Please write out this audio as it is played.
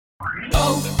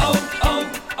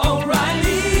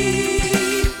O'Reilly!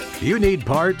 You need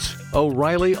parts?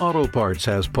 O'Reilly Auto Parts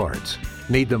has parts.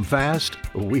 Need them fast?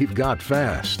 We've got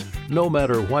fast. No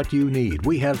matter what you need,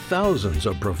 we have thousands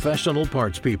of professional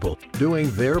parts people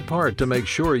doing their part to make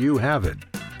sure you have it.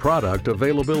 Product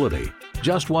availability.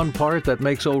 Just one part that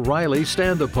makes O'Reilly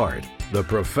stand apart. The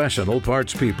professional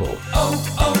parts people.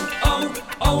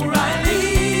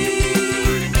 O'Reilly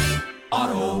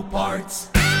Auto Parts.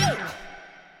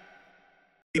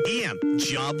 p.m.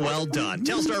 Job well done.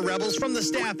 Telstar Rebels from the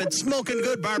staff at Smokin'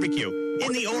 Good Barbecue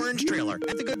in the Orange Trailer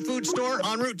at the Good Food Store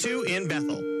on Route 2 in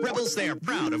Bethel. Rebels, they are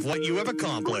proud of what you have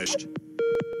accomplished.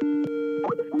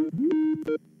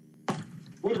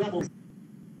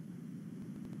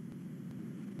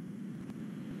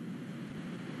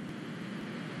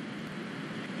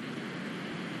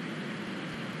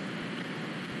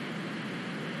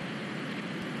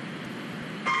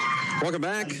 Welcome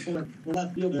back.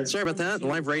 Sorry about that.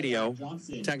 Live radio.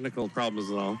 Technical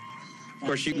problems and all. Of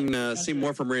course, you can see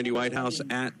more from Randy Whitehouse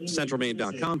at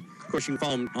centralmaine.com. Of course, you can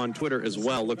follow him on Twitter as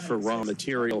well. Look for Raw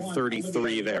Material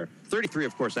 33 there. 33,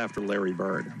 of course, after Larry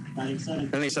Bird.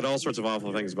 And he said all sorts of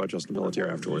awful things about Justin Military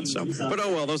afterwards. But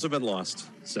oh well, those have been lost.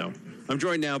 So I'm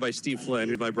joined now by Steve Flynn,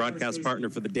 who's my broadcast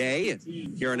partner for the day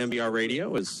here on MBR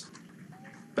Radio. As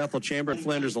Bethel Chamber,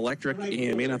 Flanders Electric,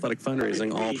 and Maine Athletic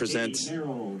Fundraising all present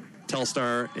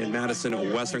Telstar and Madison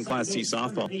Western Class C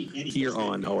softball here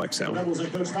on OXO.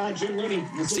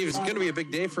 Steve, it's going to be a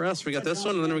big day for us. We got this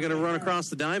one, and then we're going to run across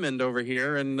the diamond over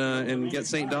here and get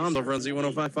St. Dom's over on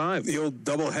Z1055. The old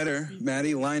doubleheader.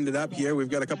 Maddie lined it up here. We've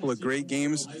got a couple of great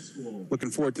games.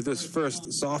 Looking forward to this first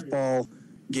softball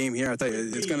game here. I tell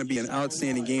you, it's going to be an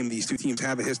outstanding game. These two teams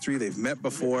have a history. They've met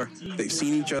before. They've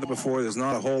seen each other before. There's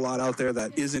not a whole lot out there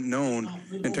that isn't known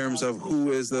in terms of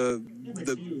who is the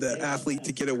athlete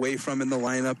to get away from in the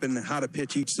lineup and how to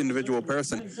pitch each individual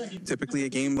person. Typically, a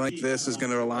game like this is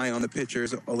going to rely on the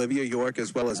pitchers, Olivia York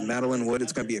as well as Madeline Wood.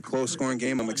 It's going to be a close-scoring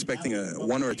game. I'm expecting a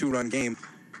 1 or a 2-run game.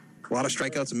 A lot of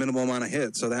strikeouts, a minimal amount of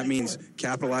hits. So that means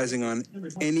capitalizing on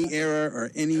any error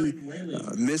or any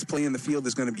misplay in the field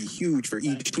is going to be huge for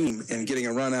each team, and getting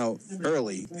a run out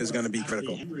early is going to be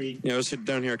critical. You know, I was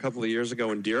down here a couple of years ago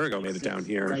when Dirigo made it down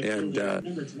here, and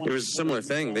it was a similar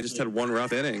thing. They just had one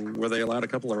rough inning where they allowed a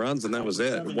couple of runs, and that was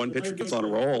it. One pitcher gets on a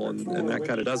roll, and that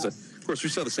kind of does it. Of course, we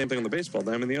saw the same thing on the baseball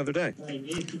diamond the other day.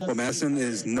 Well, Madison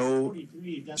is no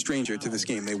stranger to this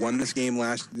game. They won this game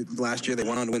last year. They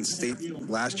went on to win state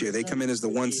last year. They come in as the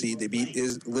 1 seed. They beat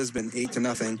Lisbon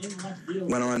 8-0.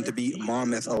 Went on to beat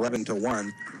Monmouth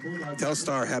 11-1.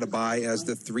 Telstar had a bye as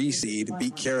the 3 seed,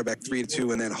 beat Carabec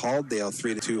 3-2, and then Halldale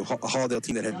 3-2. A Halldale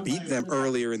team that had beat them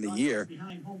earlier in the year.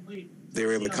 They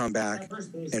were able to come back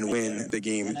and win the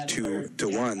game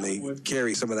 2-1. They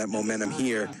carry some of that momentum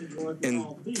here and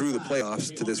through the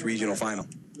playoffs to this regional final.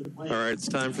 All right, it's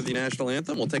time for the national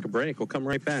anthem. We'll take a break. We'll come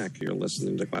right back. You're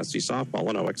listening to Class C Softball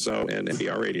on OXO and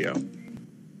NBR Radio.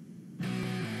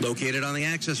 Located on the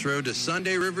access road to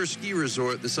Sunday River Ski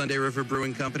Resort, the Sunday River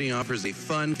Brewing Company offers a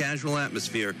fun, casual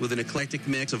atmosphere with an eclectic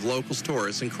mix of locals,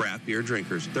 tourists, and craft beer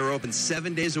drinkers. They're open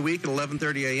 7 days a week at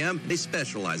 11:30 a.m. They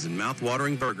specialize in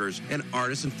mouth-watering burgers and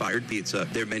artisan-fired pizza.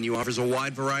 Their menu offers a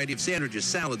wide variety of sandwiches,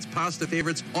 salads, pasta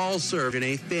favorites, all served in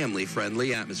a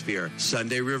family-friendly atmosphere.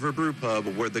 Sunday River Brew Pub,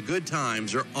 where the good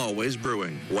times are always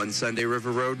brewing. 1 Sunday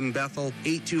River Road in Bethel,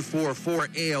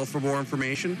 8244-ALE for more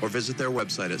information, or visit their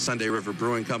website at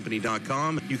sundayriverbrewingcompany.com.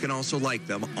 You can also like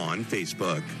them on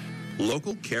Facebook.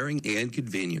 Local, caring, and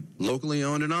convenient. Locally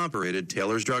owned and operated,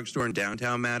 Taylor's Drugstore in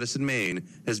downtown Madison, Maine,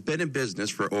 has been in business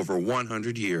for over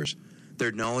 100 years.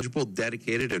 Their knowledgeable,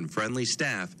 dedicated, and friendly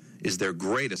staff is their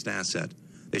greatest asset.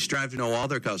 They strive to know all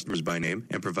their customers by name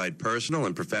and provide personal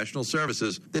and professional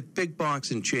services that big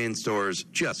box and chain stores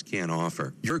just can't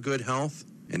offer. Your good health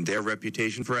and their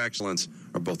reputation for excellence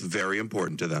are both very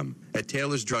important to them. At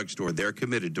Taylor's Drugstore, they're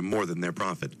committed to more than their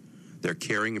profit. Their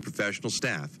caring and professional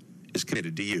staff is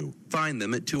committed to you. Find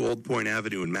them at 2 Old Point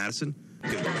Avenue in Madison.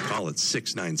 Give them a call at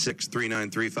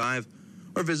 696-3935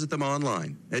 or visit them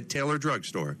online at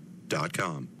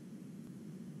taylordrugstore.com.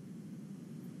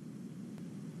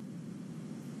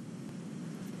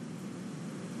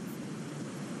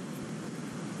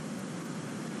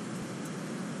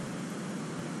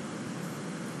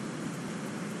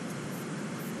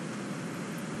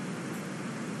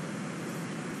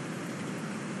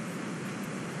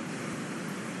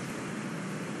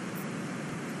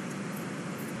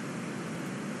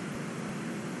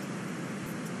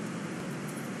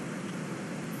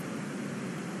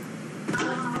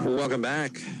 Welcome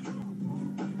back.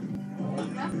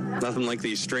 Nothing like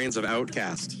these strains of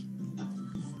Outcast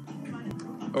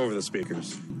over the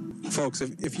speakers. Folks,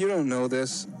 if you don't know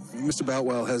this, Mr.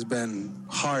 Boutwell has been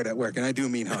hard at work, and I do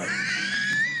mean hard.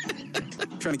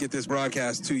 Trying to get this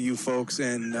broadcast to you folks,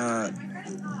 and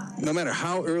no matter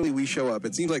how early we show up,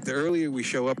 it seems like the earlier we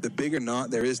show up, the bigger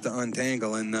knot there is to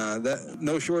untangle, and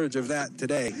no shortage of that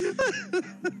today.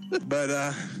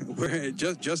 But we're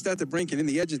just at the brink and in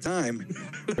the edge of time.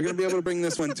 We're going to be able to bring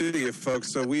this one to you,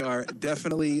 folks, so we are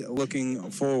definitely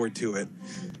looking forward to it.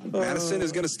 Madison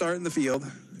is going to start in the field.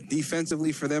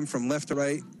 Defensively for them from left to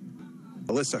right,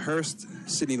 Alyssa Hurst,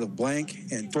 Sydney LeBlanc,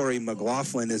 and Tori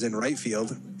McLaughlin is in right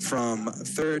field. From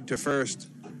third to first,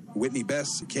 Whitney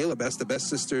Best, Kayla Best, the Best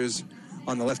sisters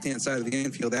on the left-hand side of the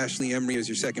infield. Ashley Emery is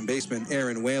your second baseman.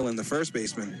 Erin Whalen, the first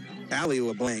baseman. Allie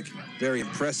LeBlanc, very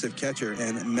impressive catcher.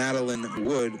 And Madeline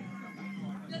Wood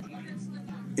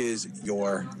is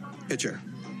your pitcher.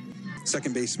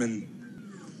 Second baseman,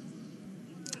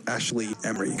 Ashley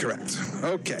Emery, correct.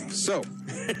 Okay, so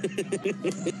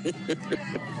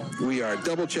we are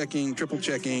double-checking,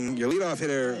 triple-checking. Your leadoff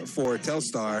hitter for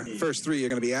Telstar, first three are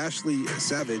going to be Ashley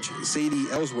Savage, Sadie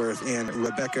Ellsworth, and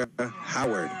Rebecca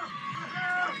Howard.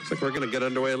 Looks like we're going to get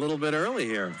underway a little bit early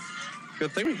here.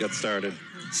 Good thing we got started.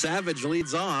 Savage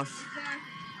leads off.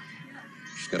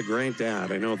 She's got a great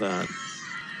dad, I know that.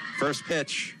 First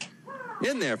pitch,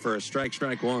 in there for a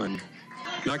strike one.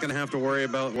 Not going to have to worry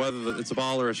about whether it's a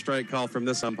ball or a strike call from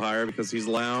this umpire because he's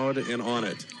loud and on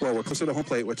it. Well, we're closer to home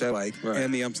plate, which I like, right.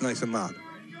 And the ump's nice and loud.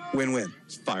 Win-win.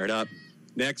 It's fired up.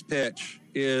 Next pitch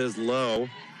is low.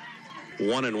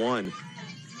 1-1.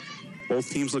 Both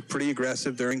teams look pretty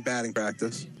aggressive during batting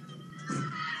practice.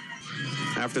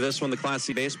 After this one, the Class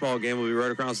C baseball game will be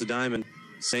right across the diamond.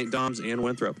 St. Dom's and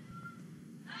Winthrop.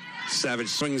 Savage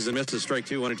swings and misses. Strike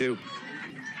two, 1-2.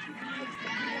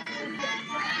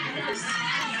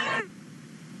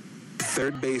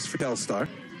 Third base for Telstar.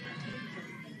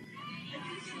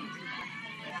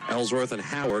 Ellsworth and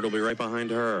Howard will be right behind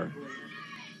her.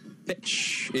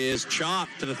 Pitch is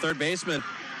chopped to the third baseman.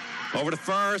 Over to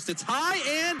first. It's high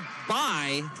and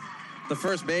by the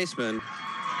first baseman.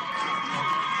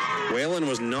 Whalen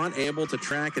was not able to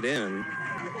track it in.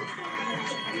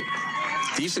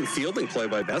 Decent fielding play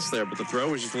by Best there, but the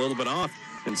throw was just a little bit off.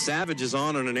 And Savage is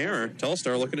on an error.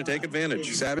 Telstar looking to take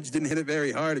advantage. Savage didn't hit it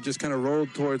very hard. It just kind of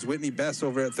rolled towards Whitney Best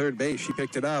over at third base. She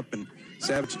picked it up, and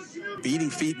Savage, beating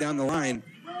feet down the line,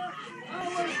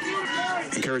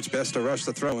 encouraged Best to rush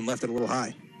the throw and left it a little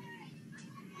high.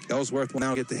 Ellsworth will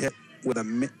now get the hit with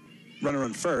a runner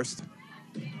on first.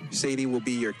 Sadie will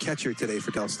be your catcher today for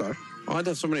Telstar. Oh, I'd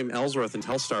have somebody named Ellsworth in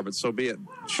Telstar, but so be it.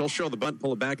 She'll show the bunt,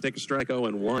 pull it back, take a strike,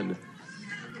 0-1.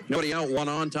 Nobody out, one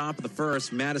on top of the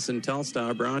first. Madison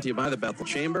Telstar brought to you by the Bethel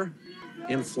Chamber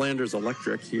in Flanders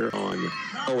Electric here on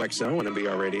OXO and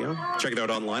MBR Radio. Check it out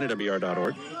online at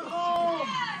MBR.org.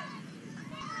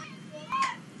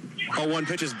 0-1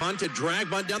 pitch is bunted, drag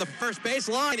bunt down the first base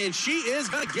line, and she is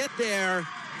going to get there.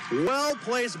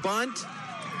 Well-placed bunt.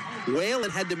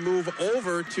 Whalen had to move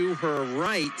over to her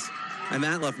right, and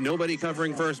that left nobody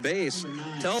covering first base.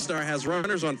 Telstar has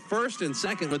runners on first and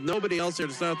second with nobody else there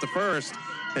to start the first.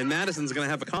 And Madison's going to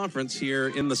have a conference here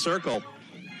in the circle.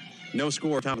 No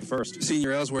score, top of the first.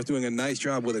 Senior Ellsworth doing a nice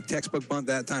job with a textbook bunt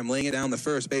that time, laying it down the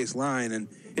first base line and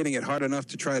hitting it hard enough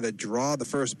to try to draw the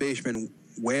first baseman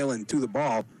Whalen to the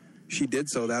ball. She did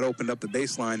so. That opened up the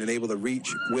baseline and able to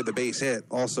reach with the base hit,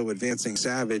 also advancing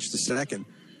Savage to second.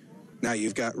 Now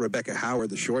you've got Rebecca Howard,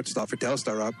 the shortstop for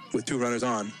Telstar, up with two runners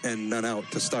on and none out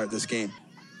to start this game.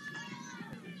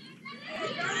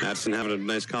 Madison having a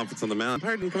nice conference on the mound.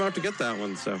 Umpire didn't come out to get that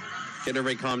one, so getting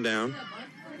everybody calmed down.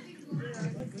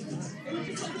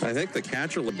 I think the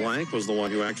catcher, LeBlanc, was the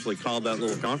one who actually called that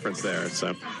little conference there,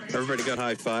 so everybody got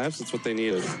high fives. That's what they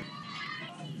needed.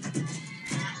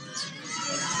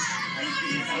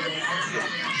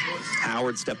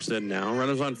 Howard steps in now.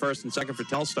 Runners on first and second for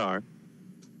Telstar.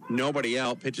 Nobody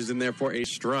out. Pitches in there for a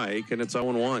strike, and it's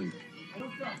 0-1.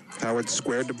 Howard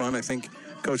squared the bunt. I think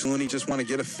Coach Looney just want to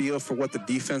get a feel for what the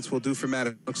defense will do for Matt.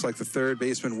 It looks like the third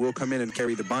baseman will come in and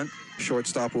carry the bunt.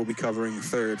 Shortstop will be covering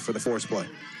third for the force play.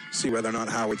 See whether or not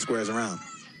Howard squares around.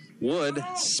 Wood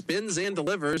spins and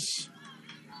delivers.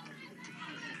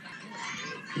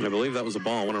 And I believe that was a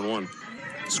ball, 1-1.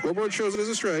 Scoreboard shows it as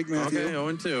a strike, Matthew. Okay,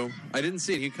 0-2. I didn't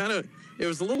see it. It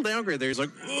was a little downgrade there. He's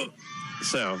like, ugh.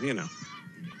 So,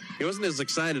 he wasn't as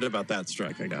excited about that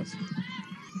strike, I guess.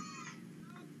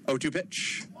 0-2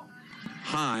 pitch.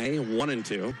 High,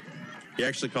 1-2. He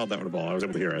actually called that one a ball. I was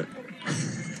able to hear it.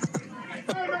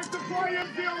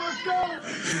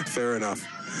 Fair enough.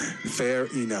 Fair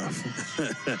enough.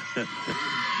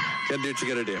 Gotta do what you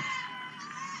gotta do.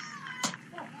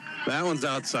 That one's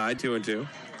outside, 2-2.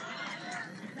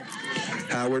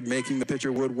 Howard making the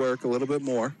pitcher Wood work a little bit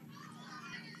more.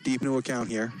 Deep into account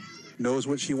here. Knows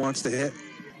what she wants to hit.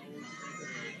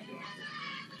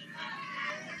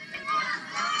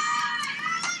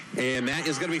 And that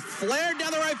is going to be flared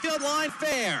down the right field line,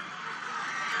 fair.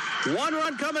 1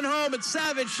 run coming home, and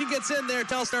Savage, she gets in there.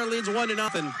 Telstar leads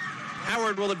 1-0.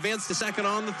 Howard will advance to second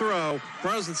on the throw.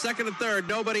 Runners in second and third,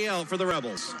 nobody out for the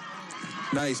Rebels.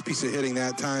 Nice piece of hitting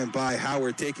that time by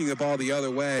Howard, taking the ball the other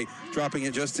way, dropping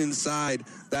it just inside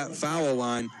that foul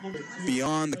line,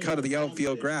 beyond the cut of the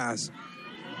outfield grass.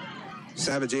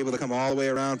 Savage able to come all the way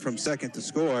around from second to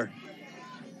score.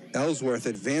 Ellsworth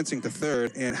advancing to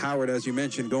third, and Howard, as you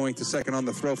mentioned, going to second on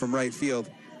the throw from right field.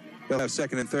 They'll have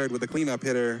second and third with the cleanup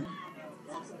hitter,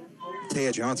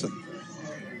 Taya Johnson.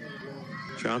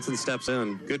 Johnson steps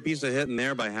in. Good piece of hitting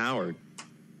there by Howard.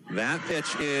 That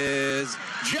pitch is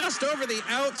just over the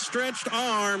outstretched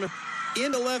arm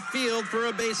into left field for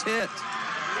a base hit.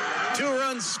 2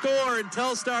 runs scored.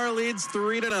 Telstar leads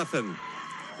 3-0.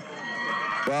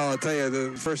 Well, I'll tell you,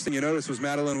 the first thing you noticed was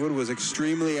Madeline Wood was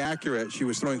extremely accurate. She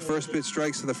was throwing first pitch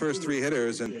strikes to the first 3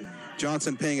 hitters, and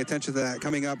Johnson paying attention to that,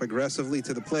 coming up aggressively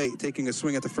to the plate, taking a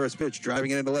swing at the first pitch,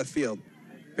 driving it into left field,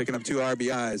 picking up 2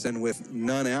 RBIs, and with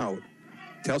none out,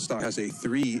 Telstar has a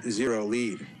 3-0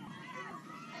 lead.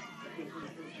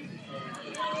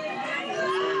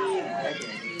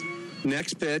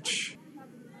 Next pitch,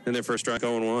 and their first strike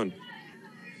 0-1.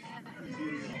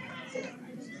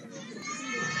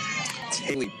 It's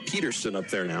Haley Peterson up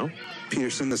there now.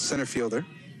 Peterson, the center fielder.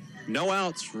 No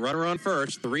outs, runner on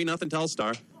first, 3-0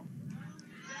 Telstar.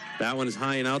 That one is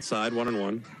high and outside,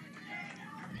 1-1.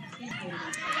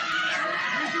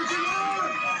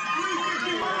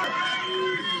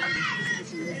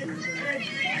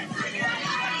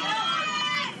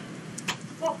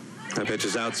 That pitch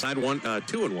is outside,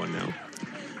 2-1 now.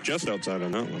 Just outside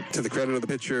on that one. To the credit of the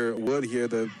pitcher, Wood here,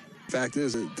 the fact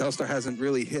is that Telstar hasn't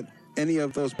really hit any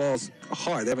of those balls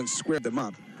hard. They haven't squared them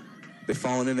up. They've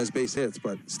fallen in as base hits,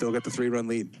 but still got the 3-run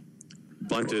lead.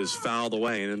 Bunt is fouled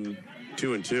away, and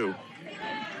 2-2.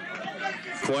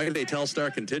 Quite a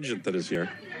Telstar contingent that is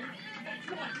here.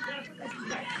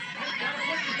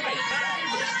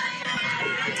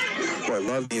 Boy, I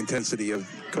love the intensity of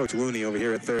Coach Looney over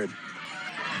here at third.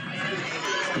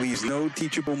 Leaves no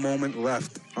teachable moment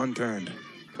left unturned.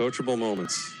 Coachable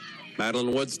moments.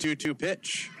 Madeline Wood's 2-2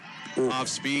 pitch. Ooh. Off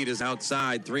speed is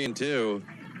outside, 3-2.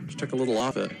 Just took a little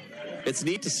off it. It's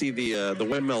neat to see the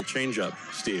windmill changeup,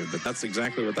 Steve, but that's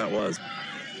exactly what that was.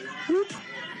 Whoop.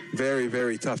 Very,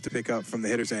 very tough to pick up from the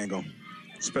hitter's angle,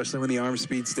 especially when the arm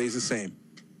speed stays the same.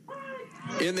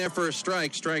 In there for a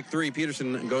strike, strike 3.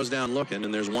 Peterson goes down looking,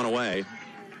 and there's 1 away.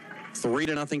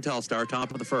 3-0 Telstar,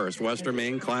 top of the first. Western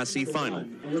Maine Class C final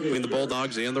between the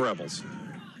Bulldogs and the Rebels.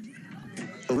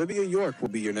 Olivia York will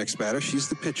be your next batter. She's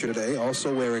the pitcher today,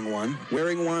 also wearing 1.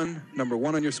 Wearing 1, number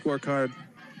 1 on your scorecard.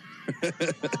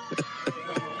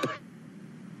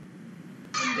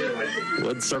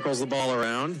 Wood circles the ball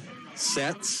around,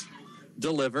 sets,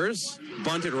 delivers,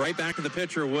 bunted right back to the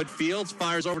pitcher. Wood fields,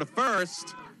 fires over to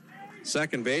first.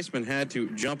 Second baseman had to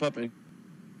jump up and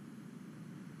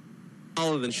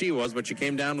taller than she was, but she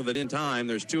came down with it in time.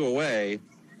 There's 2 away.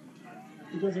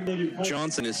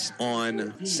 Johnson is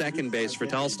on second base for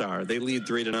Telstar. They lead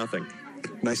 3-0.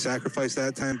 Nice sacrifice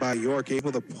that time by York,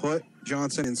 able to put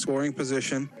Johnson in scoring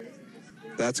position.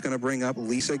 That's going to bring up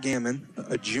Lisa Gammon,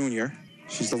 a junior.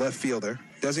 She's the left fielder.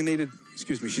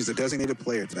 She's a designated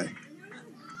player today.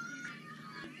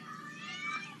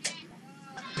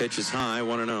 Pitch is high,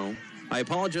 1-0. I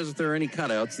apologize if there are any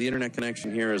cutouts. The internet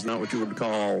connection here is not what you would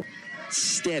call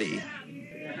steady.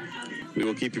 We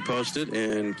will keep you posted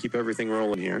and keep everything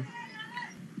rolling here.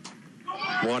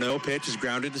 1-0 pitch is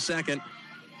grounded to second.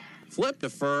 Flip to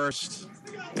first.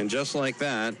 And just like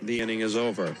that, the inning is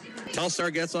over.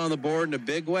 Telstar gets on the board in a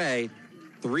big way.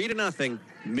 3-0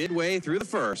 midway through the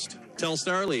first.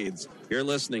 Telstar leads. You're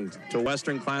listening to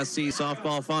Western Class C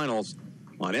Softball Finals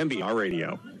on MBR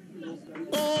Radio.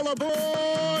 All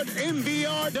aboard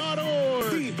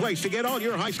MBR.org, the place to get all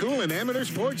your high school and amateur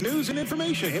sports news and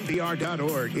information.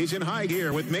 MBR.org is in high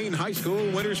gear with Maine high school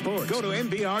winter sports. Go to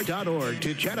MBR.org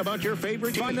to chat about your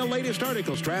favorite team. Find the latest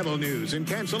articles, travel news, and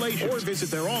cancellations. Or visit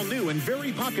their all-new and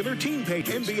very popular team page.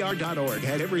 MBR.org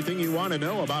had everything you want to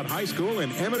know about high school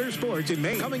and amateur sports in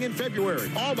Maine. Coming in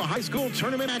February, all the high school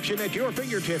tournament action at your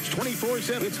fingertips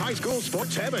 24/7. It's high school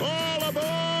sports heaven. All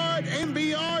aboard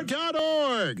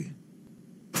MBR.org.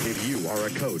 If you are a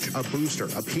coach, a booster,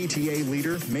 a PTA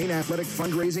leader, Maine Athletic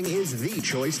Fundraising is the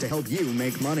choice to help you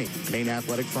make money. Maine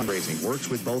Athletic Fundraising works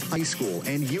with both high school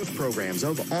and youth programs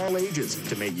of all ages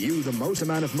to make you the most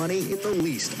amount of money in the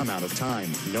least amount of time.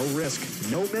 No risk,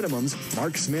 no minimums.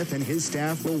 Mark Smith and his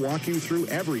staff will walk you through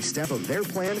every step of their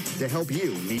plan to help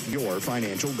you meet your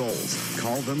financial goals.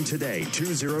 Call them today,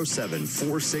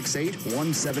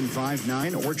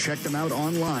 207-468-1759, or check them out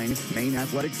online,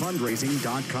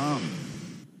 MaineAthleticFundraising.com.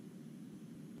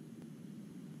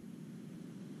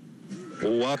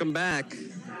 Welcome back.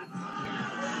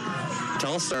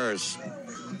 Telstar's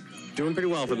doing pretty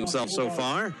well for themselves so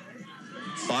far.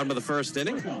 Bottom of the first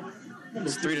inning.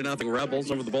 It's 3-0 Rebels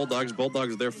over the Bulldogs.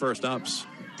 Bulldogs are their first ups.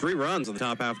 3 runs in the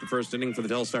top half of the first inning for the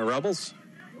Telstar Rebels.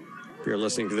 You're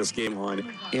listening to this game on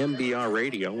MBR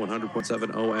Radio,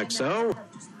 100.7 OXO,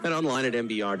 and online at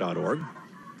mbr.org.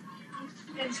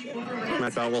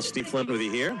 Matt Boutwell, Steve Flynn with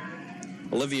you here.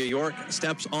 Olivia York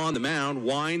steps on the mound,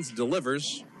 winds,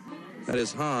 delivers. That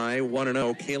is high,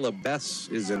 1-0. Kayla Bess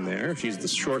is in there. She's the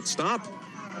shortstop,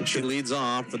 and she leads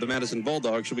off for the Madison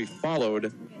Bulldogs. She'll be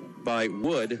followed by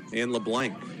Wood and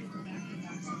LeBlanc.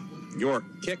 York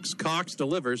kicks, Cox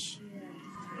delivers.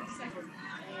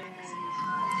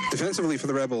 Defensively for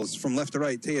the Rebels, from left to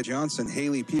right, Taya Johnson,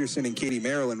 Haley Peterson, and Katie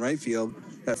Merrill in right field.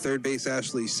 At third base,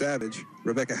 Ashley Savage.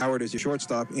 Rebecca Howard is your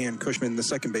shortstop, and Cushman, the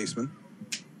second baseman.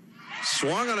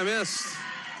 Swung on a miss.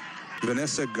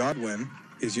 Vanessa Godwin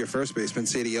is your first baseman.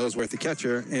 Sadie Ellsworth, the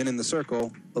catcher. And in the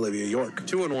circle, Olivia York.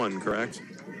 2-1, correct?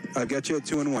 I've got you at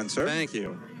 2-1, sir. Thank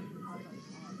you.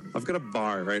 I've got a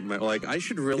bar right in my... I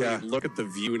should really look at the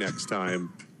view next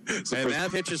time. And that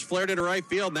pitch is flared into right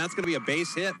field, and that's going to be a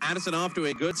base hit. Madison off to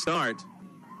a good start.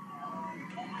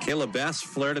 Kayla Bess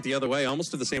flared it the other way,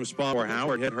 almost to the same spot where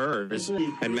Howard hit hers.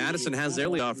 And Madison has their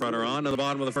leadoff runner on to the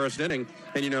bottom of the first inning.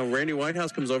 And, Randy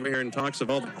Whitehouse comes over here and talks of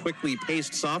all the quickly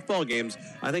paced softball games.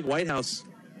 I think Whitehouse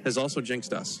has also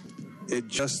jinxed us. It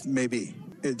just may be.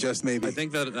 It just may be. I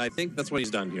think that's what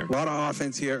he's done here. A lot of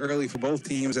offense here early for both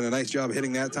teams, and a nice job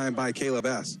hitting that time by Kayla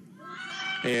Bess.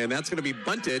 And that's going to be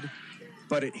bunted,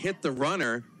 but it hit the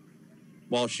runner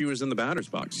while she was in the batter's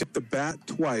box. Hit the bat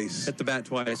twice. It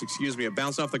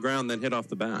bounced off the ground, then hit off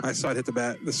the bat. I saw it hit the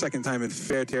bat the second time in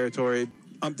fair territory.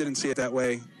 Didn't see it that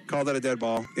way. Called it a dead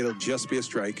ball. It'll just be a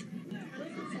strike.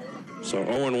 So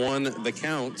 0-1 the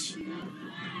count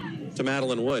to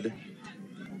Madeline Wood.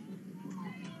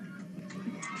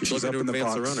 She's up in the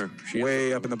box. Runner.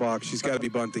 Way up in the box. She's got to be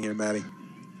bunting here, Maddie.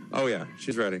 Oh, yeah.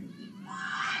 She's ready.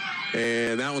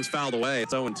 And that one's fouled away.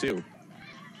 It's 0-2.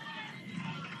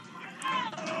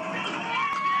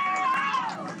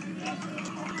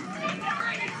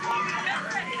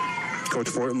 Coach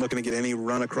Fortin looking to get any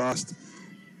run across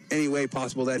any way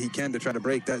possible that he can to try to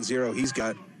break that zero he's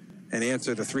got and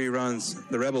answer the 3 runs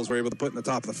the Rebels were able to put in the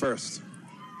top of the first.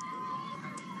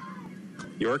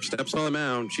 York steps on the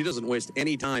mound. She doesn't waste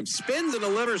any time. Spins and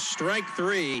delivers strike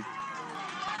 3.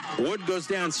 Wood goes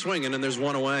down swinging, and there's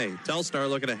one away. Telstar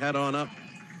looking to head on up.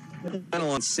 The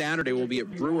final on Saturday will be at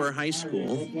Brewer High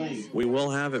School. We will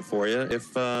have it for you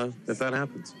if that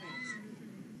happens.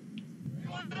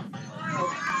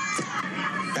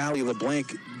 Allie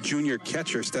LeBlanc, junior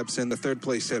catcher, steps in, the third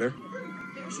place hitter.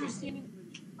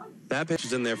 That pitch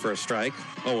is in there for a strike.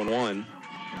 0-1.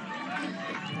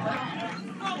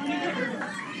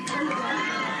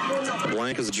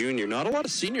 LeBlanc is a junior. Not a lot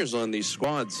of seniors on these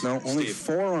squads. No, only Steve.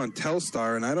 4 on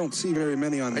Telstar, and I don't see very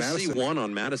many on Madison. I see 1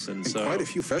 on Madison. And quite a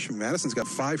few freshmen. Madison's got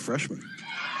 5 freshmen.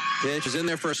 Pitch is in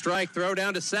there for a strike. Throw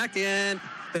down to second.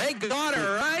 They got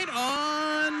her right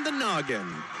on the noggin.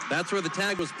 That's where the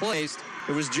tag was placed.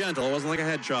 It was gentle. It wasn't like a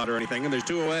headshot or anything, and there's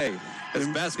 2 away. As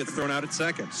Bess gets thrown out at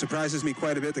second. Surprises me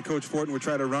quite a bit that Coach Fortin would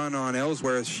try to run on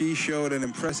Ellsworth. She showed an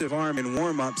impressive arm in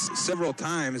warm-ups several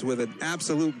times with an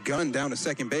absolute gun down to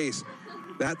second base.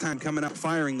 That time coming out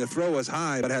firing, the throw was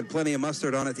high, but had plenty of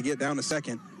mustard on it to get down to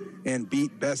second and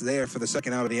beat Bess there for the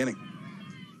second out of the inning.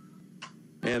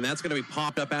 And that's going to be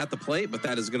popped up at the plate, but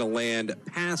that is going to land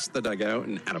past the dugout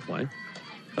and out of play.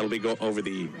 That'll be go over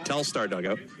the Telstar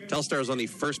dugout. Telstar is on the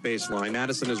first base line.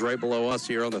 Madison is right below us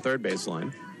here on the third base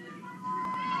line.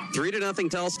 3-0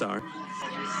 Telstar.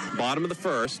 Bottom of the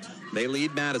first. They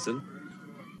lead Madison.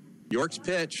 York's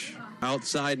pitch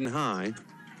outside and high.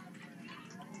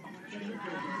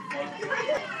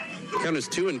 Count is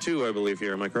 2-2, I believe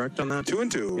here. Am I correct on that?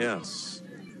 2-2. Yes.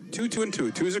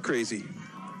 2-2. 2s are crazy.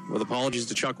 With apologies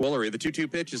to Chuck Woolery. The 2-2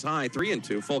 pitch is high.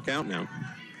 3-2. Full count now.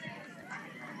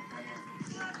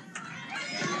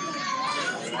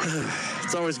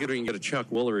 It's always good when you get a Chuck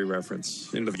Woolery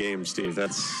reference into the game, Steve.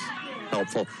 That's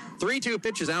helpful. 3-2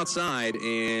 pitches outside,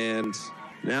 and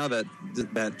Now that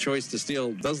choice to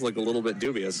steal does look a little bit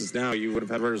dubious. As now you would have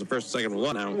had runners at first, second, with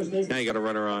one out. Now you got a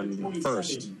runner on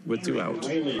first with two out.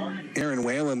 Aaron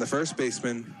Whalen, the first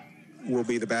baseman, will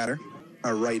be the batter,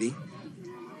 a righty.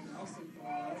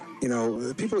 You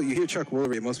know, people, you hear Chuck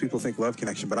Woolery, most people think Love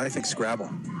Connection, but I think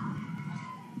Scrabble.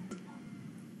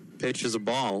 Pitch is a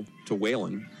ball to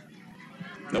Whalen.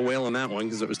 No whale on that one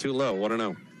because it was too low.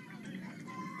 1-0.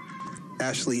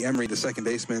 Ashley Emery, the second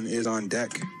baseman, is on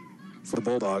deck for the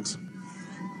Bulldogs.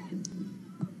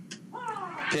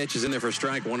 Pitch is in there for a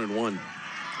strike, 1-1.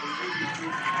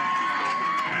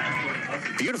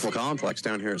 Beautiful complex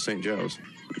down here at St. Joe's.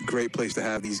 Great place to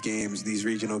have these games, these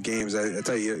regional games. I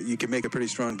tell you, you can make a pretty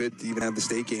strong bid to even have the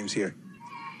state games here.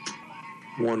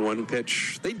 1-1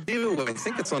 pitch. They do. I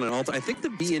think it's on an alternate. I think the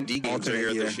B&D games are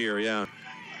here this year, yeah.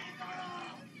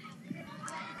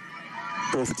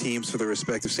 Both teams for the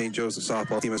respective St. Joe's, the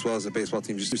softball team as well as the baseball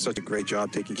team, just do such a great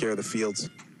job taking care of the fields.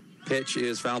 Pitch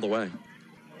is fouled away.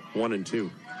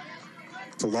 1-2.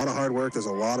 It's a lot of hard work. There's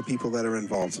a lot of people that are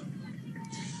involved.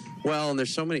 Well, and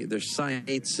there's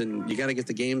sites, and you got to get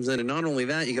the games in. And not only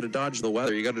that, you got to dodge the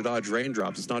weather. You got to dodge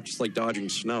raindrops. It's not just like dodging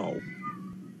snow.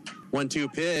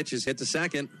 1-2 pitch is hit to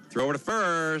second. Throw it to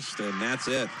first, and that's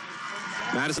it.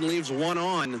 Madison leaves one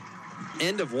on.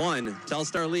 End of one.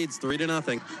 Telstar leads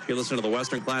 3-0. You're listening to the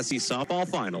Western Class C softball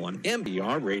final on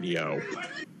MBR Radio.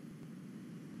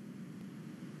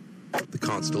 The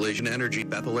Constellation Energy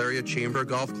Bethel Area Chamber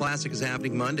Golf Classic is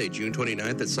happening Monday, June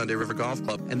 29th at Sunday River Golf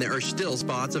Club, and there are still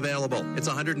spots available. It's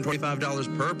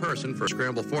 $125 per person for a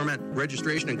scramble format.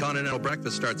 Registration and continental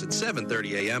breakfast starts at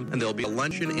 7:30 a.m., and there'll be a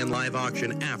luncheon and live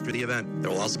auction after the event. There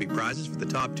will also be prizes for the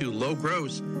top two low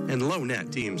gross and low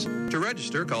net teams. To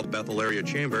register, call the Bethel Area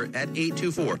Chamber at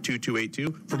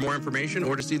 824-2282. For more information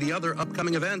or to see the other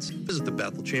upcoming events, visit the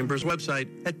Bethel Chamber's website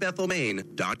at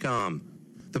bethelmaine.com.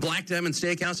 The Black Diamond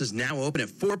Steakhouse is now open at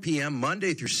 4 p.m.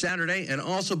 Monday through Saturday and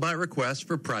also by request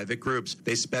for private groups.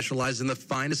 They specialize in the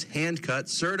finest hand-cut,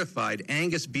 certified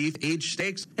Angus beef aged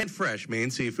steaks and fresh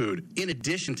Maine seafood. In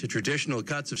addition to traditional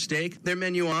cuts of steak, their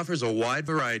menu offers a wide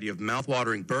variety of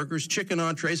mouth-watering burgers, chicken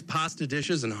entrees, pasta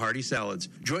dishes, and hearty salads.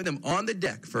 Join them on the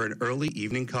deck for an early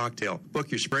evening cocktail. Book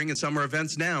your spring and summer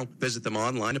events now. Visit them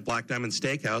online at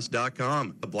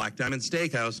blackdiamondsteakhouse.com. The Black Diamond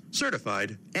Steakhouse,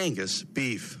 certified Angus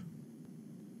beef.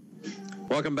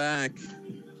 Welcome back.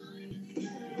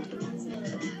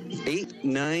 8,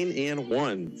 9, and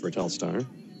 1 for Telstar.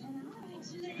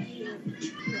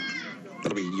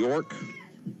 That'll be York,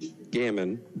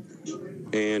 Gammon,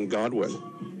 and Godwin.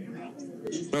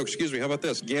 No, excuse me. How about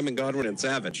this? Gammon, Godwin, and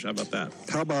Savage. How about that?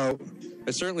 How about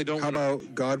I certainly don't. How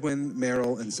about Godwin,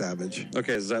 Merrill, and Savage?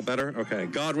 Okay, is that better? Okay,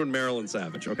 Godwin, Merrill, and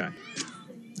Savage. Okay.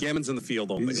 Gammon's in the field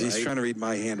only. He's right? trying to read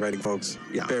my handwriting, folks.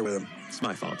 Yeah. Bear with him. It's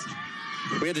my fault.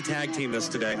 We had to tag team this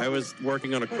today. I was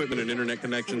working on equipment and internet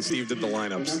connection. Steve did the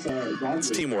lineups. It's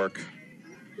teamwork.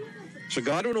 So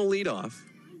Godwin will lead off.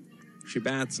 She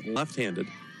bats left-handed.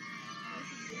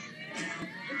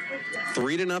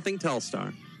 3-0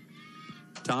 Telstar.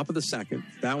 Top of the second.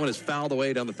 That one is fouled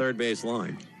away down the third base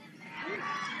line.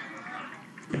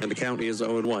 And the count is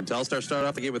 0-1. Telstar started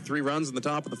off the game with 3 runs in the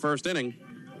top of the first inning.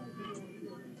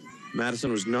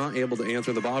 Madison was not able to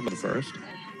answer the bottom of the first.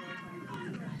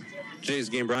 Today's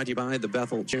game brought to you by the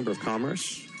Bethel Chamber of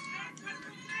Commerce.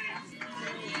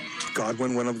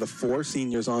 Godwin, one of the 4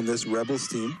 seniors on this Rebels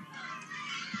team.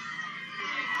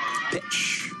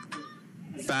 Pitch.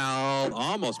 Foul,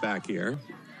 almost back here.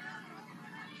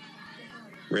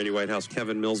 Randy Whitehouse,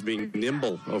 Kevin Mills being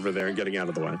nimble over there and getting out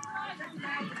of the way.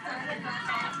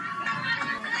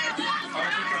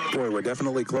 Boy, we're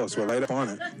definitely close. We're right up on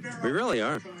it. We really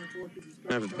are.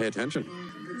 I have to pay attention.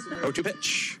 0-2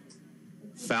 pitch.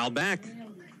 Fouled back.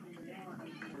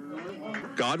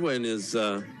 Godwin is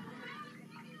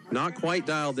not quite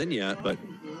dialed in yet, but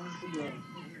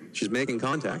she's making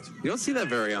contact. You don't see that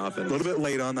very often. A little bit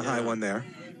late on the high one there.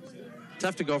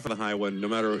 Tough to go for the high one, no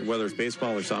matter whether it's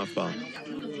baseball or softball.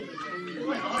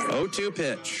 0-2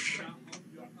 pitch.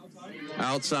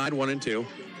 Outside, 1-2.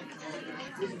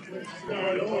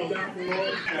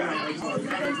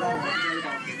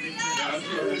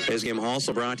 Today's game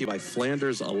also brought to you by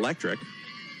Flanders Electric.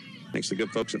 Thanks to the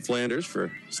good folks at Flanders for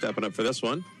stepping up for this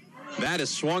one. That is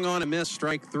swung on and missed,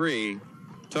 strike 3.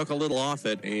 Took a little off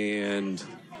it, and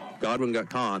Godwin got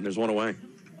caught, and there's one away.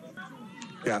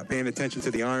 Yeah, paying attention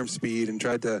to the arm speed and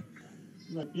tried to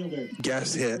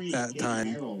guess hit that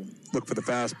time. Look for the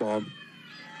fastball.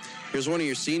 Here's one of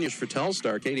your seniors for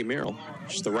Telstar, Katie Merrill.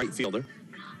 She's the right fielder.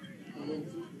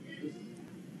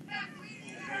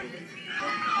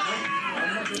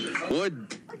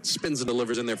 Wood spins and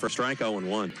delivers in there for a strike,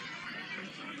 0-1.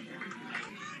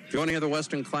 If you want to hear the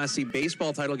Western Class C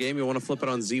baseball title game, you want to flip it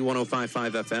on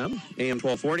Z1055 FM, AM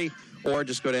 1240, or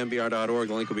just go to mbr.org.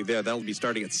 The link will be there. That'll be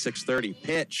starting at 6:30.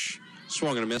 Pitch.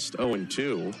 Swung and a missed,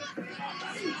 0-2.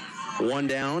 One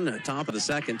down, top of the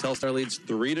second. Telstar leads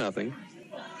 3-0.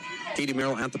 Katie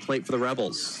Merrill at the plate for the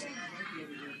Rebels.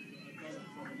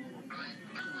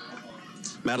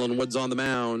 Madeline Woods on the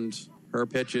mound. Her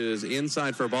pitch is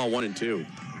inside for a ball, 1-2.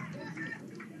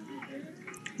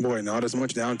 Boy, not as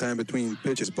much downtime between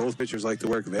pitches. Both pitchers like to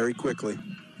work very quickly.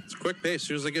 It's quick pace. As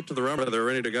soon as they get to the rubber, they're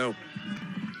ready to go.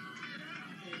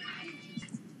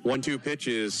 1-2 pitch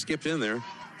is skipped in there.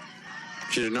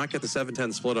 She did not get the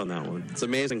 7-10 split on that one. It's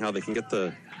amazing how they can get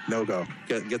the no-go.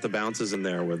 Get the bounces in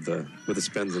there with the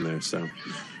spins in there. So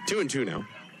 2-2 now.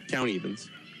 Count evens.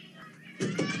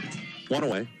 One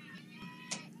away.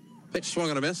 Pitch swung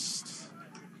and a missed.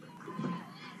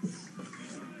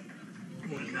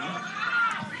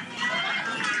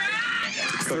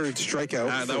 Third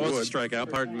strikeout. That was a strikeout,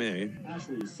 pardon me.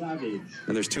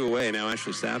 And there's two away now.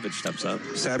 Ashley Savage steps up.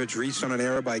 Savage reached on an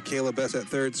error by Kayla Bess at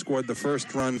third, scored the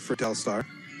first run for Telstar.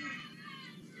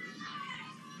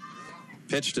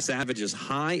 Pitch to Savage is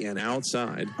high and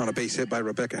outside. On a base hit by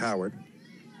Rebecca Howard.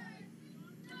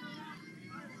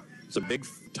 It's a big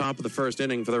top of the first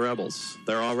inning for the Rebels.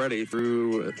 They're already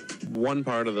through one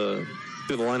part of the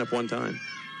lineup one time.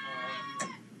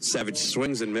 Savage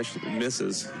swings and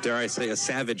misses. Dare I say a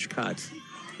Savage cut.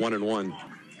 1-1.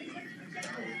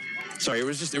 Sorry, it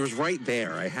was right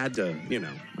there. I had to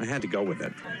go with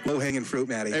it. Low-hanging fruit,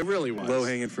 Maddie. It really was.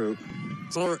 Low-hanging fruit.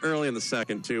 It's early in the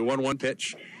second, too. 1-1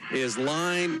 pitch is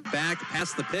lined back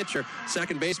past the pitcher.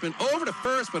 Second baseman over to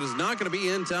first, but is not going to be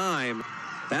in time.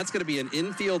 That's going to be an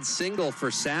infield single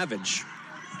for Savage.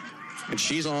 And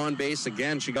she's on base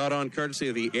again. She got on courtesy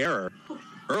of the error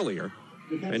earlier.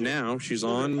 And now she's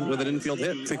on with an infield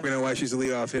hit. I think we know why she's a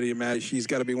leadoff hitter, Maddie. She's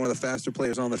got to be one of the faster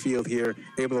players on the field here,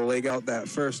 able to leg out that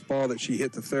first ball that she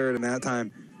hit to third, and that time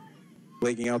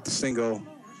legging out the single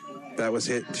that was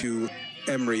hit to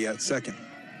Emery at second.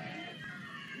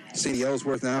 Sadie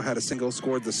Ellsworth now had a single,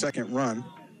 scored the second run.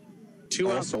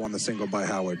 Also on the single by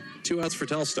Howard. 2 outs for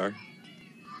Telstar.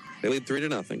 They lead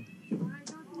 3-0.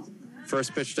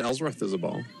 First pitch to Ellsworth is a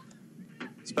ball.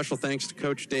 Special thanks to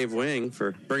Coach Dave Wing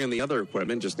for bringing the other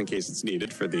equipment just in case it's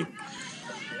needed for the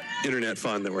internet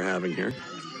fun that we're having here.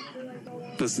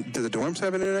 Do the dorms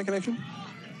have an internet connection?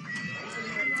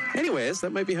 Anyways,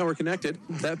 that might be how we're connected.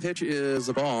 That pitch is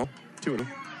a ball. 2-0.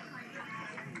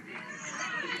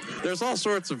 There's all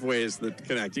sorts of ways that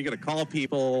connect. You got to call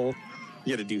people.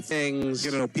 You got to do things.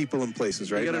 You got to know people and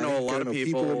places, right? You got to know a lot of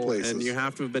people and places. And you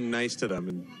have to have been nice to them,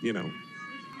 and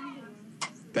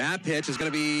That pitch is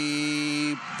going to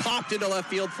be popped into left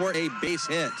field for a base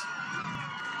hit.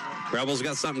 Rebels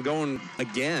got something going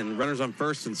again. Runners on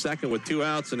first and second with 2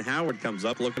 outs, and Howard comes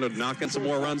up looking to knock in some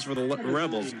more runs for the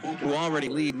Rebels, who already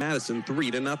lead Madison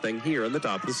 3-0 here in the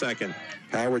top of the second.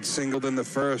 Howard singled in the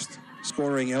first,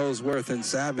 scoring Ellsworth and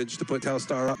Savage to put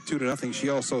Telstar up 2-0. She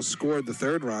also scored the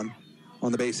third run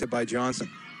on the base hit by Johnson.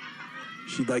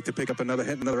 She'd like to pick up another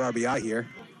hit, another RBI here.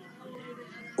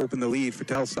 Open the lead for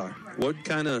Telstar. Wood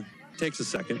kind of takes a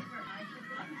second.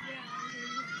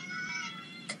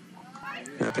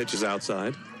 That pitch is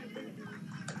outside.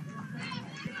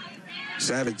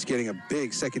 Savage getting a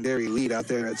big secondary lead out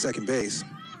there at second base.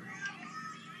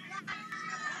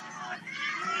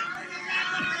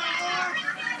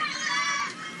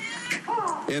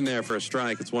 In there for a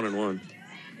strike. It's 1-1.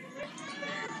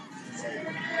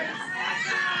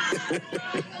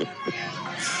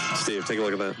 Steve, take a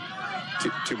look at that.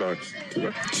 $2.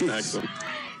 $2. Excellent.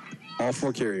 All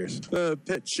 4 carriers. The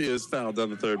pitch is fouled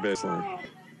on the third baseline.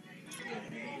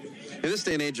 In this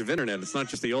day and age of internet, it's not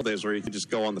just the old days where you could just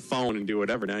go on the phone and do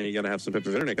whatever. Now you got to have some type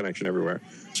of internet connection everywhere.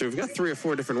 So we've got 3 or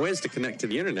 4 different ways to connect to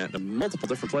the internet in multiple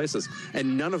different places,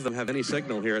 and none of them have any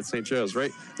signal here at St. Joe's.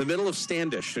 Right, the middle of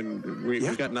Standish, and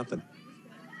we've got nothing.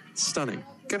 It's stunning.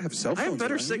 Gotta have cell phones. I have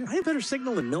better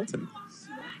signal than Milton.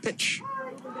 Pitch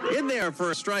in there for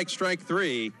a strike. Strike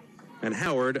 3, and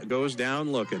Howard goes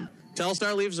down looking.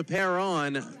 Telstar leaves a pair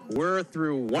on. We're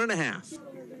through 1.5.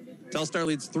 Telstar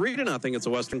leads 3-0. It's a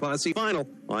Western Class C final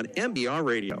on MBR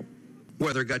Radio.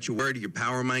 Weather got you worried your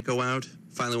power might go out?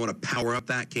 Finally want to power up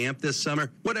that camp this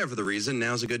summer? Whatever the reason,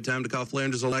 now's a good time to call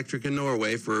Flanders Electric in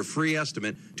Norway for a free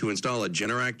estimate to install a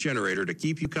Generac generator to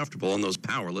keep you comfortable on those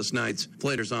powerless nights.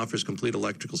 Flanders offers complete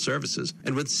electrical services,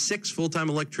 and with 6 full-time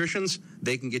electricians,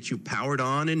 they can get you powered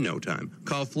on in no time.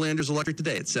 Call Flanders Electric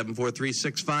today at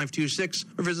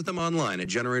 743-6526 or visit them online at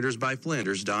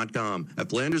generatorsbyflanders.com. At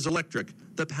Flanders Electric,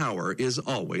 the power is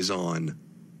always on.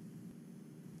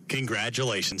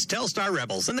 Congratulations, Telstar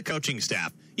Rebels and the coaching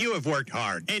staff. You have worked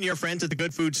hard, and your friends at the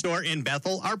Good Food Store in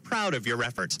Bethel are proud of your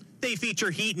efforts. They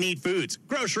feature heat and eat foods,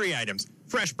 grocery items,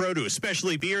 fresh produce,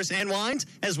 specialty beers and wines,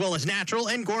 as well as natural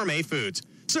and gourmet foods.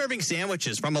 Serving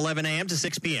sandwiches from 11 a.m. to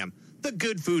 6 p.m. The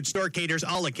Good Food Store caters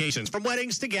all occasions from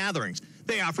weddings to gatherings.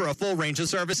 They offer a full range of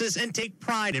services and take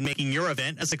pride in making your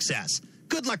event a success.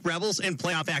 Good luck, Rebels, in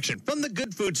playoff action from the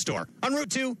Good Food Store on Route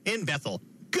 2 in Bethel.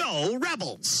 Go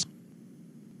Rebels!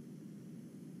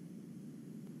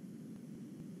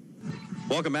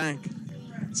 Welcome back.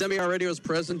 It's MBR Radio's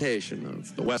presentation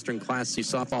of the Western Class C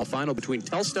softball final between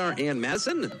Telstar and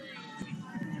Madison.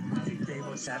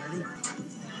 Saturday.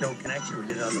 No connection. We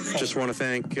did it on the phone. Just want to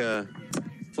thank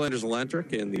Flanders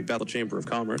Electric and the Bethel Chamber of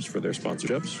Commerce for their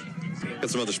sponsorships. Got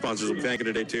some other sponsors we'll be thanking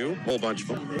today, too. A whole bunch of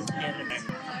them.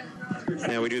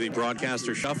 Now we do the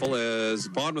broadcaster shuffle as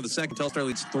bottom of the second, Telstar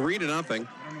leads 3-0.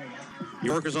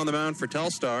 Yorkers on the mound for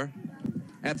Telstar.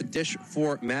 At the dish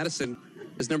for Madison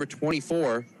is number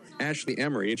 24, Ashley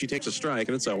Emery, and she takes a strike,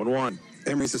 and it's 0-1.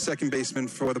 Emery's the second baseman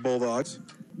for the Bulldogs.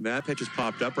 That pitch has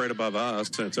popped up right above us,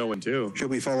 and it's 0-2. She'll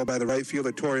be followed by the right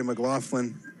fielder, Tori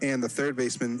McLaughlin, and the third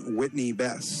baseman, Whitney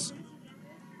Bess.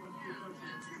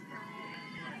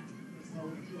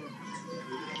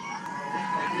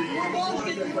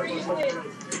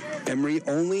 Emery,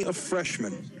 only a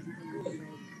freshman.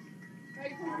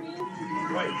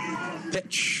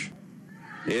 Pitch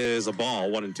is a ball,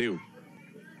 1-2.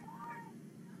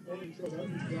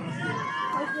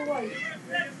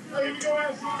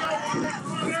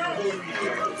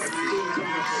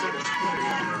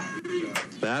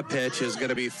 That pitch is going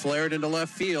to be flared into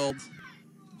left field.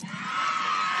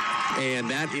 And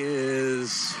that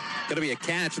is going to be a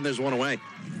catch, and there's one away.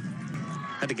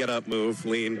 Had to get up, move,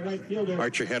 lean,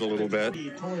 arch your head a little bit.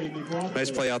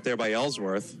 Nice play out there by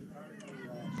Ellsworth.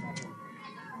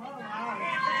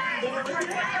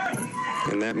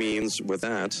 And that means with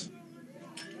that,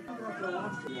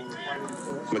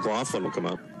 McLaughlin will come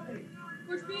up.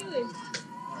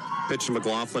 Pitch to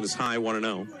McLaughlin is high,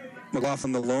 1-0.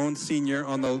 McLaughlin, the lone senior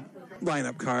on the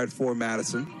lineup card for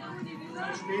Madison.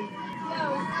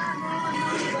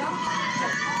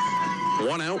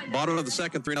 1 out, bottom of the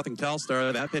second, 3-0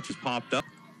 Telstar. That pitch is popped up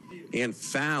and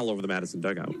foul over the Madison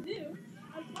dugout.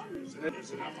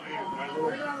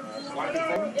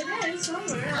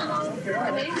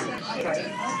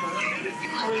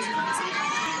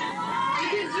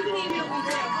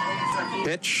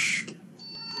 Pitch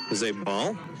is a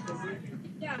ball.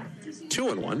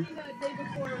 2-1.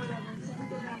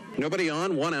 Nobody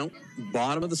on, 1 out.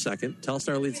 Bottom of the second.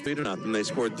 Telstar leads 3-0. They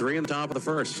scored 3 in the top of the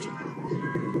first.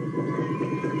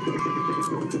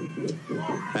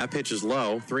 That pitch is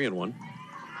low, 3-1.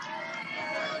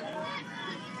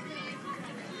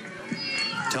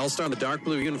 Telstar in the dark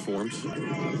blue uniforms.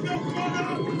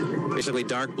 Basically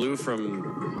dark blue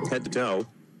from head to toe.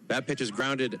 That pitch is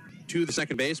grounded to the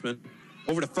second baseman.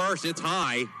 Over to first, it's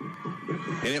high.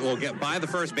 And it will get by the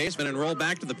first baseman and roll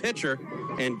back to the pitcher.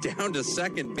 And down to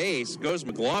second base goes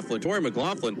McLaughlin. Tori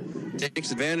McLaughlin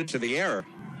takes advantage of the error.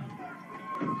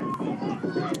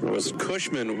 It was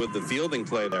Cushman with the fielding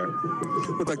play there.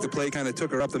 Looked like the play kind of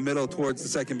took her up the middle towards the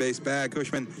second base bag.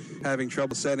 Cushman having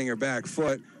trouble setting her back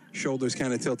foot. Shoulders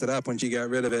kind of tilted up when she got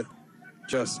rid of it.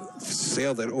 Just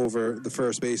sailed it over the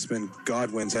first baseman,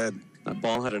 Godwin's head. That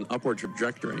ball had an upward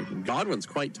trajectory. Godwin's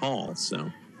quite tall,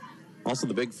 so. Also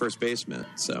the big first baseman,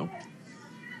 so.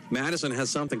 Madison has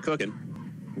something cooking.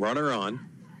 Runner on.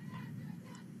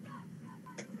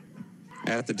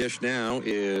 At the dish now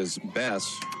is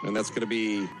Bess, and that's going to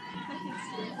be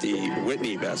the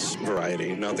Whitney Bess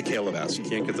variety, not the Kayla Bess. You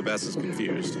can't get the Besses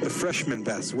confused. The freshman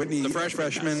Bess. Whitney, the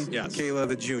freshman, Bess, yes. Kayla,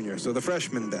 the junior. So the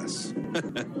freshman Bess.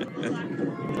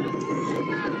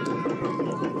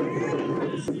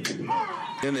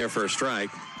 In there for a strike.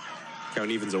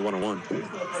 Count evens at 1-1.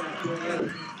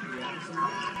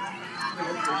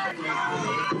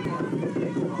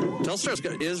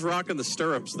 Telstar is rocking the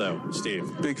stirrups, though,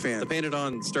 Steve. Big fan. The painted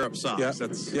on stirrup socks. Yeah.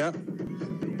 That's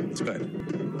good.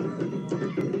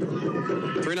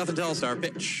 3-0 Telstar.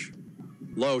 Pitch.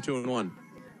 Low, 2-1.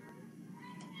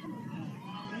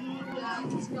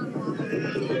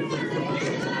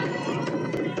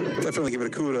 Definitely give it a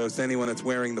kudos to anyone that's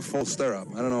wearing the full stirrup.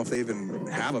 I don't know if they even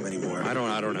have them anymore. I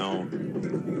don't know.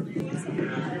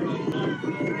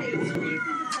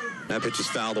 That pitch is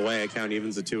fouled away. I count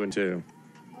evens at 2-2.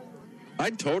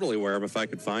 I'd totally wear them if I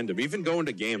could find them. Even going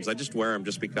to games, I just wear them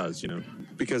just because, you know.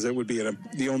 Because it would be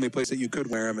the only place that you could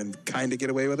wear them and kind of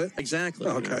get away with it? Exactly.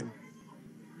 Oh, okay. You know?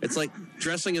 It's like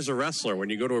dressing as a wrestler when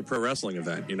you go to a pro wrestling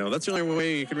event. You know, that's the only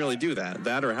way you can really do that.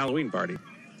 That or a Halloween party.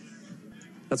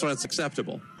 That's when it's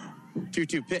acceptable.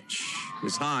 2-2 pitch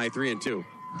is high, 3-2.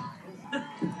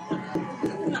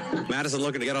 Madison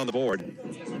looking to get on the board.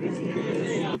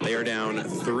 They are down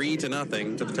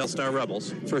 3-0 to the Telstar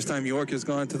Rebels. First time York has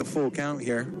gone to the full count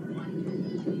here.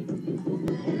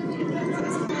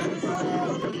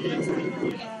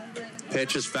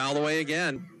 Pitch is fouled away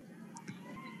again.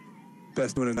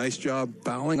 Best doing a nice job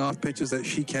fouling off pitches that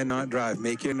she cannot drive,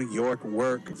 making York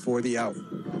work for the out.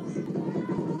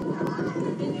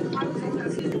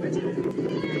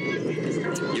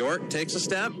 York takes a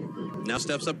step, now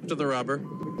steps up to the rubber.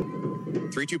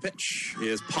 3-2 pitch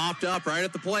is popped up right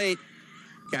at the plate.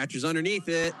 Catcher's underneath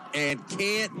it and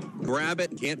can't grab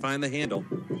it, can't find the handle.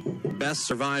 Best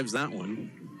survives that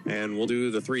one, and we'll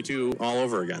do the 3-2 all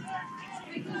over again.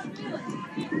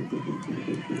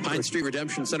 Pine Street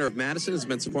Redemption Center of Madison has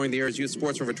been supporting the area's youth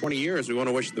sports for over 20 years. We want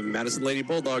to wish the Madison Lady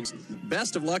Bulldogs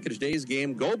best of luck at today's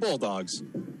game. Go Bulldogs!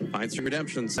 Pine Street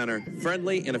Redemption Center,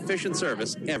 friendly and efficient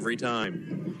service every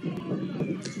time.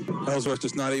 Ellsworth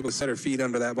just not able to set her feet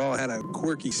under that ball. Had a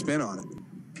quirky spin on it.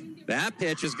 That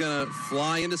pitch is going to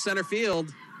fly into center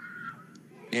field.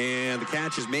 And the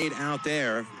catch is made out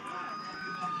there.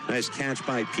 Nice catch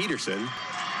by Peterson.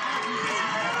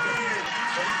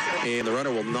 And the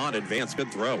runner will not advance.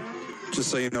 Good throw. Just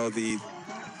so you know, the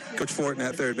Coach Fortin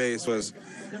at third base was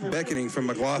beckoning for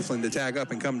McLaughlin to tag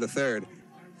up and come to third.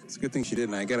 It's a good thing she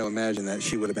didn't. I got to imagine that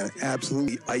she would have been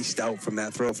absolutely iced out from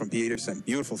that throw from Peterson.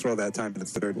 Beautiful throw that time to the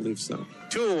third. I believe so.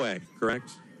 2 away, correct?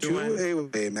 2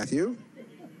 away, Matthew.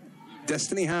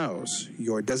 Destiny House,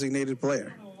 your designated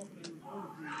player.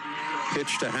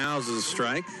 Pitch to Howes is a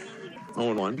strike.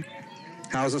 0-1.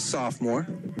 Howes a sophomore,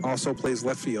 also plays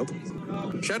left field.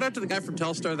 Shout out to the guy from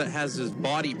Telstar that has his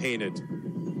body painted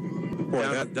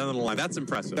down the line. That's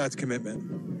impressive. That's commitment.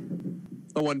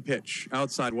 The 1 pitch,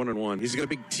 outside 1-1. He's got a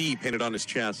big T painted on his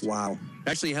chest. Wow.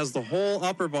 Actually, he has the whole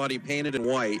upper body painted in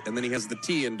white, and then he has the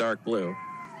T in dark blue.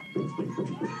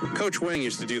 Coach Wing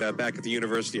used to do that back at the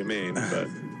University of Maine, but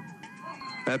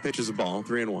that pitch is a ball,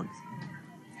 3-1.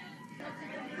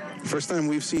 First time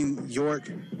we've seen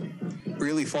York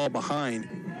really fall behind.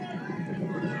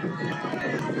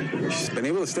 She's been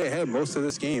able to stay ahead most of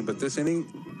this game, but this inning,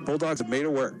 Bulldogs have made her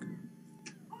work.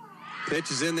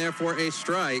 Pitch is in there for a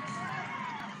strike.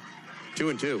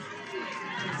 2-2.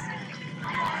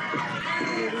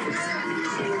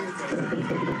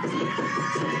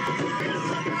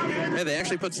 Hey, they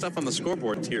actually put stuff on the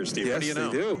scoreboard here, Steve. Yes, what do you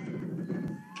know? They do.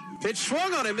 Pitch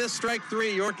swung on him, missed strike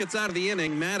 3. York gets out of the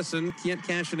inning. Madison can't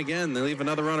cash in again. They leave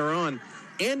another runner on.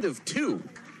 End of 2.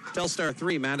 Telstar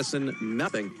 3, Madison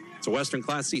nothing. It's a Western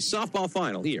Class C softball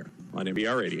final here on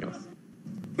MBR Radio.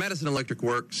 Madison Electric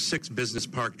Works, 6 Business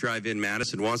Park Drive in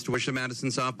Madison, wants to wish the Madison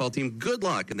softball team good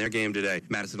luck in their game today.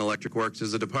 Madison Electric Works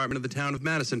is a department of the town of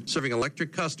Madison, serving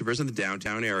electric customers in the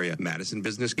downtown area. Madison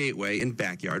Business Gateway and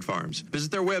Backyard Farms.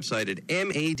 Visit their website at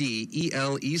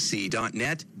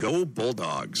madelec.net. Go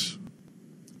Bulldogs.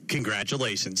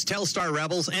 Congratulations, Telstar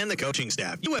Rebels and the coaching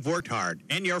staff. You have worked hard,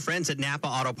 and your friends at Napa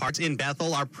Auto Parts in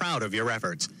Bethel are proud of your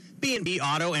efforts. B&B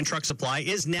Auto and Truck Supply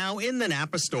is now in the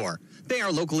Napa store. They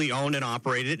are locally owned and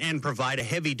operated and provide a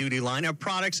heavy-duty line of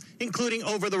products, including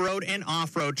over-the-road and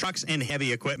off-road trucks and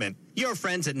heavy equipment. Your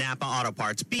friends at Napa Auto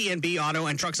Parts, B&B Auto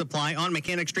and Truck Supply on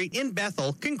Mechanic Street in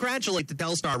Bethel congratulate the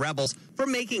Telstar Rebels for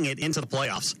making it into the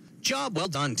playoffs. Job well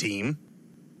done, team.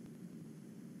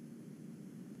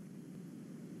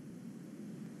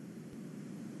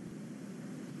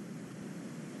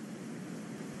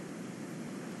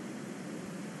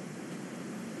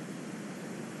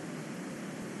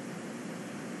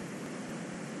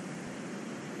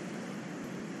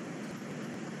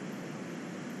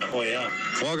 Oh, yeah.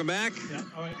 Welcome back. Yeah,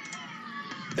 all right.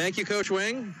 Thank you, Coach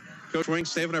Wing. Coach Wing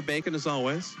saving our bacon as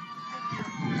always.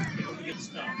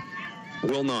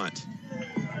 Will not.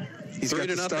 He's got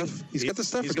the stuff. He's got the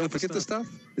stuff. Don't forget the stuff.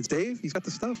 It's Dave. He's got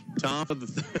the stuff. Top of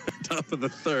the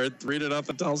third, 3-0 up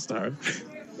at Telstar.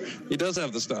 He does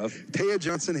have the stuff. Taya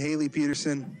Johnson, Haley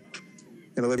Peterson,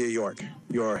 and Olivia York.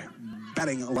 Your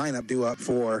batting lineup due up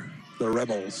for the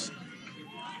Rebels.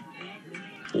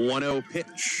 1-0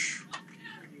 pitch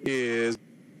is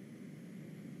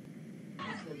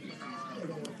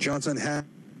Johnson had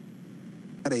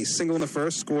a single in the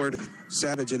first, scored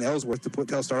Savage and Ellsworth to put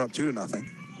Telstar up 2-0.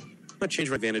 I'll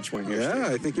change my vantage point here. Yeah,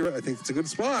 I think you're right. I think it's a good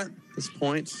spot. At this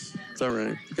point, it's all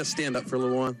right. You got to stand up for a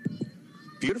little while.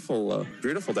 Beautiful,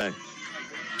 beautiful day.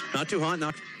 Not too hot,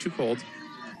 not too cold.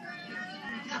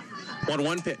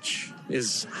 1-1 pitch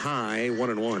is high,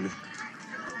 1-1.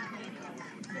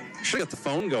 Should have got the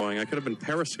phone going. I could have been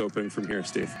periscoping from here,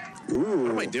 Steve. Ooh.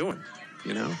 What am I doing?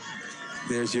 You know?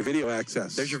 There's your video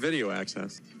access. There's your video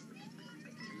access.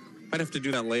 Might have to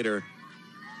do that later.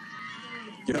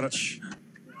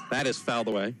 That is fouled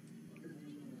away.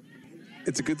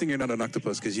 It's a good thing you're not an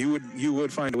octopus, because you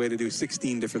would find a way to do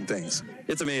 16 different things.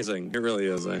 It's amazing. It really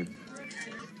is.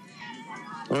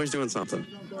 Always doing something.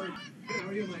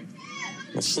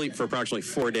 I'll sleep for approximately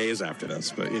 4 days after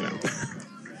this, but,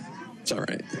 it's all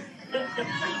right.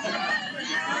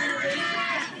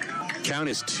 Count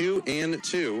is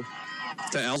 2-2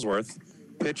 to Ellsworth.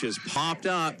 Pitch is popped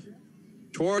up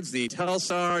towards the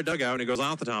Telstar dugout, and it goes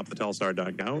off the top of the Telstar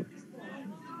dugout.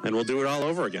 And we'll do it all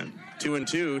over again.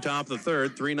 2-2, top of the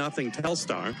third, 3-0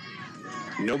 Telstar.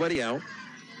 Nobody out.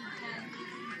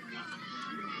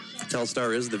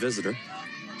 Telstar is the visitor.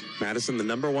 Madison, the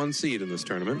number 1 seed in this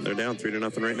tournament. They're down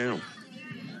 3-0 right now.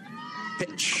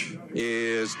 Pitch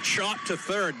is chopped to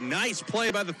third. Nice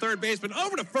play by the third baseman.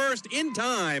 Over to first in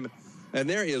time. And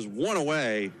there is one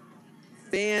away.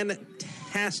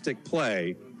 Fantastic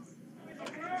play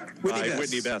by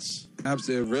Whitney Bess.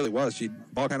 Absolutely, it really was.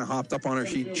 Ball kind of hopped up on her.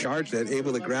 She charged it,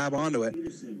 able to grab onto it,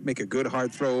 make a good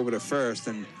hard throw over to first,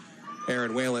 and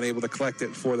Aaron Whalen able to collect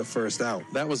it for the first out.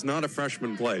 That was not a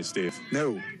freshman play, Steve.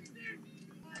 No.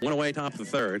 One away, top of the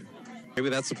third. Maybe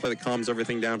that's the play that calms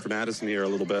everything down for Madison here a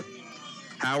little bit.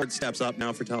 Howard steps up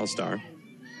now for Telstar.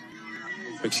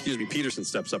 Excuse me, Peterson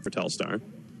steps up for Telstar.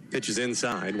 Pitch is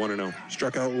inside, 1-0.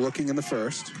 Struck out looking in the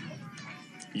first.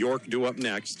 York due up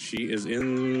next. She is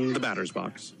in the batter's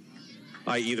box,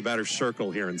 i.e. the batter's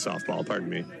circle here in softball, pardon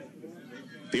me.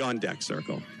 The on-deck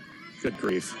circle. Good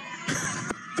grief.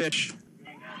 Pitch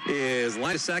is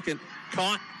line to second.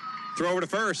 Caught. Throw over to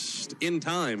first in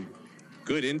time.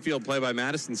 Good infield play by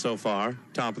Madison so far.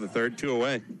 Top of the third, 2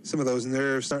 away. Some of those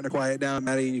nerves starting to quiet down,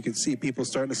 Maddie, and you can see people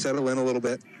starting to settle in a little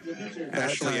bit.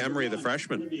 Ashley Emery, the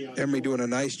freshman. Emery doing a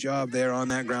nice job there on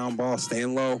that ground ball,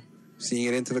 staying low, seeing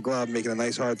it into the glove, making a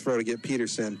nice hard throw to get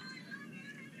Peterson.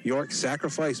 York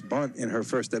sacrificed bunt in her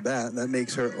first at bat. That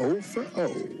makes her 0 for 0.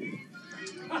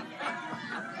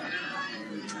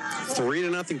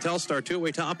 3-0 Telstar,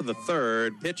 2-away top of the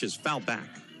third. Pitch is fouled back.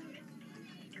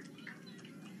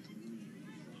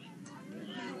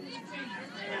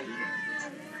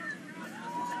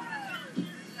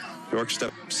 York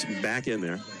steps back in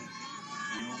there.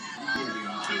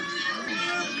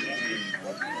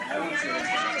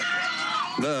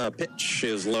 The pitch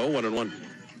is low, 1-1.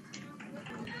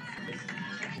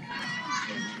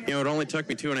 It only took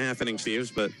me 2.5 innings,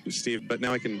 Steve, but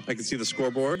now I can see the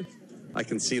scoreboard, I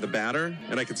can see the batter,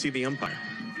 and I can see the umpire.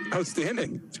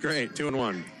 Outstanding. It's great,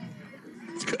 2-1.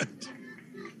 It's good.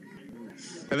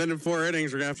 And then in 4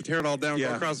 innings, we're going to have to tear it all down,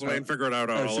 go across the way, and figure it out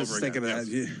all over again. I was just thinking of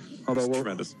that. Although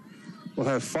tremendous. We'll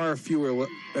have far fewer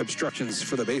obstructions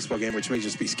for the baseball game, which may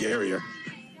just be scarier.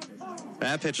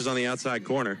 That pitch is on the outside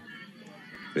corner.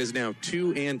 It is now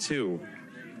 2-2.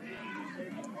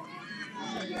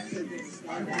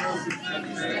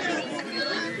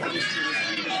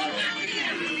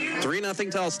 Three nothing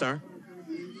Telstar.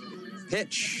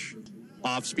 Pitch.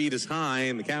 Off speed is high,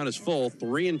 and the count is full,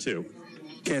 3-2.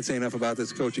 Can't say enough about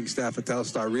this coaching staff at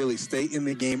Telstar. Really stay in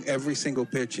the game every single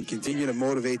pitch and continue to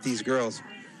motivate these girls.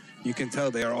 You can tell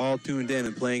they are all tuned in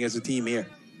and playing as a team here.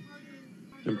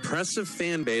 Impressive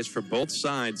fan base for both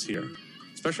sides here,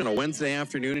 especially on a Wednesday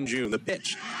afternoon in June. The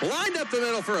pitch lined up the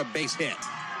middle for a base hit.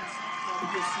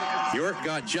 York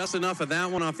got just enough of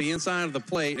that one off the inside of the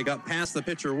plate. It got past the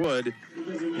pitcher Wood,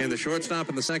 and the shortstop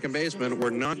and the second baseman were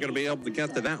not going to be able to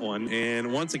get to that one.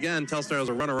 And once again, Telstar has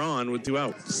a runner on with 2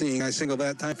 out. Seeing I single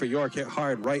that time for York, hit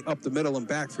hard right up the middle and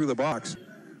back through the box.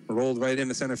 Rolled right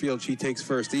into center field. She takes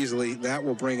first easily. That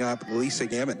will bring up Lisa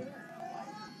Gammon.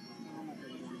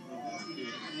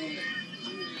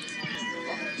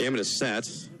 Gammon is set.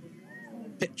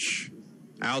 Pitch.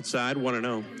 Outside,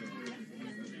 1-0.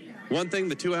 One thing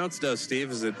the 2 outs does,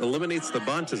 Steve, is it eliminates the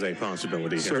bunt as a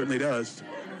possibility. Certainly does.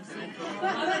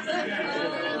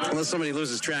 Unless somebody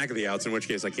loses track of the outs, in which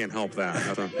case I can't help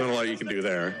that. Not a lot you can do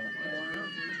there.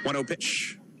 1-0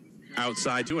 pitch.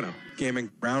 Outside, 2-0. Gammon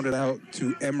grounded out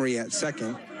to Emery at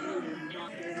second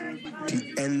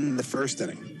to end the first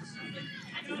inning.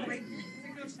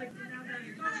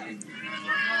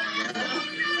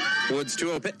 Woods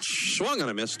 2-0 pitch. Swung on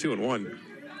a miss, 2-1.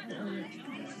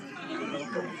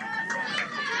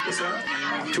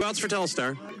 2 outs for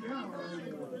Telstar.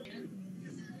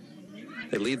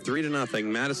 They lead 3-0.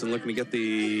 Madison looking to get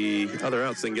the other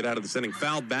outs, then get out of this inning.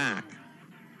 Fouled back.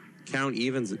 Count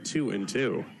evens at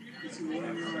 2-2.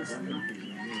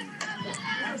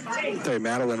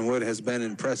 Madeline Wood has been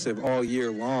impressive all year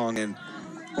long, and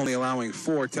only allowing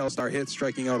 4 Telstar hits,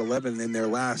 striking out 11 in their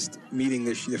last meeting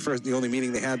this year, the only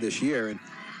meeting they had this year, and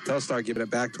Telstar giving it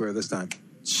back to her this time.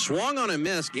 Swung on a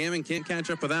miss. Gammon can't catch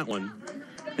up with that one.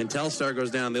 And Telstar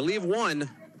goes down. They leave one.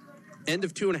 End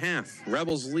of 2.5.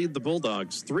 Rebels lead the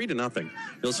Bulldogs 3-0. You'll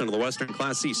listen to the Western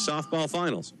Class C softball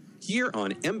finals here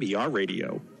on MBR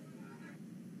Radio.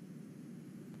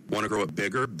 Want to grow it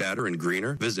bigger, better, and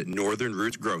greener? Visit Northern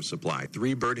Roots Grow Supply,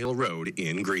 3 Bird Hill Road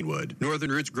in Greenwood.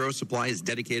 Northern Roots Grow Supply is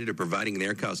dedicated to providing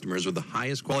their customers with the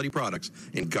highest quality products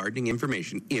and gardening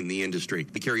information in the industry.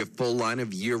 They carry a full line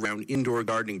of year-round indoor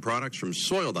gardening products from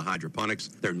soil to hydroponics.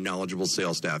 Their knowledgeable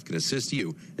sales staff can assist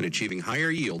you in achieving higher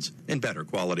yields and better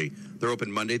quality. They're open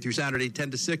Monday through Saturday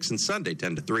 10 to 6 and Sunday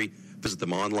 10 to 3. Visit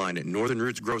them online at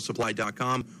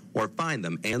northernrootsgrowsupply.com or find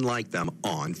them and like them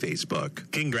on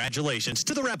Facebook. Congratulations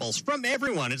to the Rebels from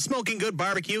everyone at Smoking Good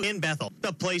Barbecue in Bethel,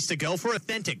 the place to go for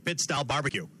authentic pit-style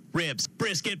barbecue. Ribs,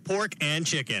 brisket, pork, and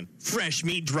chicken. Fresh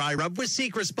meat dry rub with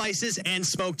secret spices and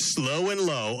smoked slow and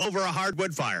low over a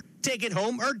hardwood fire. Take it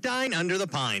home or dine under the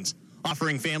pines.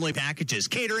 Offering family packages,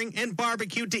 catering, and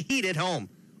barbecue to heat at home.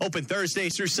 Open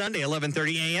Thursdays through Sunday,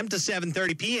 11:30 a.m. to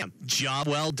 7:30 p.m. Job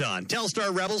well done.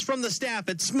 Telstar Rebels from the staff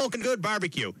at Smokin' Good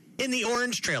Barbecue in the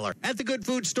Orange Trailer at the Good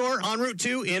Food Store on Route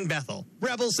 2 in Bethel.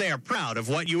 Rebels, they are proud of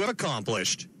what you have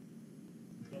accomplished.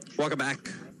 Welcome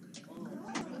back.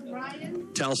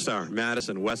 Telstar,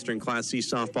 Madison, Western Class C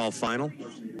softball final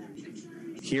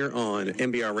here on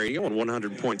MBR Radio on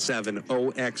 100.7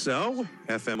 OXO,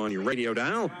 FM on your radio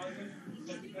dial.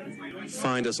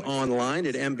 Find us online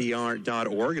at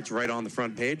mbr.org. It's right on the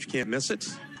front page. Can't miss it.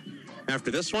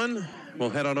 After this one, we'll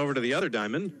head on over to the other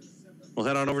diamond. We'll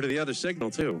head on over to the other signal,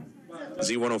 too.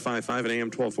 Z1055 and AM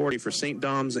 1240 for St.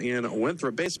 Dom's and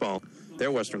Winthrop baseball.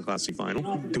 Their Western Class C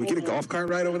final. Do we get a golf cart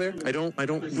ride over there? I don't.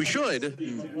 We should.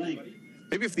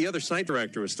 Maybe if the other site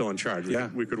director was still in charge,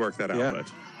 we could work that out. But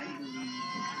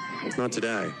it's not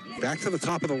today. Back to the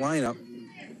top of the lineup.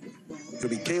 It'll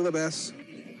be Caleb S.,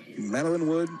 Madeline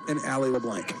Wood, and Allie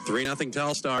LeBlanc. 3-0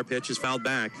 Telstar. Pitch is fouled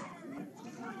back.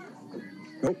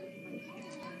 Nope.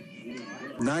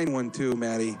 9-1-2,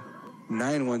 Maddie.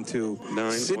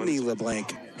 9-1-2. Sydney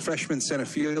LeBlanc, freshman center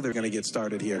fielder, they're going to get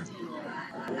started here.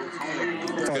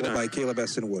 Followed by Caleb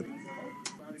S. and Wood.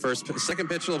 Second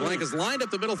pitch to LeBlanc is lined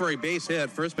up the middle for a base hit.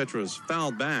 First pitch was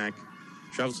fouled back.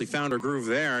 She obviously found her groove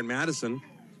there, and Madison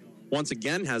once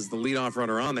again has the leadoff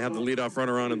runner on. They had the leadoff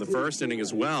runner on in the first inning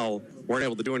as well. Weren't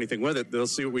able to do anything with it. They'll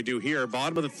see what we do here.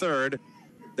 Bottom of the third,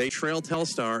 they trail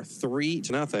Telstar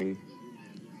 3-0.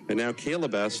 And now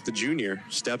Caleb S., the junior,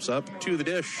 steps up to the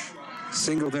dish.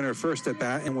 Singled in her first at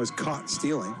bat and was caught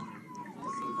stealing.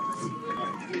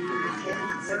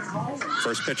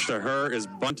 First pitch to her is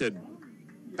bunted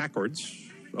backwards.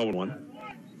 0-1.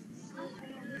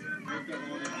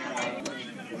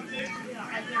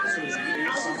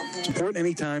 It's important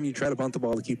anytime you try to bunt the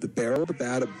ball to keep the barrel of the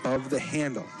bat above the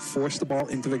handle. Force the ball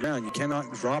into the ground. You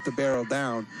cannot drop the barrel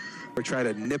down or try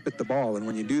to nip at the ball. And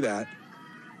when you do that,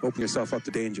 open yourself up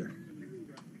to danger.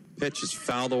 Pitch is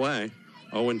fouled away.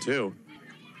 0-2.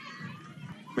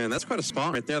 Man, that's quite a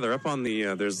spot right there. They're up on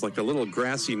the, there's like a little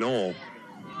grassy knoll.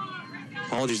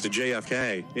 Apologies to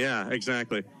JFK. Yeah,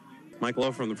 exactly. Mike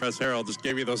Lowe from the Press Herald just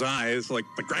gave you those eyes, like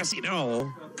the grassy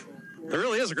knoll. There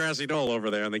really is a grassy knoll over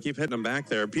there, and they keep hitting them back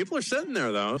there. People are sitting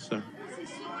there, though, so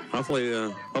hopefully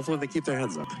they keep their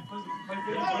heads up.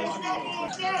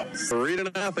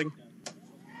 3-0.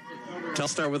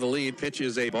 Telstar with the lead. Pitch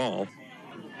is a ball.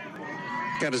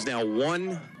 Count is now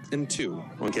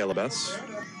 1-2 on Caleb S.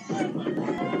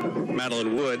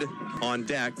 Madeline Wood on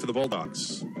deck for the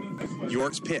Bulldogs.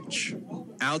 York's pitch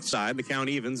outside. The count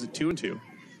evens at 2-2.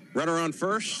 Runner on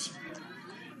first.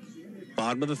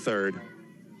 Bottom of the third.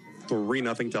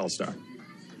 3-0 Telstar.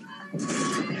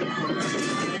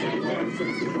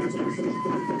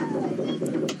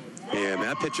 And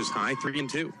that pitch is high,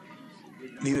 3-2.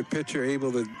 Neither pitcher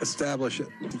able to establish a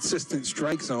consistent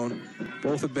strike zone.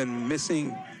 Both have been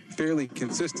missing fairly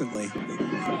consistently.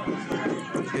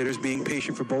 Hitters being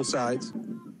patient for both sides.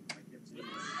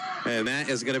 And that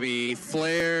is going to be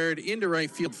flared into right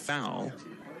field foul.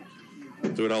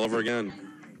 Do it all over again.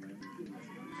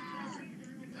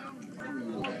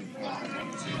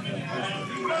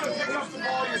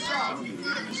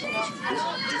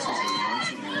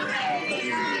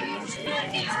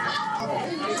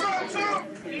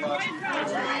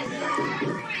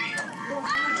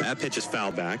 That pitch is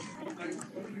fouled back.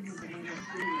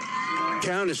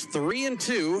 Count is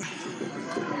 3-2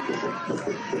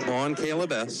 on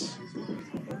Caleb S.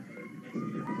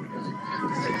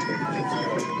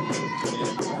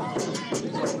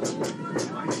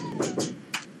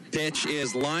 Pitch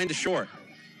is lined to short.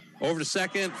 Over to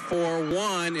second for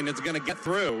 1, and it's going to get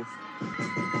through.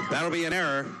 That'll be an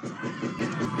error.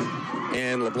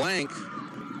 And LeBlanc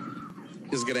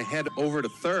is going to head over to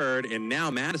third, and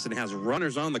now Madison has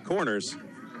runners on the corners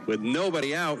with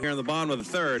nobody out here in the bottom of the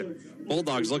third.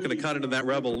 Bulldogs looking to cut into that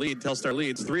Rebel lead. Telstar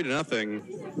leads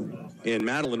 3-0 in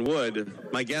Madeline Wood.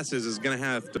 My guess is going to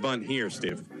have to bunt here,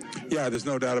 Steve. Yeah, there's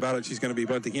no doubt about it. She's going to be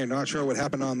bunting here. Not sure what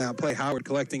happened on that play. Howard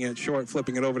collecting it short,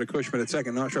 flipping it over to Cushman at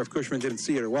second. Not sure if Cushman didn't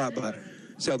see it or what, but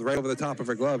sailed right over the top of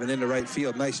her glove and into right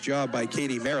field. Nice job by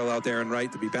Katie Merrill out there in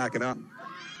right to be backing up.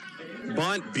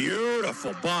 Bunt,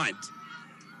 beautiful bunt.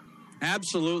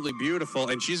 Absolutely beautiful,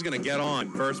 and she's going to get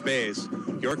on first base.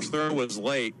 York's throw was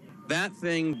late. That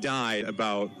thing died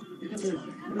about,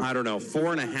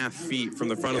 4.5 feet from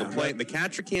the front of the plate. The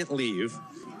catcher can't leave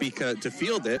to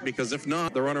field it, because if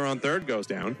not, the runner on third goes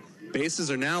down. Bases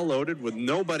are now loaded with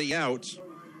nobody out,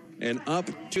 and up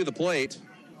to the plate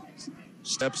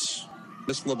steps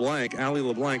Miss LeBlanc, Allie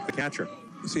LeBlanc, the catcher.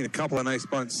 We've seen a couple of nice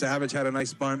bunts. Savage had a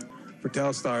nice bunt for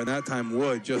Telstar, and that time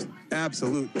Wood, just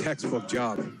absolute textbook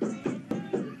job.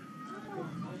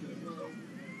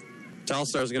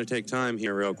 Telstar is going to take time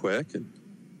here real quick. And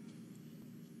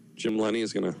Jim Lenny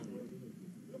is going to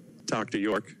talk to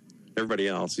York, everybody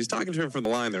else. He's talking to him from the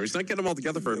line there. He's not getting them all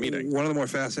together for a meeting. One of the more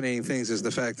fascinating things is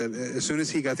the fact that as soon as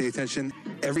he got the attention,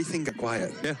 everything got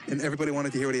quiet. Yeah. And everybody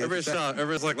wanted to hear what he had to say.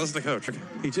 Everybody's like, listen to Coach.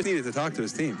 He just needed to talk to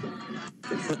his team.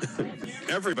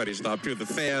 Everybody stopped too. The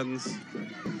fans.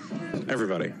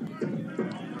 Everybody.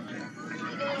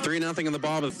 3-0 in the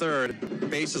bottom of the third.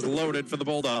 Base is loaded for the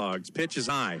Bulldogs. Pitch is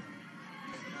high.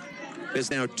 It's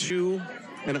now 2-0.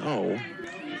 1-0.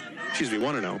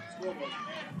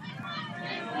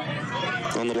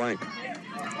 On the blank.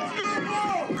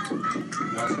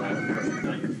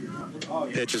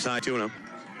 Pitch is high, 2-0.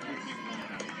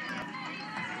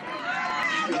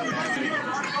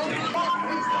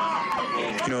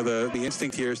 You know, the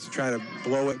instinct here is to try to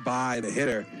blow it by the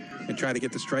hitter and try to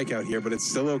get the strikeout here, but it's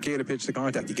still okay to pitch the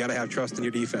contact. You got to have trust in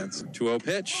your defense. 2-0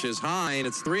 pitch is high, and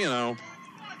it's 3-0.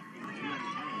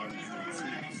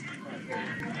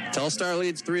 Telstar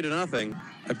leads 3-0.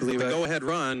 I believe the go-ahead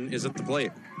run is at the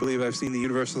plate. I believe I've seen the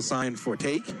universal sign for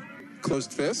take,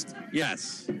 closed fist.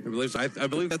 Yes, I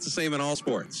believe that's the same in all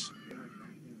sports.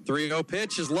 3-0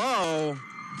 pitch is low,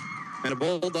 and a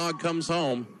Bulldog comes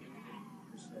home.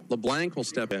 LeBlanc will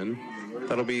step in.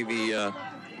 That'll be the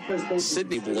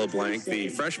Sydney LeBlanc, the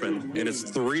freshman, and it's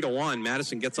 3-1.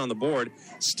 Madison gets on the board.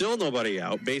 Still nobody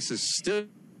out. Bases still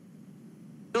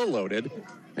loaded.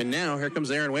 And now here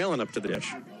comes Aaron Whalen up to the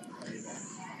dish.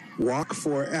 Walk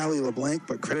for Allie LeBlanc,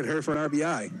 but credit her for an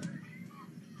RBI.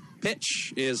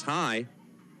 Pitch is high.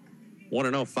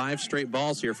 1-0, 5 straight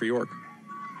balls here for York.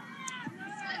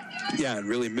 Yeah, and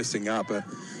really missing up.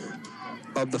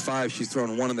 Of the 5, she's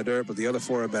thrown 1 in the dirt, but the other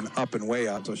 4 have been up and way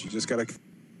up, so she just got to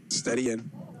steady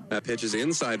in. That pitch is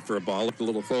inside for a ball. Looked a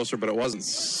little closer, but it wasn't.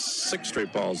 6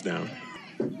 straight balls down.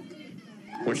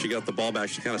 Once she got the ball back,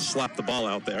 she kind of slapped the ball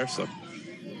out there, so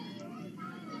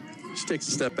she takes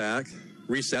a step back.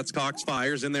 Resets, Cox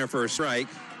fires in there for a strike.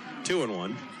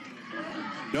 2-1.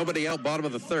 Nobody out, bottom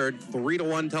of the third.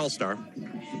 3-1 Telstar.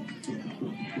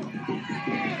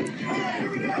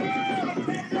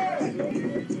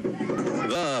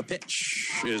 The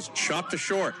pitch is chopped to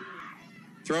short.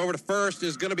 Throw over to first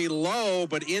is going to be low,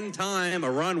 but in time,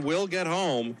 a run will get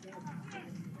home.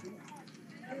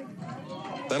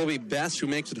 That'll be Bess who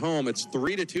makes it home. It's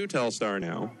 3-2 Telstar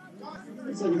now.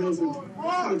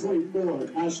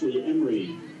 Ashley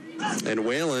Emery. And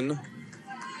Whalen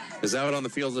is out on the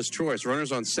field as choice.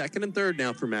 Runners on second and third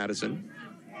now for Madison.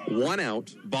 1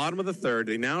 out, bottom of the third.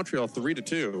 They now trail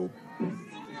 3-2.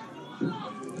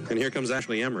 And here comes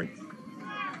Ashley Emery.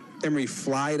 Emery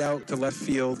flied out to left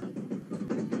field.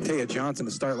 Taya Johnson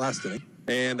to start last inning.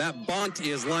 And that bunt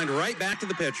is lined right back to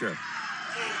the pitcher.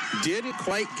 Didn't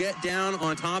quite get down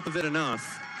on top of it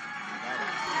enough.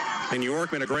 And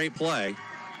York made a great play.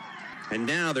 And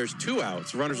now there's 2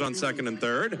 outs. Runners on second and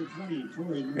third.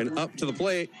 And up to the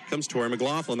plate comes Tori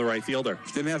McLaughlin, the right fielder.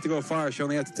 She didn't have to go far. She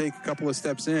only had to take a couple of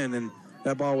steps in, and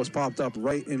that ball was popped up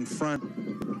right in front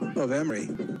of Emery.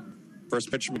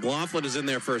 First pitch, McLaughlin is in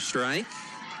there for a strike.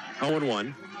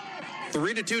 0-1.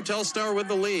 3-2 Telstar with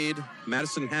the lead.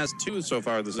 Madison has 2 so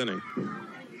far this inning.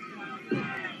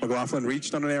 McLaughlin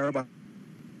reached on an error, but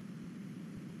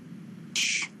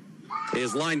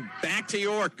is lined back to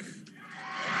York.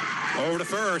 Over to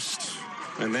first.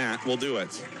 And that will do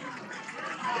it.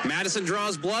 Madison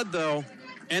draws blood, though.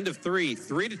 End of 3.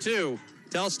 3-2.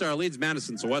 Telstar leads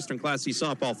Madison's Western Class C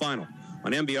softball final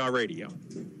on MBR Radio.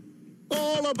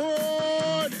 All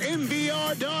aboard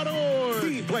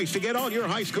MBR.org. place to get all your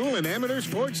high school and amateur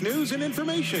sports news and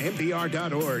information.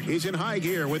 NPR.org is in high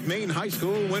gear with Maine high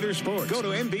school winter sports. Go to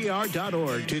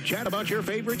NPR.org to chat about your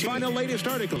favorite team. Find the latest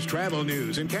articles, travel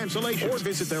news, and cancellations. Or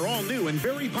visit their all-new and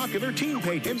very popular team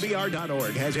page.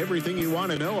 NPR.org has everything you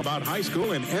want to know about high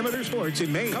school and amateur sports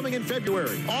in Maine. Coming in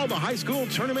February, all the high school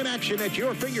tournament action at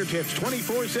your fingertips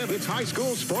 24/7. It's high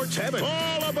school sports heaven.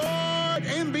 All aboard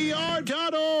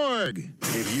NPR.org.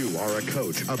 If you are a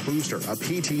coach, a booster, a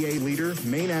PTA leader,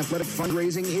 Maine Athletic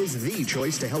Fundraising is the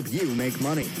choice to help you make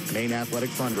money. Maine Athletic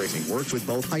Fundraising works with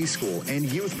both high school and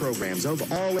youth programs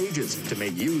of all ages to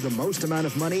make you the most amount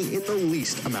of money in the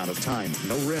least amount of time.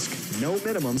 No risk, no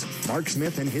minimums. Mark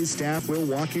Smith and his staff will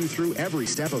walk you through every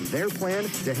step of their plan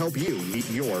to help you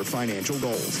meet your financial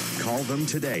goals. Call them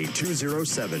today,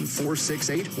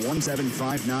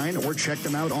 207-468-1759, or check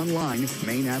them out online,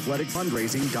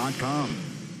 MaineAthleticFundraising.com.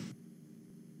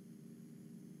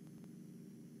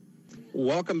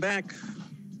 Welcome back.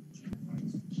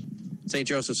 St.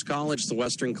 Joseph's College, the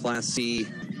Western Class C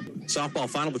softball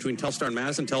final between Telstar and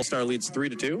Madison. Telstar leads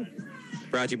 3-2.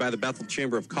 Brought to you by the Bethel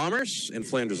Chamber of Commerce and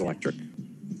Flanders Electric.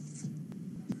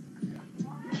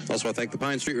 Also, I thank the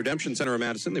Pine Street Redemption Center of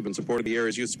Madison. They've been supporting the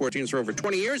area's youth sport teams for over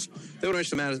 20 years. They would wish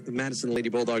the Madison Lady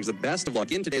Bulldogs the best of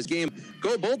luck in today's game.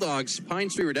 Go Bulldogs! Pine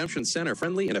Street Redemption Center.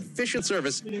 Friendly and efficient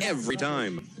service every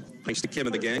time. Thanks to Kim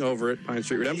and the gang over at Pine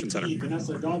Street Redemption Center.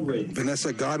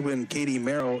 Vanessa Godwin, Katie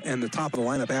Merrill, and the top of the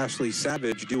lineup, Ashley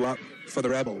Savage, due up for the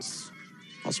Rebels.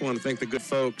 Also want to thank the good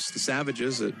folks, the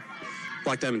Savages at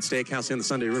Black Diamond Steakhouse and the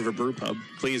Sunday River Brew Pub.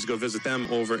 Please go visit them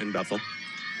over in Bethel.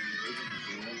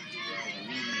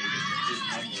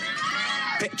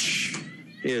 Pitch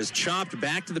is chopped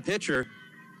back to the pitcher.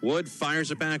 Wood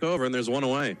fires it back over, and there's one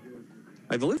away.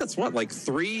 I believe that's like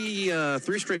three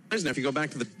straight times now. If you go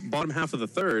back to the bottom half of the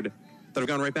third, that have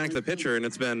gone right back to the pitcher, and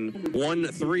it's been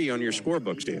 1-3 on your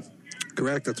scorebook, Steve.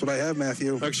 Correct. That's what I have,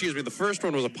 Matthew. Oh, excuse me. The first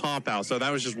one was a pop out, so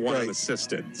that was just one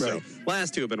unassisted. So right.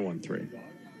 Last two have been 1-3.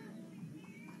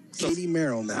 Katie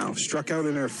Merrill now struck out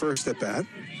in her first at bat.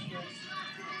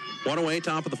 One away,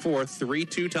 top of the fourth,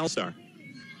 3-2 Telstar.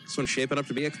 This one's shaping up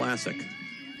to be a classic.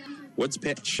 Wood's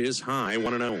pitch is high,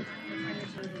 1-0.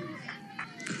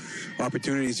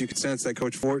 Opportunities, you could sense that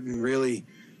Coach Fortin really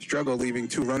struggled leaving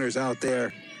two runners out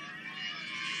there.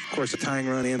 Of course, a tying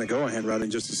run and a go-ahead run in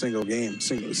just a single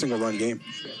run game.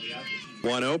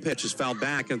 1-0 pitch is fouled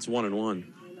back, and it's 1-1.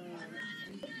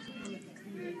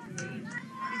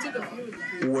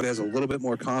 Wood has a little bit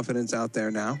more confidence out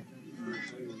there now.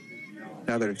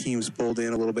 Now that her team's pulled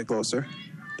in a little bit closer.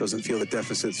 Doesn't feel the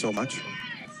deficit so much.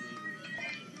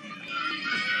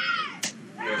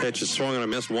 Pitch is swung on a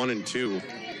miss, 1-2.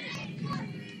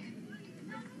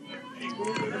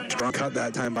 Strong cut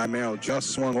that time by Merrill.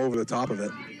 Just swung over the top of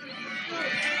it.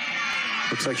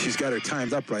 Looks like she's got her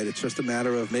timed up right. It's just a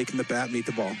matter of making the bat meet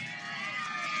the ball.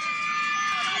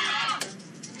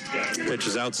 Pitch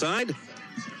is outside.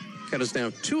 Cut us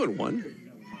down 2-1.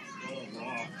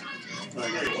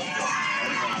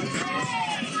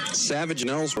 Savage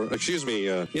and Ellsworth.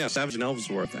 Savage and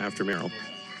Ellsworth after Merrill.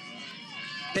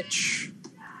 Pitch.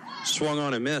 Swung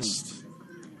on and missed.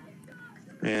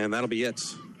 And that'll be it.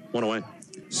 One away.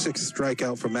 Sixth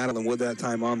strikeout for Madeline Wood that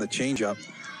time on the changeup.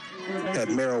 Had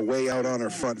Merrill way out on her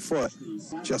front foot.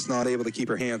 Just not able to keep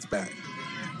her hands back.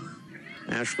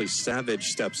 Ashley Savage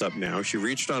steps up now. She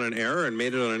reached on an error and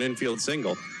made it on an infield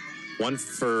single.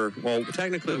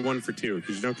 Technically 1 for 2,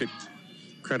 because you don't get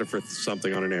credit for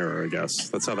something on an error, I guess.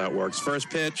 That's how that works. First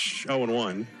pitch,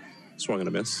 0-1. Swung and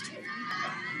a miss.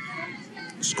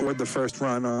 Scored the first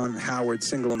run on Howard's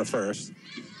single in the first.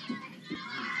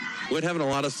 Wood having a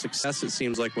lot of success, it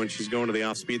seems like, when she's going to the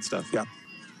off-speed stuff. Yeah.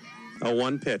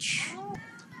 0-1 pitch.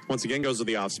 Once again goes to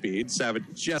the off-speed. Savage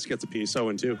just gets a piece,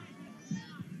 0-2.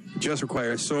 Just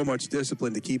requires so much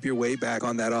discipline to keep your weight back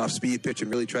on that off-speed pitch and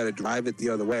really try to drive it the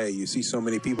other way. You see so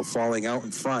many people falling out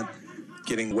in front,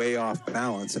 getting way off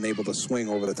balance and able to swing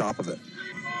over the top of it.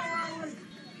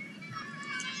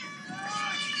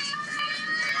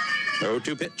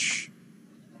 0-2 pitch.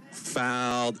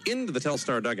 Fouled into the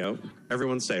Telstar dugout.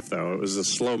 Everyone's safe, though. It was a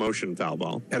slow-motion foul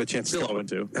ball. Had a chance to cover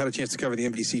the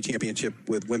MVC championship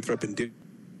with Winthrop and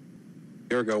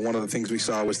Durgo. One of the things we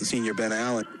saw was the senior Ben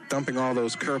Allen dumping all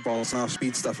those curveballs and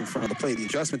off-speed stuff in front of the plate. The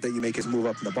adjustment that you make is move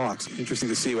up in the box. Interesting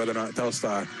to see whether or not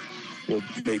Telstar will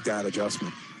make that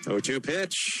adjustment. 0-2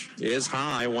 pitch is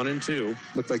high, 1-2.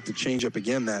 Looked like the changeup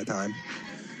again that time.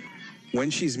 When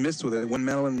she's missed with it, when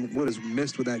Madeline Wood is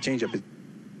missed with that changeup,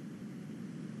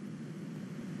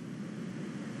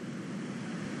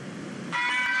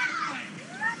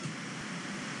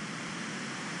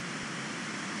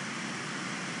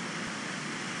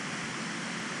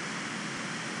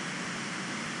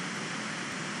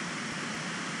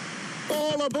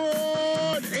 All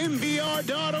aboard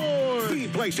NPR.org, the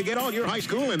place to get all your high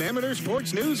school and amateur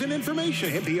sports news and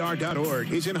information.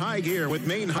 NPR.org is in high gear with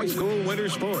Maine high school winter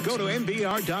sports. Go to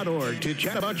NPR.org to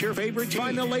chat about your favorite team.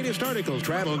 Find the latest articles,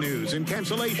 travel news, and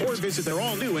cancellations, or visit their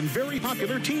all-new and very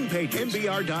popular team page.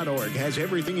 NPR.org has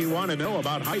everything you want to know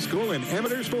about high school and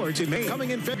amateur sports in Maine.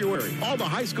 Coming in February, all the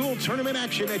high school tournament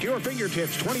action at your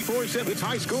fingertips 24/7. It's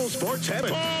high school sports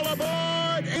heaven. All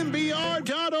aboard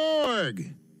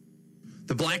NPR.org.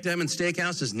 The Black Diamond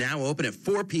Steakhouse is now open at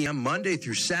 4 p.m. Monday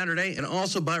through Saturday and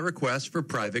also by request for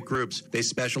private groups. They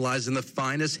specialize in the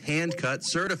finest hand-cut,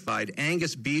 certified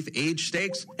Angus beef aged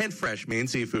steaks and fresh Maine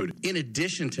seafood. In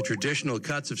addition to traditional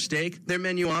cuts of steak, their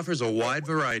menu offers a wide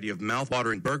variety of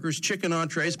mouth-watering burgers, chicken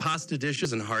entrees, pasta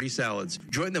dishes, and hearty salads.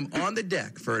 Join them on the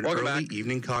deck for an early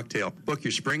evening cocktail. Book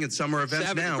your spring and summer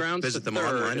events now. Visit them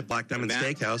online at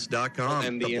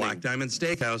blackdiamondsteakhouse.com. The Black Diamond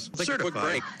Steakhouse,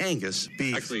 certified Angus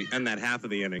beef. Actually, end that half of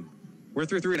the inning. We're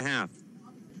through 3.5.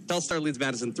 Telstar leads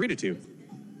Madison 3-2.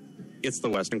 It's the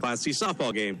Western Class C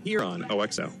softball game here on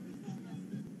OXO.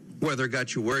 Weather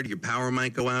got you worried your power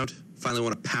might go out? Finally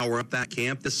want to power up that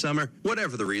camp this summer?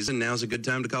 Whatever the reason, now's a good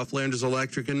time to call Flanders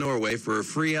Electric in Norway for a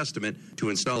free estimate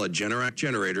to install a Generac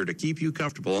generator to keep you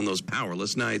comfortable on those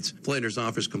powerless nights. Flanders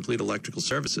offers complete electrical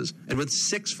services, and with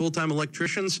 6 full-time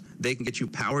electricians, they can get you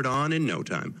powered on in no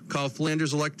time. Call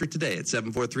Flanders Electric today at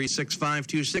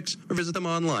 743-6526 or visit them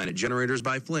online at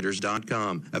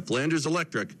generatorsbyflanders.com. At Flanders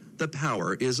Electric, the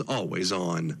power is always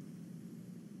on.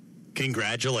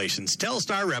 Congratulations,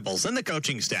 Telstar Rebels and the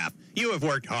coaching staff. You have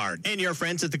worked hard, and your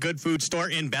friends at the Good Food Store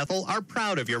in Bethel are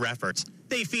proud of your efforts.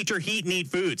 They feature heat and eat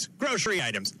foods, grocery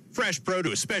items, fresh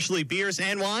produce, especially beers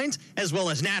and wines, as well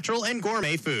as natural and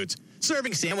gourmet foods.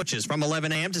 Serving sandwiches from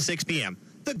 11 a.m. to 6 p.m.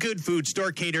 The Good Food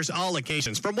Store caters all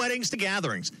occasions, from weddings to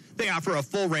gatherings. They offer a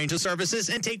full range of services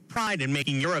and take pride in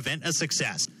making your event a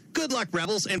success. Good luck,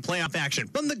 Rebels, and playoff action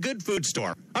from the Good Food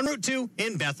Store on Route 2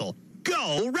 in Bethel.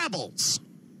 Go Rebels!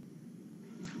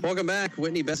 Welcome back.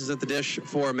 Whitney Bess is at the dish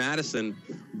for Madison.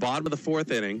 Bottom of the 4th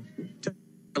inning.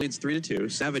 Leads 3-2.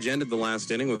 Savage ended the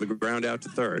last inning with a ground out to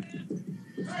third.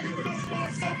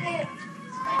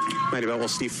 Mighty Boutwell,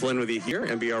 Steve Flynn with you here.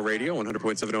 NBR Radio,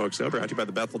 100.7 OXO, brought to you by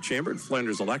the Bethel Chamber and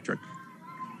Flanders Electric.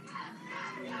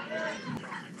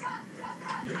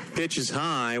 Pitch is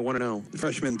high, 1-0.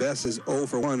 Freshman Bess is 0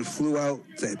 for 1. Flew out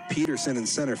to Peterson in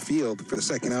center field for the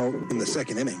second out in the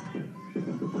second inning.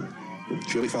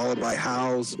 She'll be followed by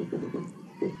Howes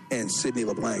and Sidney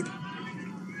LeBlanc.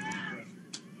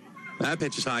 That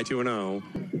pitch is high, 2-0.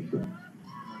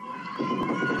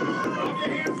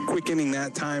 Quick inning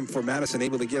that time for Madison,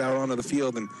 able to get out onto the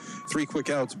field, and 3 quick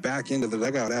outs back into the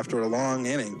dugout after a long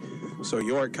inning. So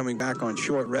York coming back on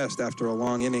short rest after a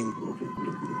long inning.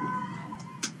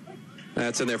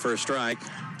 That's in there for a strike.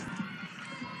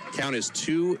 Count is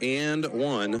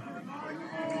 2-1.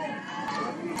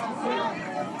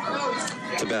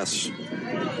 To Bess.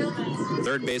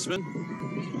 Third baseman.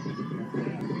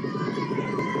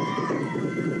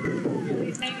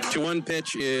 2-1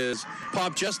 pitch is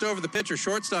popped just over the pitcher.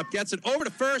 Shortstop gets it over to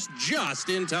first just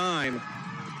in time.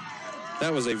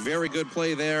 That was a very good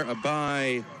play there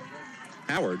by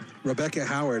Howard. Rebecca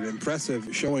Howard,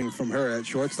 impressive showing from her at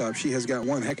shortstop. She has got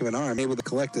one heck of an arm, able to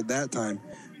collect it that time.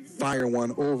 Fire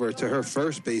one over to her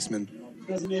first baseman,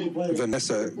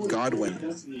 Vanessa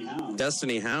Godwin.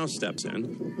 Destiny Howe steps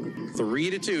in.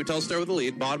 3-2. Telstar with the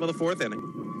lead. Bottom of the 4th inning.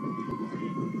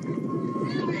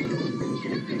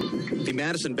 The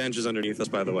Madison bench is underneath us,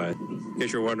 by the way, in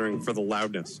case you're wondering for the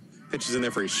loudness. Pitch is in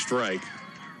there for a strike.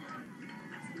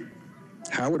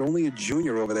 Howard, only a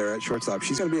junior over there at shortstop.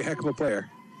 She's going to be a heck of a player.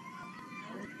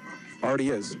 Already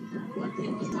is.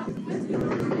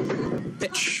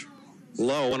 Pitch.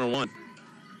 Low, 1-1.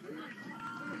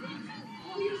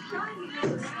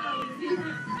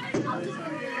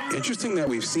 Interesting that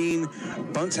we've seen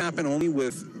bunts happen only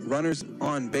with runners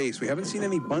on base. We haven't seen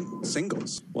any bunt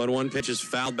singles. 1-1 pitch is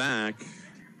fouled back.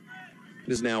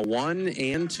 It is now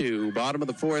 1-2. Bottom of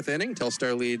the 4th inning.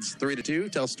 Telstar leads 3-2.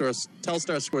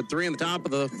 Telstar scored 3 in the top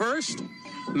of the first.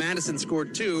 Madison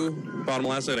scored 2. Bottom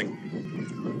last inning.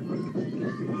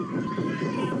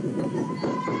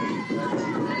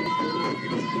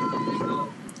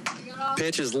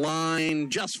 Pitch is line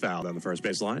just fouled on the first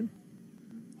base line.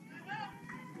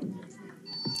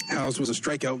 Howes was a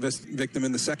strikeout victim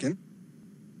in the second.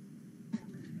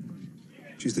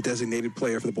 She's the designated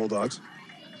player for the Bulldogs.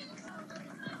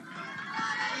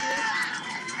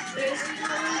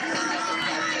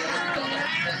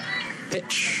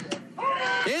 Pitch.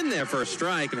 In there for a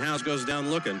strike, and Howes goes down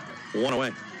looking. 1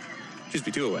 away. She's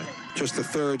be 2 away. Just the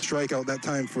third strikeout that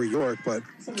time for York, but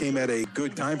came at a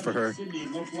good time for her.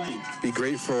 Be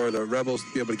great for the Rebels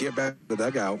to be able to get back to the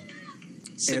dugout.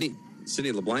 Sydney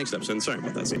LeBlanc steps in. Sorry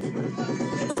about that, Steve.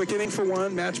 Quick inning for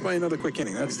one, matched by another quick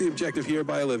inning. That's the objective here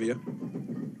by Olivia.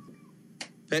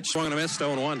 Pitch, swung and a miss,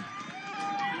 0-1.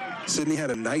 Sydney had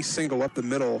a nice single up the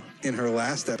middle in her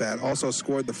last at-bat. Also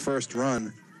scored the first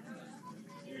run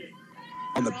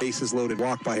on the bases-loaded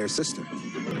walk by her sister.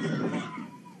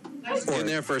 In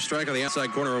there for a strike on the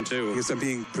outside corner, 0-2. I guess I'm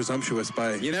being presumptuous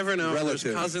by you never know. Relative.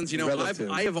 There's cousins. You know,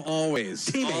 I have always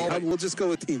teammate. We'll just go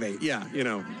with teammate. Yeah, you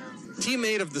know,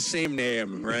 teammate of the same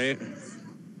name, right?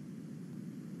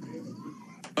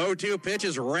 0-2 pitch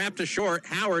is wrapped to short.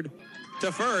 Howard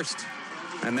to first.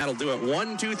 And that'll do it.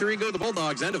 1, 2, 3 go the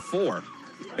Bulldogs. End of 4.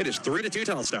 It is 3-2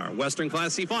 Telstar. Western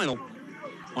Class C final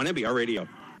on MBR Radio.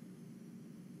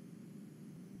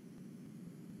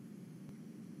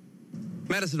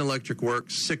 Madison Electric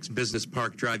Works, 6 Business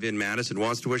Park Drive in Madison,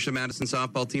 wants to wish the Madison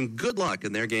softball team good luck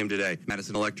in their game today.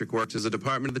 Madison Electric Works is a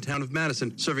department of the town of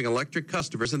Madison, serving electric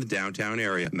customers in the downtown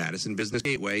area. Madison Business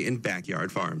Gateway and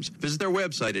Backyard Farms. Visit their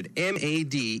website at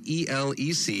madelec.net.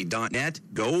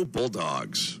 Go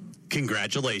Bulldogs.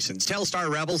 Congratulations, Telstar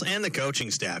Rebels and the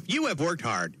coaching staff. You have worked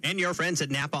hard, and your friends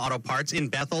at Napa Auto Parts in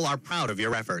Bethel are proud of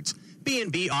your efforts.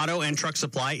 B&B Auto and Truck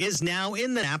Supply is now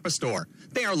in the Napa store.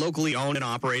 They are locally owned and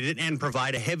operated and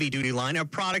provide a heavy-duty line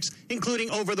of products, including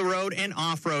over-the-road and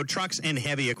off-road trucks and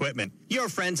heavy equipment. Your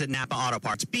friends at Napa Auto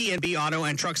Parts, B&B Auto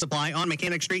and Truck Supply on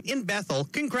Mechanic Street in Bethel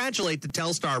congratulate the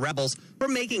Telstar Rebels for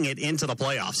making it into the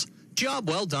playoffs. Job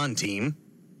well done, team.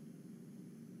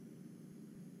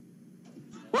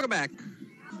 Welcome back.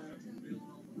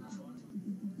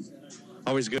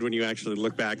 Always good when you actually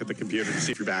look back at the computer to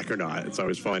see if you're back or not. It's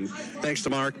always fun. Thanks to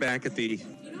Mark back at the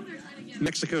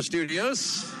Mexico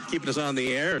studios, keeping us on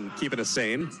the air and keeping us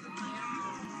sane.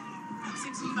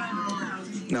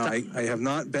 No, I have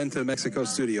not been to Mexico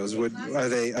studios. Are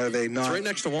they not? It's right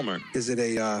next to Walmart. Is it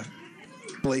a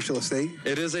palatial estate?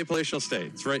 It is a palatial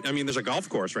estate. It's right. I mean, there's a golf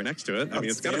course right next to it. I mean,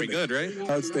 it's got to be good, right?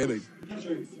 Outstanding.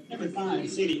 Number 5,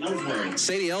 Sadie Ellsworth.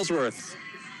 Sadie Ellsworth,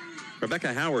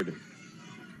 Rebecca Howard,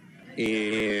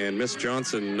 and Miss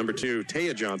Johnson, number 2,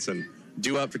 Taya Johnson,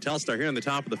 due up for Telstar here in the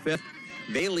top of the 5th.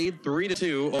 They lead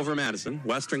 3-2 over Madison,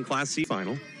 Western Class C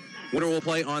final. Winner will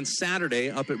play on Saturday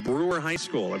up at Brewer High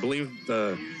School. I believe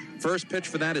the first pitch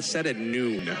for that is set at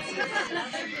noon.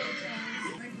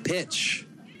 Pitch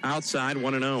outside,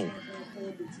 1-0.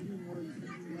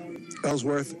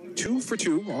 Ellsworth 2 for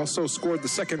 2, also scored the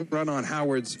second run on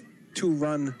Howard's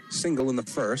 2-run single in the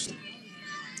first.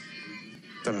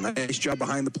 Done a nice job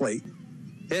behind the plate.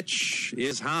 Pitch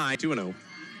is high, 2-0.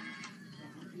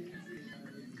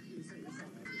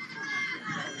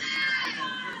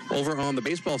 Over on the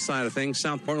baseball side of things,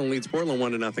 South Portland leads Portland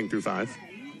 1-0 through 5.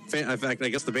 In fact, I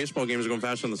guess the baseball games are going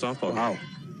faster than the softball. Wow.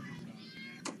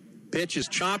 Pitch is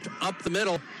chopped up the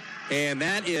middle, and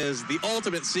that is the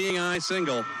ultimate seeing eye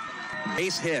single.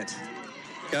 Base hit.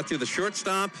 Got through the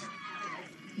shortstop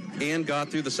and got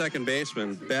through the second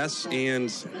baseman. Bess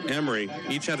and Emery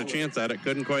each had a chance at it.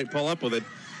 Couldn't quite pull up with it.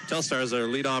 Telstar is their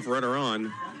leadoff runner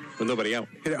on with nobody out.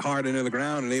 Hit it hard into the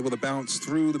ground and able to bounce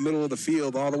through the middle of the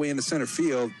field all the way into center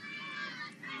field.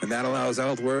 And that allows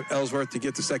Ellsworth to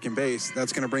get to second base.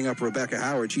 That's going to bring up Rebecca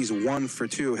Howard. She's 1 for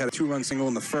 2. Had a 2-run single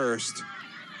in the first.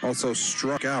 Also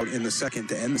struck out in the second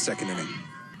to end the second inning.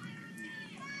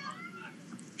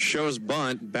 Shows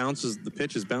bunt, bounces, the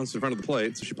pitch is bounced in front of the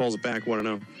plate, so she pulls it back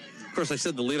 1-0. Of course, I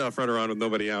said the leadoff runner on with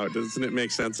nobody out. Doesn't it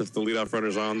make sense if the leadoff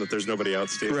runner's on that there's nobody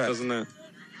out, Steve? Correct. Doesn't that?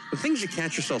 The things you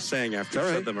catch yourself saying after you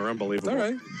said them are unbelievable. All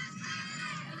right.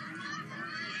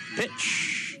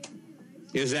 Pitch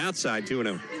is outside,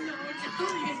 2-0.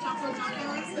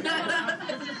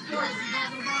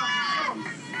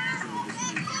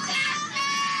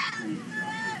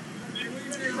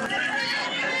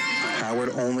 Howard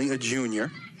only a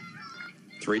junior.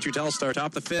 3-2 Telstar,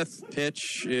 top of the 5th.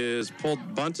 Pitch is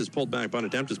pulled, bunt is pulled back, bunt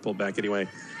attempt is pulled back anyway.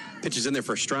 Pitch is in there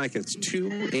for a strike. It's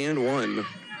 2-1.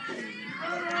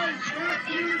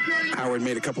 Howard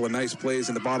made a couple of nice plays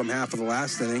in the bottom half of the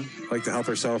last inning. Like to help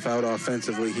herself out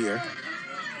offensively here.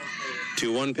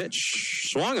 2-1 pitch.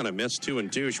 Swung on a miss,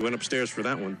 2-2. She went upstairs for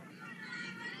that one.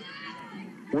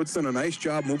 Wood's done a nice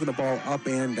job moving the ball up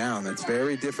and down. That's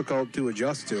very difficult to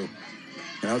adjust to.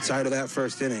 And outside of that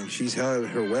first inning, she's held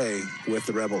her way with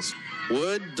the Rebels.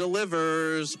 Wood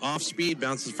delivers off speed,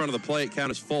 bounces in front of the plate. Count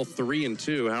is full,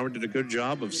 3-2. Howard did a good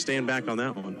job of staying back on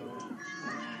that one.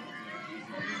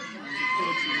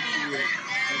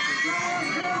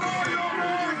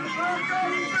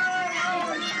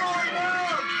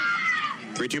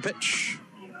 Three-two pitch.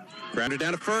 Grounded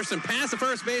down to first and past the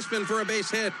first baseman for a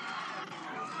base hit.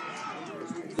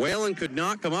 Whalen could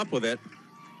not come up with it.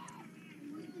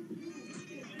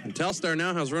 And Telstar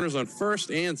now has runners on first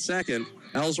and second,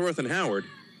 Ellsworth and Howard.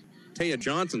 Taya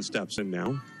Johnson steps in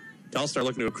now. Telstar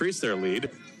looking to increase their lead.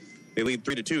 They lead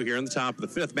 3-2 here in the top of the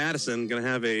fifth. Madison going to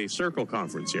have a circle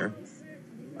conference here.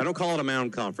 I don't call it a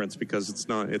mound conference because it's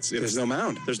not. There's no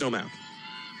mound. There's no mound.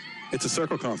 It's a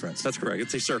circle conference. That's correct.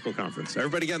 It's a circle conference.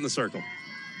 Everybody get in the circle.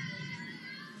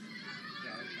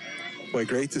 Boy,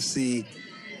 great to see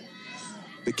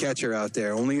the catcher out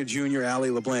there. Only a junior,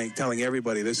 Allie LeBlanc, telling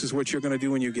everybody this is what you're going to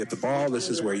do when you get the ball. This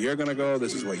is where you're going to go.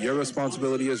 This is what your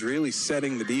responsibility is. Really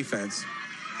setting the defense.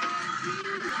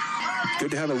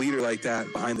 Good to have a leader like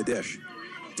that behind the dish.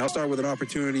 Telstar with an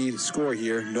opportunity to score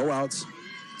here. No outs.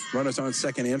 Runners on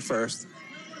second and first.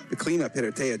 The cleanup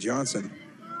hitter, Taya Johnson.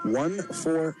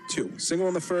 1-4-2. Single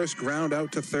in the first, ground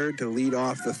out to third to lead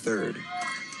off the third.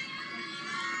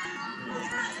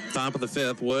 Top of the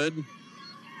fifth, Wood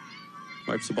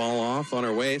wipes the ball off on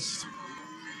her waist.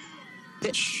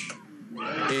 Pitch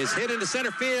is hit into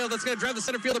center field. That's going to drive the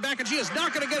center fielder back, and she is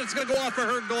not going to get it. It's going to go off for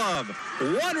her glove.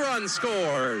 1 run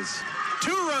scores.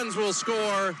 2 runs will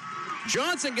score.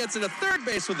 Johnson gets into third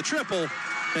base with a triple,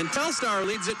 and Telstar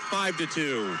leads it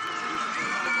 5-2.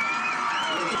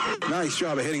 Nice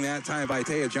job of hitting that time by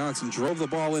Taya Johnson. Drove the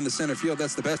ball into center field.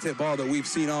 That's the best hit ball that we've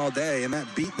seen all day, and that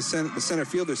beat the center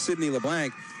fielder, Sydney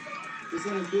LeBlanc.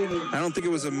 I don't think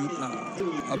it was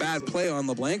a bad play on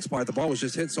LeBlanc's part. The ball was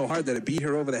just hit so hard that it beat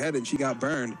her over the head, and she got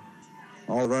burned.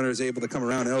 All the runners able to come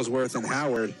around. Ellsworth and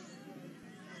Howard.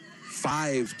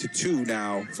 5-2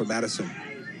 now for Madison.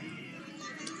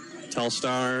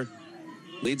 Telstar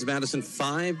leads Madison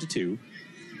 5-2.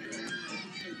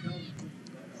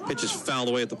 Pitch is fouled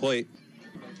away at the plate.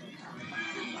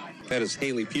 That is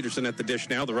Haley Peterson at the dish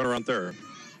now, the runner on third.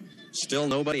 Still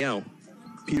nobody out.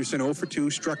 Peterson 0 for 2,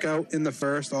 struck out in the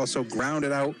first, also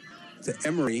grounded out to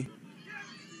Emery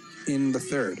in the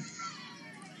third.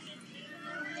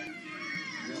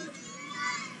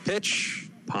 Pitch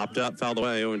popped up, fouled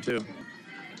away, 0-2.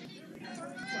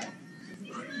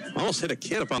 Almost hit a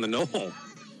kid up on the knoll.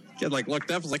 Kid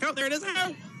looked up, was like, oh, there it is.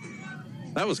 Ow!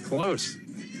 That was close.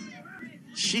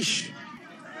 Sheesh.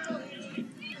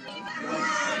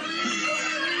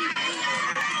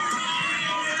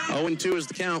 Oh, 2 is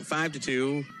the count.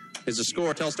 5-2 is the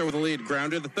score. Telstar with the lead.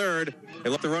 Grounded the third. They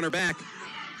let the runner back.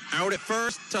 Out at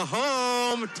first to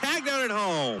home. Tagged out at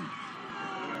home.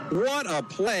 What a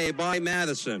play by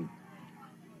Madison.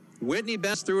 Whitney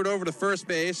Best threw it over to first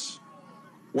base.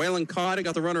 Whalen caught it,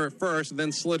 got the runner at first, and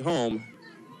then slid home.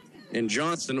 And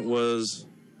Johnston was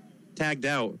tagged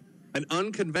out. An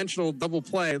unconventional double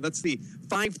play. That's the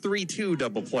 5-3-2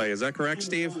 double play. Is that correct,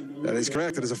 Steve? That is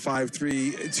correct. It is a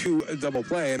 5-3-2 double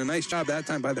play. And a nice job that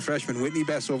time by the freshman, Whitney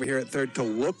Best, over here at third to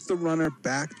look the runner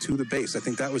back to the base. I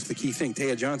think that was the key thing.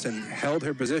 Taya Johnson held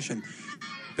her position.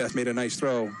 Best made a nice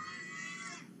throw.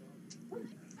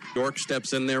 York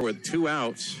steps in there with 2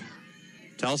 outs.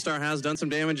 Telstar has done some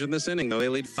damage in this inning, though. They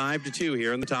lead 5-2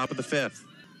 here in the top of the fifth.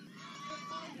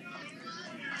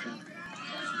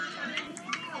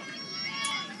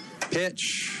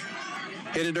 Pitch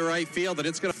hit into right field, and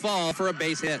it's going to fall for a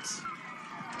base hit.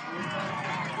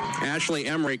 Ashley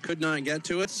Emery could not get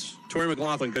to it. Tori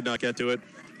McLaughlin could not get to it.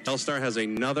 Telstar has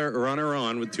another runner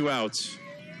on with 2 outs.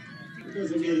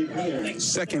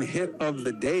 Second hit of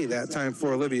the day that time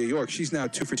for Olivia York. She's now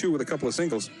 2 for 2 with a couple of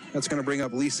singles. That's going to bring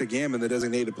up Lisa Gammon, the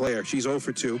designated player. She's 0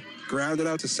 for 2. Grounded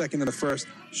out to second in the first.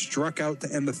 Struck out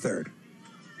to end the third.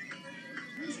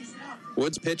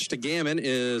 Wood's pitch to Gammon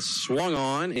is swung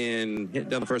on and hit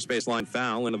down the first baseline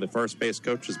foul into the first base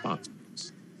coach's box.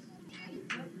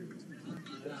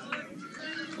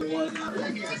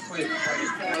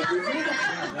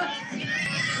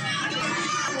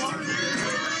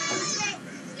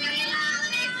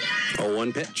 Oh,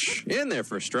 1 pitch in there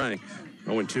for a strike.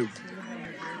 0-2.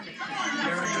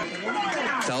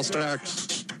 Telstar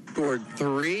scored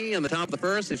 3 in the top of the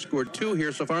first. They've scored 2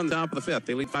 here so far in the top of the fifth.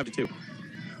 They lead 5-2.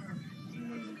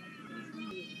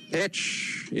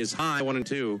 Pitch is high,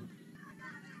 1-2.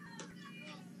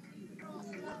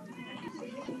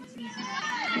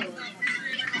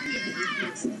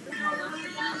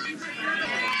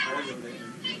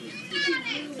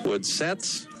 Wood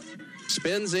sets,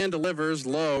 spins and delivers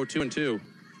low, 2-2.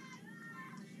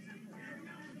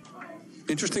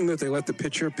 Interesting that they let the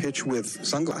pitcher pitch with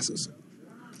sunglasses.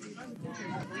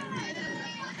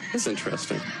 That's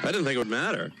interesting. I didn't think it would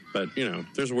matter, but,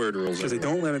 there's weird rules. Because they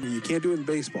don't let him, you can't do it in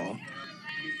baseball.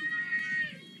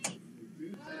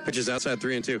 Pitches outside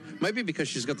 3-2. Might be because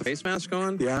she's got the face mask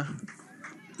on.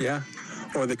 Yeah.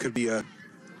 Or there could be a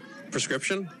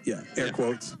Prescription? Yeah, air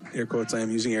quotes. Air quotes. I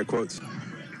am using air quotes.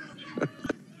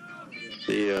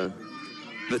 The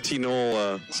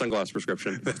T-Nol sunglass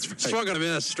prescription. That's right. Swung on a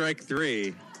miss, strike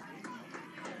 3.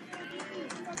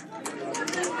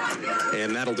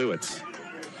 And that'll do it.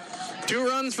 2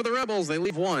 runs for the Rebels. They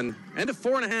leave 1. End of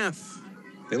 4.5.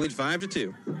 They lead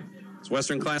 5-2. It's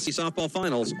Western Class C Softball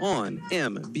Finals on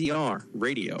MBR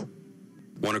Radio.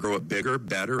 Want to grow it bigger,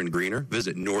 better, and greener?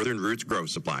 Visit Northern Roots Grow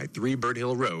Supply, 3 Bird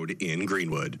Hill Road in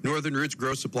Greenwood. Northern Roots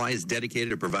Grow Supply is dedicated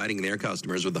to providing their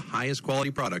customers with the highest quality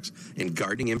products and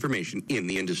gardening information in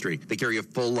the industry. They carry a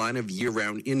full line of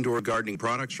year-round indoor gardening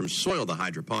products from soil to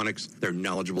hydroponics. Their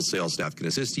knowledgeable sales staff can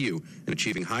assist you in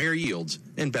achieving higher yields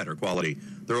and better quality.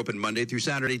 They're open Monday through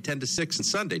Saturday, 10 to 6, and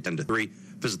Sunday, 10 to 3.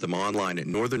 Visit them online at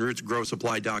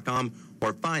northernrootsgrowsupply.com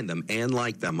or find them and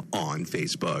like them on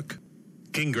Facebook.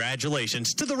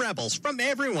 Congratulations to the Rebels from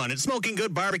everyone at Smoking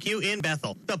Good Barbecue in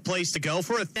Bethel, the place to go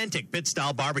for authentic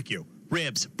pit-style barbecue.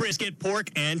 Ribs, brisket, pork,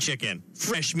 and chicken.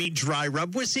 Fresh meat dry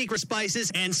rub with secret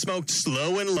spices and smoked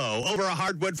slow and low over a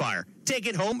hardwood fire. Take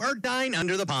it home or dine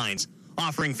under the pines.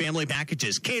 Offering family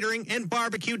packages, catering, and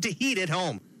barbecue to heat at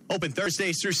home. Open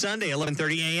Thursdays through Sunday,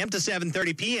 11:30 a.m. to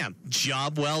 7:30 p.m.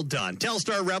 Job well done.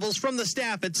 Telstar Rebels from the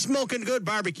staff at Smokin' Good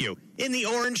Barbecue in the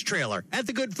Orange Trailer at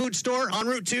the Good Food Store on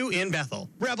Route 2 in Bethel.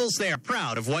 Rebels, they are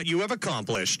proud of what you have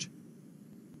accomplished.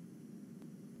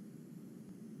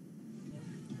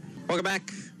 Welcome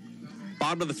back.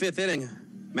 Bottom of the 5th inning.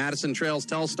 Madison trails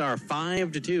Telstar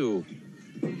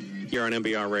 5-2 here on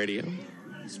MBR Radio.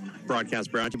 This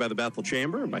broadcast brought to you by the Bethel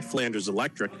Chamber and by Flanders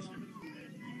Electric.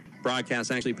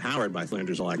 Broadcast actually powered by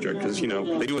Flanders Electric because, you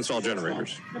know, they do install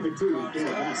generators.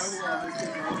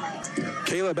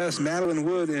 Kayla Best, Madeline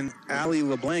Wood, and Allie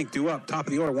LeBlanc due up. Top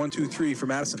of the order, 1-2-3 for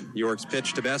Madison. York's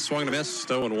pitch to Best, swung and a miss,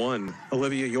 0-1.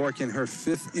 Olivia York in her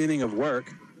 5th inning of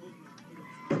work.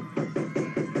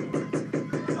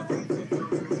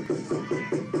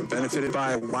 Benefited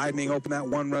by widening open that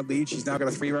 1-run lead. She's now got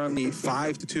a 3-run lead,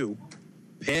 5-2.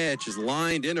 Pitch is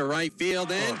lined into right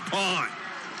field and caught.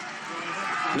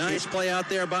 Nice play out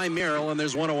there by Merrill, and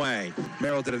there's one away.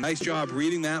 Merrill did a nice job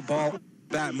reading that ball,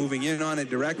 bat moving in on it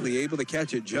directly, able to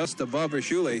catch it just above her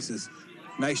shoelaces.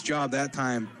 Nice job that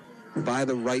time by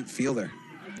the right fielder.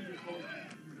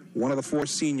 One of the 4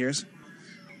 seniors.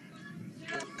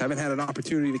 Haven't had an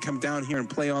opportunity to come down here and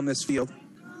play on this field.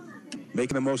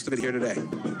 Making the most of it here today.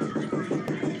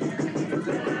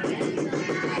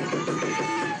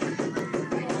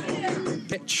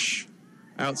 Pitch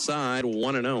outside,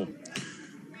 1-0.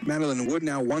 Madeline Wood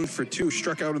now 1 for 2,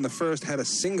 struck out in the first, had a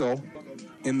single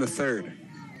in the third.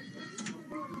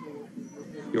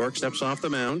 York steps off the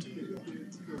mound.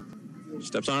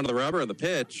 Steps onto the rubber, and the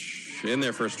pitch in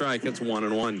there for a strike. It's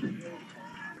 1-1.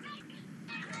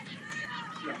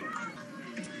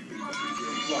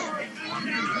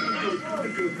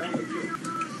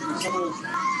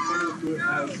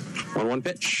 One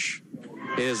pitch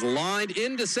is lined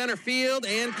into center field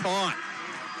and caught.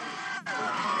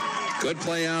 Good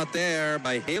play out there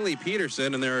by Haley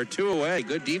Peterson, and there are 2 away.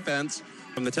 Good defense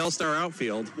from the Telstar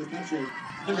outfield.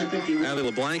 Allie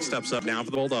LeBlanc steps up now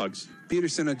for the Bulldogs.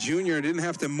 Peterson, a junior, didn't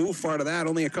have to move far to that.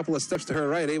 Only a couple of steps to her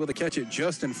right, able to catch it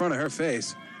just in front of her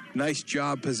face. Nice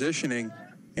job positioning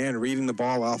and reading the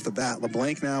ball off the bat.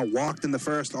 LeBlanc now walked in the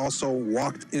first, also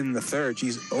walked in the third.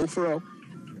 She's 0 for 0.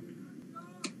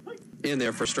 In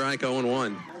there for strike,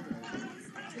 0-1.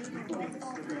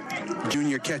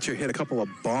 Junior catcher hit a couple of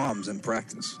bombs in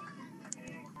practice.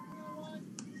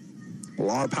 A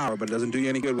lot of power, but it doesn't do you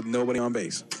any good with nobody on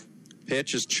base.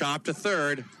 Pitch is chopped to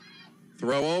third.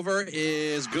 Throw over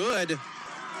is good.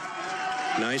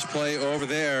 Nice play over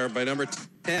there by number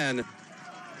 10.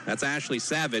 That's Ashley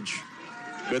Savage.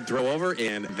 Good throw over,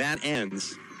 and that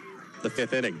ends the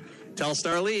 5th inning.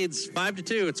 Telstar leads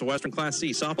 5-2. It's a Western Class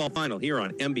C softball final here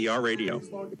on MBR Radio.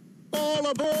 All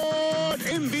aboard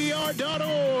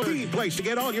MBR.org, the place to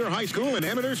get all your high school and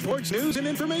amateur sports news and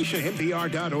information.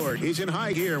 MBR.org is in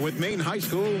high gear with Maine High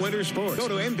School winter sports. Go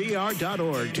to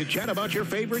MBR.org to chat about your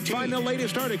favorite team. Find the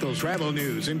latest articles, travel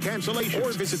news, and cancellations.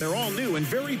 Or visit their all-new and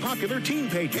very popular team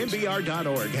pages.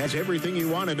 MBR.org has everything you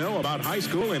want to know about high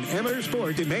school and amateur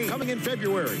sports in Maine. Coming in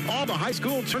February, all the high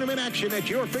school tournament action at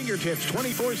your fingertips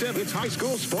 24/7. It's high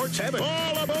school sports heaven.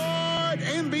 All aboard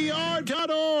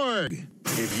MBR.org.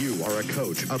 If you are a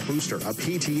coach, a booster, a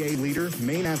PTA leader,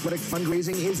 Maine Athletic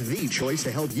Fundraising is the choice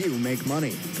to help you make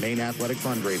money. Maine Athletic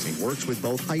Fundraising works with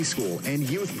both high school and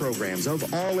youth programs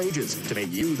of all ages to make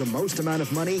you the most amount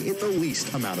of money in the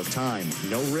least amount of time.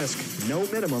 No risk, no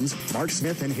minimums. Mark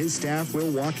Smith and his staff will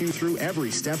walk you through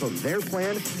every step of their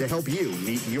plan to help you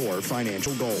meet your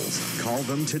financial goals. Call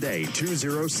them today,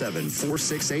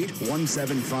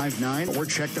 207-468-1759, or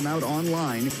check them out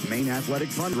online,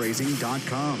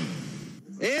 MaineAthleticFundraising.com.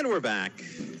 And we're back.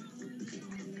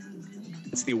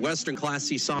 It's the Western Class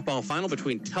C softball final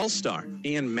between Telstar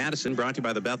and Madison, brought to you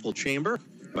by the Bethel Chamber,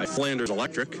 by Flanders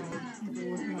Electric,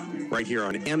 right here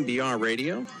on MBR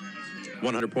Radio,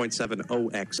 100.7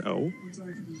 OXO.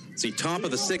 It's the top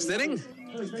of the sixth inning.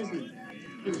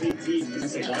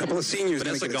 A couple of seniors.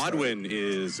 Vanessa Godwin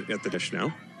is at the dish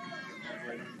now.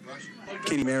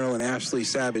 Katie Merrill and Ashley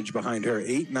Savage behind her.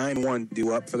 8-9-1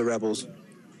 due up for the Rebels.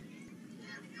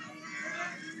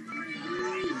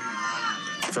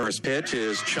 First pitch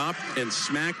is chopped and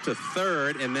smacked to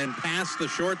third and then past the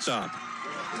shortstop.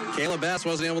 Kayla Best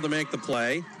wasn't able to make the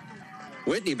play.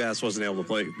 Whitney Best wasn't able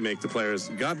to make the players.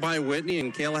 Got by Whitney,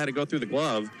 and Kayla had to go through the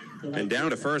glove. And down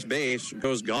to first base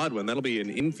goes Godwin. That'll be an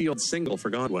infield single for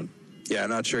Godwin. Yeah,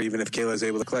 not sure even if Kayla's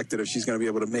able to collect it, if she's going to be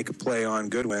able to make a play on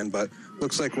Goodwin. But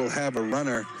looks like we'll have a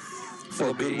runner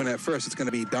for Goodwin at first. It's going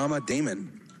to be Dama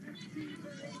Damon.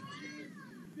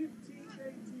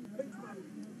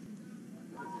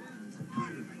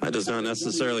 That does not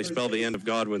necessarily spell the end of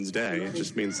Godwin's day. It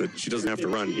just means that she doesn't have to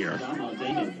run here.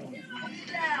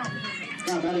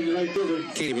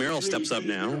 Katie Merrill steps up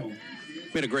now.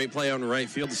 Made a great play out in right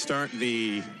field to start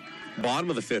the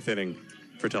bottom of the fifth inning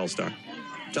for Telstar.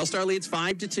 Telstar leads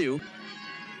 5-2.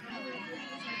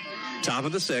 Top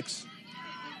of the sixth.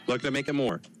 Looking to make it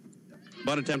more.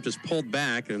 Butt attempt is pulled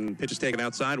back and pitch is taken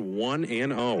outside.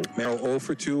 1-0. Merrill 0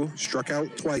 for 2. Struck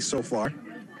out twice so far.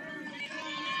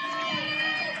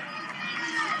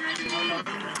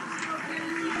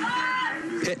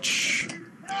 Pitch.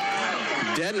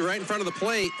 Dead right in front of the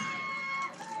plate.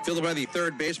 Fielded by the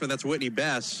third baseman. That's Whitney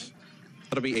Bess.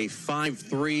 That'll be a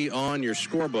 5-3 on your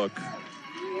scorebook.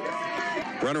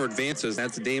 Runner advances.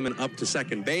 That's Damon up to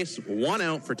second base. 1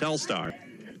 out for Telstar.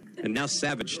 And now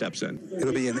Savage steps in.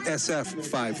 It'll be an SF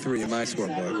 5-3 in my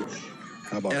scorebook.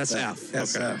 How about SF. that?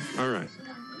 SF. Okay. All right.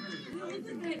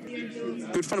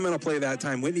 Good fundamental play that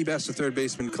time. Whitney Best, the third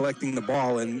baseman, collecting the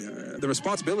ball, and the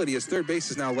responsibility is third base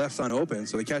is now left unopen,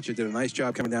 so the catcher did a nice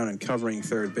job coming down and covering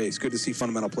third base. Good to see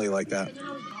fundamental play like that.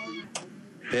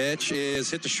 Pitch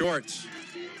is hit to short.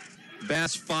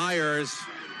 Bass fires.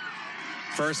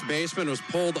 First baseman was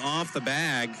pulled off the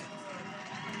bag,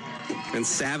 and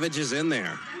Savage is in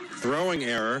there. Throwing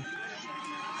error.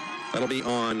 That'll be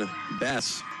on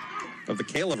Bess of the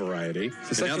Kayla variety.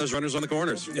 And now there's runners on the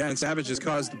corners. Yeah, and Savage has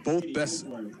caused both Best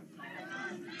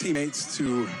teammates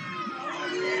to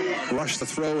rush the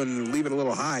throw and leave it a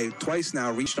little high. Twice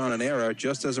now reached on an error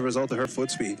just as a result of her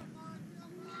foot speed.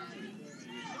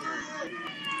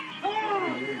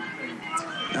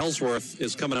 Ellsworth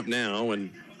is coming up now, and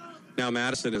now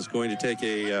Madison is going to take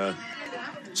a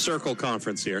circle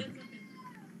conference here,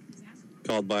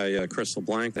 called by Crystal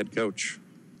Blank, head coach.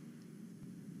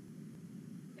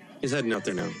 He's heading out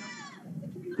there now.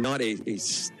 Not a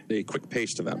quick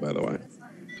pace to that, by the way.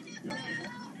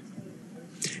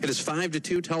 It is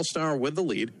 5-2, Telstar with the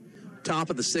lead. Top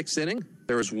of the sixth inning.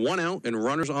 There is 1 out and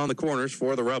runners on the corners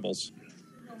for the Rebels.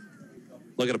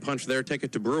 Looking to punch their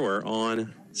ticket to Brewer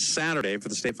on Saturday for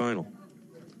the state final.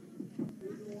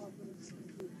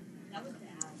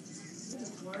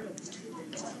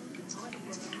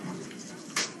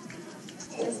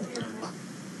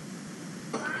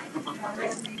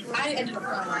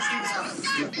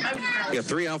 You got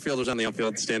 3 outfielders on the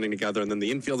outfield standing together, and then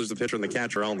the infielders, the pitcher, and the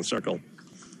catcher all in the circle.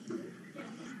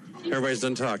 Everybody's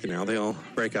done talking now. They all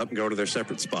break up and go to their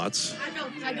separate spots.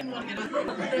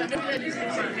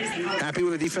 Happy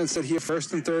with the defense set here,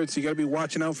 first and third, so you got to be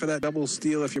watching out for that double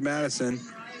steal if you're Madison.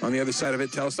 On the other side of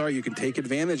it, Telstar, you can take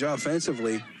advantage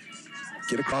offensively.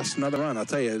 Get across another run. I'll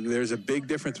tell you, there's a big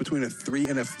difference between a 3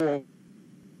 and a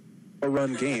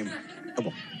 4-run game.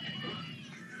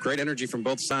 Great energy from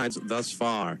both sides thus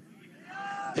far.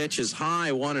 Pitch is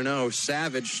high, 1-0.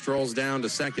 Savage strolls down to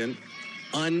second,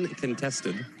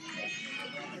 uncontested.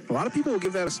 A lot of people will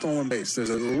give that a stolen base. There's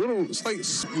a little slight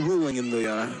ruling in the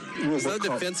rule book. Is that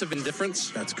defensive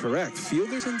indifference? That's correct.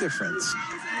 Fielder's indifference.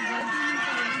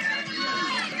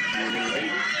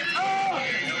 Oh!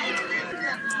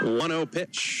 1-0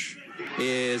 pitch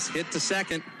is hit to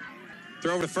second.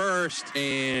 Throw to first,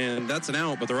 and that's an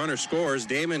out, but the runner scores.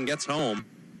 Damon gets home.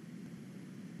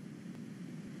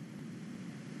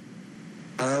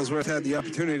 Ellsworth had the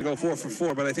opportunity to go 4 for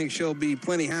 4, but I think she'll be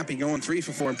plenty happy going 3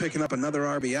 for 4 and picking up another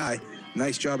RBI.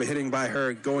 Nice job of hitting by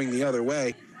her going the other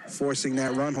way, forcing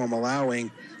that run home,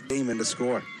 allowing Damon to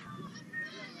score.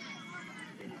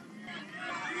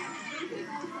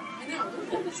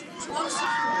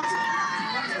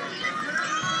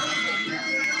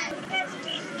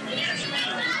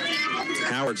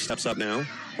 Howard steps up now.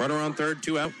 Runner on third,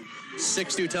 2 out.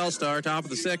 6-2 Telstar, top of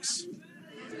the 6th.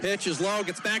 Pitch is low,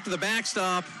 gets back to the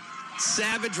backstop.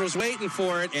 Savage was waiting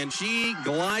for it, and she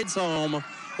glides home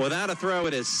without a throw.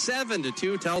 It is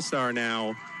 7-2 Telstar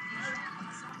now.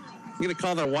 I'm going to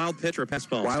call that a wild pitch or a pass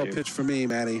ball. Wild pitch for me,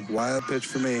 Maddie. Wild pitch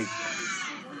for me.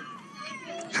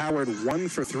 Howard 1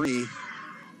 for 3.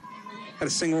 Had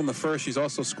a single in the first. She's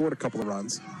also scored a couple of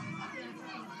runs.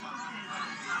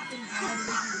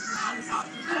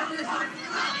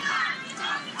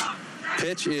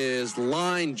 Pitch is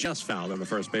line just fouled on the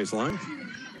first baseline.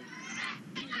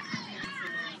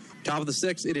 Top of the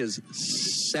 6th, it is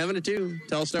 7-2.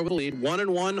 Telstar with a lead.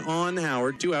 1-1 on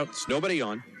Howard. 2 outs. Nobody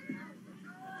on.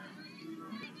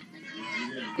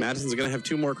 Madison's going to have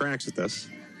 2 more cracks at this.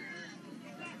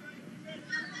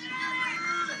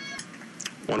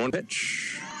 1-1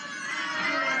 pitch.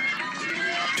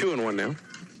 2-1 now.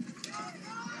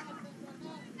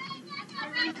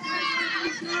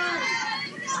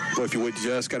 Well, if you would,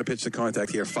 just got to pitch the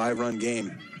contact here. 5-run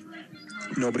game.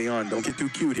 Nobody on. Don't get too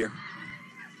cute here.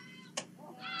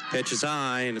 Pitch is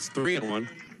high, and it's 3-1.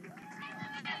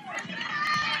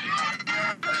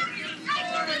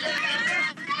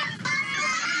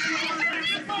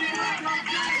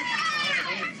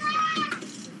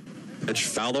 Pitch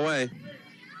fouled away.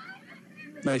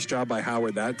 Nice job by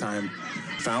Howard that time.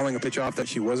 Fouling a pitch off that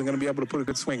she wasn't going to be able to put a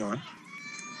good swing on.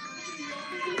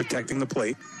 Protecting the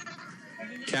plate.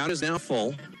 Count is now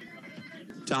full.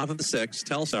 Top of the 6th,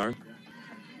 Telstar.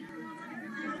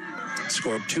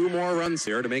 Scored 2 more runs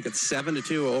here to make it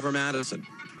 7-2 over Madison.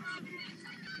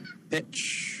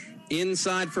 Pitch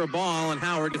inside for a ball, and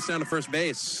Howard gets down to first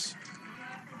base.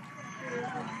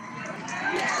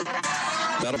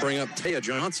 That'll bring up Taya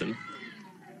Johnson.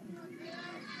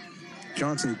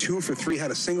 Johnson 2 for 3,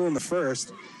 had a single in the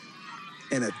first,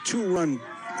 and a 2-run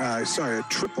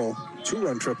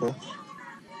triple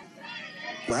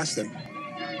last inning.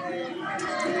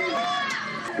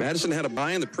 Madison had a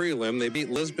bye in the prelim. They beat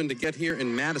Lisbon to get here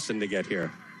and Madison to get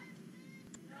here.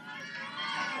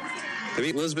 They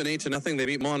beat Lisbon 8-0. They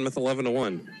beat Monmouth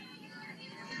 11-1.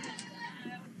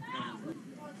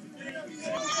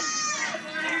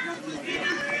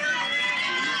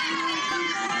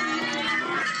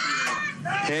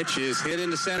 Pitch is hit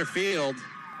into center field,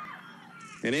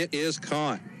 and it is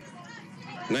caught.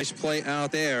 Nice play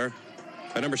out there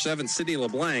by number 7, Sydney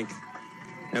LeBlanc,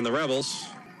 and the Rebels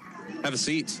have a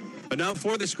seat. But now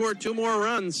before they scored 2 more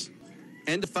runs,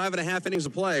 end of 5.5 innings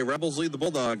of play, Rebels lead the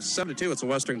Bulldogs 7-2. It's a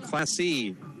Western Class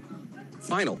C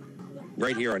final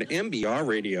right here on MBR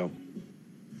Radio.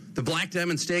 The Black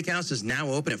Diamond Steakhouse is now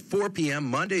open at 4 p.m.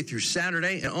 Monday through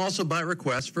Saturday and also by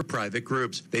request for private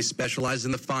groups. They specialize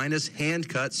in the finest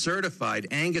hand-cut, certified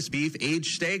Angus beef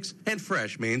aged steaks and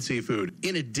fresh Maine seafood.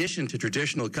 In addition to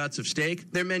traditional cuts of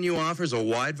steak, their menu offers a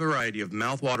wide variety of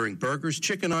mouth-watering burgers,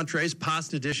 chicken entrees,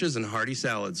 pasta dishes, and hearty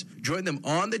salads. Join them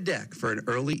on the deck for an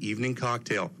early evening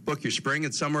cocktail. Book your spring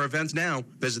and summer events now.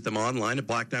 Visit them online at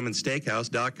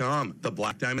blackdiamondsteakhouse.com. The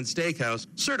Black Diamond Steakhouse,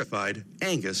 certified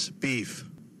Angus beef.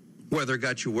 Weather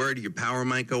got you worried your power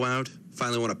might go out?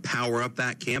 Finally want to power up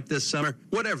that camp this summer?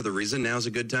 Whatever the reason, now's a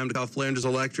good time to call Flanders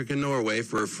Electric in Norway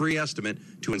for a free estimate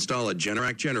to install a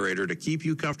Generac generator to keep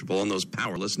you comfortable on those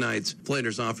powerless nights.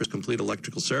 Flanders offers complete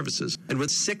electrical services, and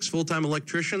with 6 full-time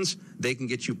electricians, they can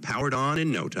get you powered on in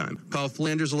no time. Call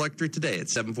Flanders Electric today at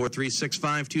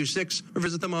 743-6526 or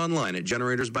visit them online at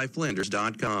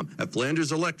generatorsbyflanders.com. At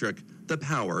Flanders Electric, the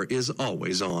power is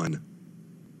always on.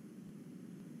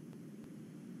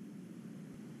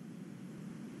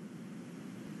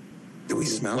 Do we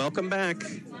smell? Welcome back.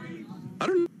 I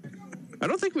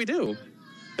don't think we do.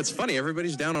 It's funny.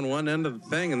 Everybody's down on one end of the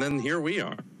thing, and then here we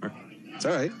are. It's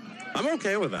all right. I'm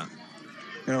okay with that.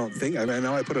 I don't think. I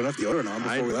know I put enough deodorant on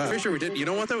before we left. Pretty sure we did. You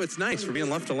know what, though? It's nice for being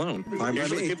left alone.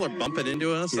 Usually people are bumping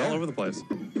into us all over the place.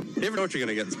 You never know what you're going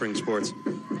to get in spring sports.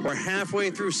 We're halfway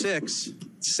through 6.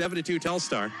 7-2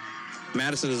 Telstar.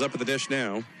 Madison is up at the dish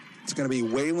now. It's going to be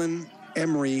Whalen,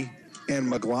 Emery, and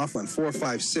McLaughlin.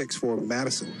 4-5-6 for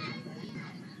Madison.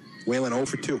 Whalen 0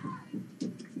 for 2.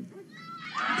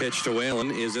 Pitch to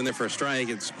Whalen is in there for a strike.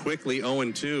 It's quickly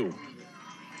 0-2.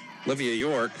 Olivia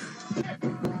York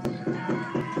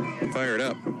fired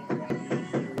up.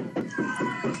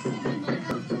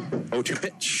 0-2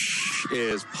 pitch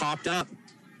is popped up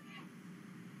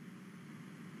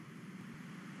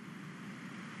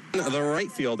the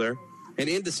right fielder, and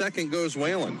into second goes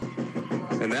Whalen.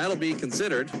 And that'll be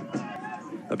considered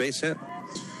a base hit.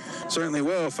 Certainly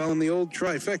will. Fell in the old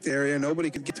trifecta area. Nobody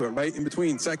could get to it. Right in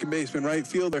between second baseman, right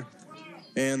fielder,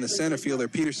 and the center fielder,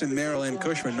 Peterson, Merrill, and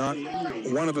Cushman. Not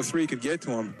one of the three could get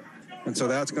to him. And so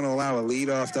that's going to allow a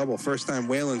leadoff double. First time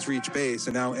Whalen's reached base,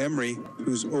 and now Emery,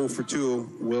 who's 0 for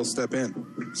 2, will step in.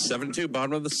 7-2,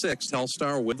 bottom of the sixth.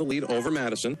 Telstar with the lead over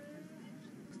Madison.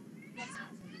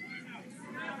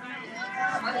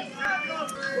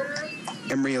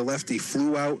 Emery, a lefty,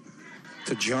 flew out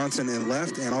to Johnson in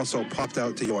left and also popped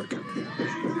out to York.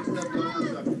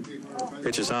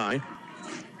 Pitch is high.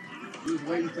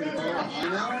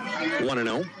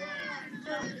 1-0.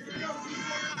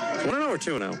 1-0 or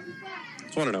 2-0?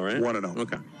 It's 1-0, right? 1-0.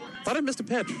 Okay. Thought I missed a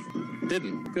pitch.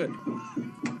 Didn't. Good.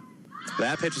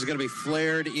 That pitch is going to be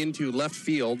flared into left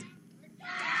field.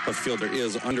 Left fielder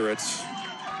is under it.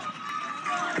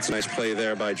 It's a nice play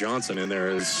there by Johnson, and there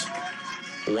is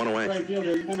one away. Right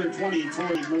fielder, number 20,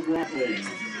 Torrey McLaughlin.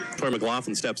 Torrey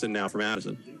McLaughlin steps in now for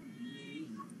Madison.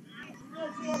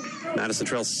 Madison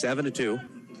trails 7-2.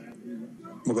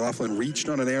 McLaughlin reached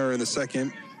on an error in the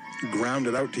second,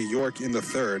 grounded out to York in the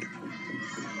third.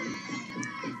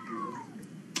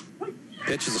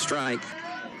 Pitch is a strike.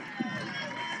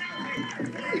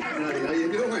 How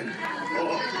you doing?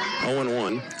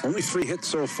 0-1. Only 3 hits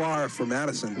so far for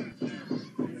Madison.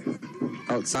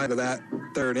 Outside of that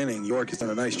third inning, York has done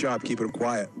a nice job keeping him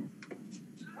quiet.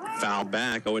 Foul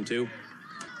back, 0-2.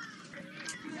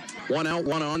 1 out,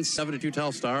 1 on, 7-2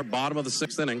 Telstar. Bottom of the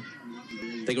sixth inning.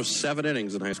 They go 7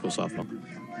 innings in high school softball.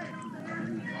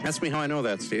 Ask me how I know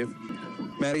that, Steve.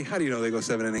 Maddie, how do you know they go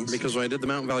 7 innings? Because when I did the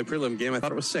Mountain Valley prelim game, I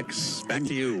thought it was 6. Back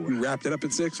to you. You wrapped it up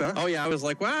at 6, huh? Oh, yeah, I was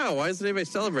like, wow, why isn't anybody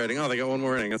celebrating? Oh, they got 1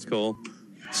 more inning. That's cool.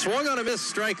 Swung on a miss,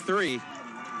 strike 3.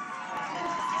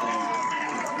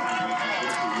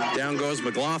 Down goes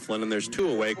McLaughlin, and there's 2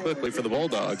 away quickly for the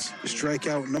Bulldogs.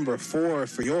 Strikeout number 4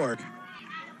 for York.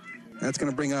 That's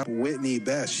going to bring up Whitney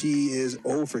Best. She is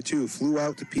 0 for 2. Flew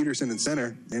out to Peterson in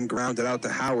center and grounded out to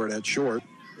Howard at short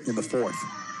in the 4th.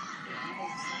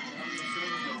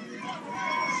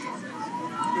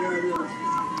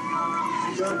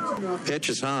 Pitch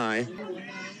is high.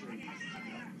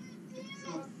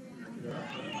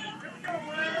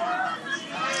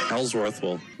 Ellsworth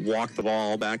will walk the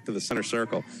ball back to the center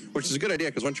circle, which is a good idea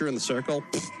because once you're in the circle,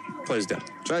 play's dead.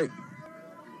 That's right.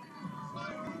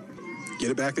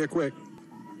 Get it back there quick.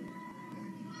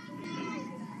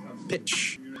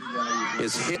 Pitch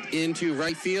is hit into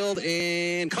right field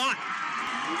and caught.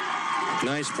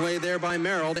 Nice play there by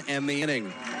Merrill to end the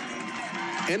inning.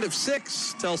 End of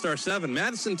 6, Telstar 7,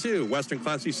 Madison 2, Western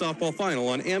Class C softball final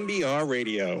on MBR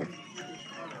Radio.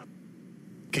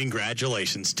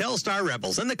 Congratulations, Telstar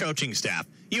Rebels and the coaching staff.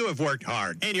 You have worked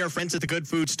hard, and your friends at the Good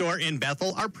Food Store in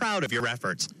Bethel are proud of your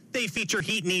efforts. They feature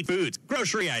heat and eat foods,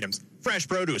 grocery items, fresh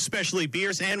produce, specialty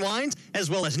beers and wines, as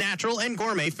well as natural and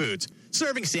gourmet foods.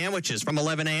 Serving sandwiches from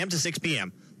 11 a.m. to 6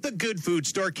 p.m. The Good Food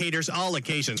Store caters all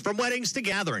occasions, from weddings to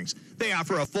gatherings. They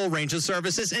offer a full range of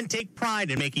services and take pride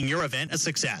in making your event a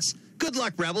success. Good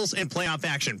luck, Rebels, and playoff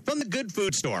action from the Good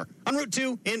Food Store on Route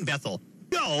 2 in Bethel.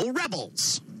 Go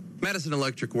Rebels! Madison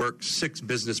Electric Works, 6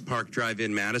 Business Park Drive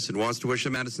in Madison, wants to wish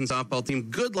the Madison softball team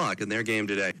good luck in their game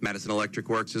today. Madison Electric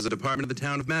Works is a department of the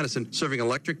town of Madison, serving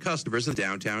electric customers in the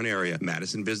downtown area.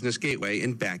 Madison Business Gateway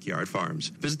and Backyard Farms.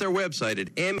 Visit their website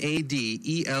at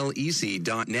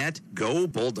madelec.net. Go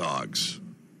Bulldogs.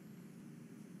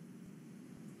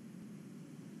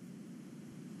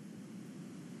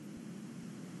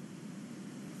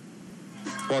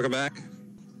 Welcome back.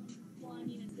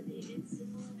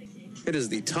 It is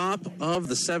the top of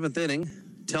the 7th inning.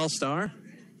 Telstar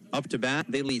up to bat.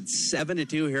 They lead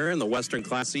 7-2 here in the Western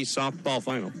Class C softball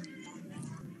final.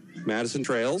 Madison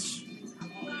trails.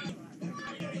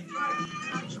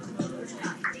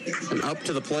 And up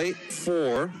to the plate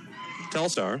for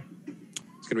Telstar.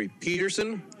 It's going to be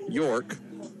Peterson, York,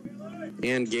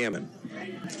 and Gammon.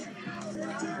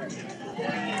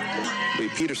 Be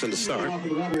Peterson to start.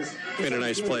 Made a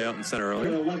nice play out in center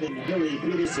earlier.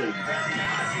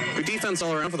 Good defense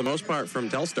all around for the most part from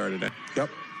Telstar today. Yep.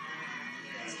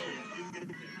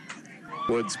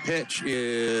 Wood's pitch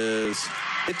is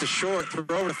hit to short. Throw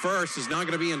over to first is not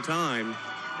going to be in time.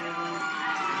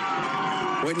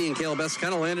 Whitney and Caleb Best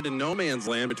kind of landed in no man's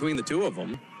land between the two of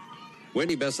them.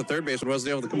 Whitney Best, the third baseman,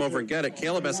 wasn't able to come over and get it.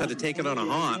 Caleb Best had to take it on a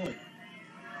hop.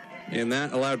 And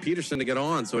that allowed Peterson to get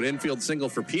on. So an infield single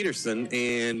for Peterson,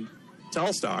 and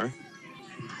Telstar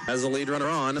has the lead runner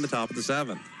on in the top of the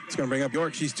 7th. It's going to bring up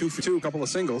York. She's 2 for 2, a couple of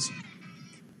singles.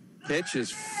 Pitch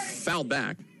is fouled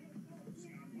back.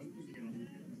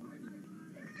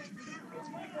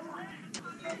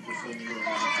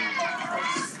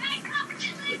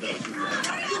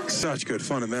 Such good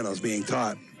fundamentals being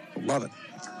taught. Love it.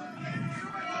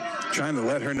 Trying to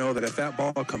let her know that if that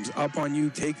ball comes up on you,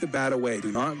 take the bat away.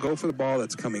 Do not go for the ball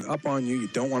that's coming up on you. You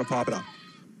don't want to pop it up.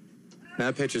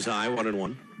 That pitch is high,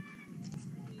 1-1.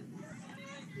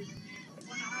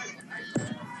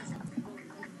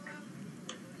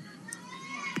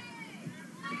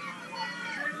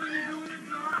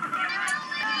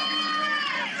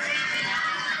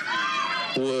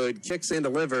 Wood kicks and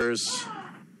delivers.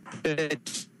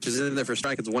 Pitch is in there for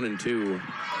strike. It's 1-2.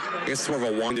 I guess it's more of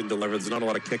a wind and deliver. There's not a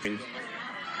lot of kicking.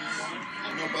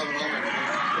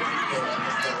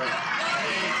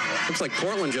 Looks like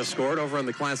Portland just scored over in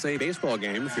the Class A baseball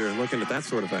game, if you're looking at that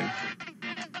sort of thing.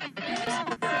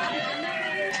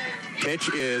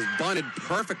 Pitch is bunted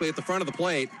perfectly at the front of the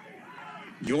plate.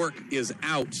 York is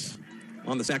out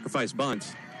on the sacrifice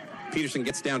bunt. Peterson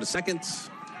gets down to second.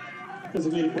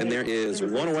 And there is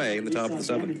one away in the top of the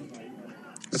seventh.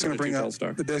 That's going to bring up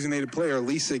the designated player,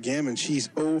 Lisa Gammon. She's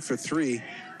 0 for 3,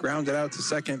 grounded out to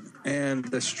second, and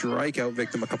the strikeout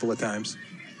victim a couple of times.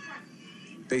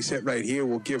 Base hit right here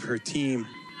will give her team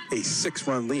a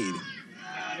 6-run lead.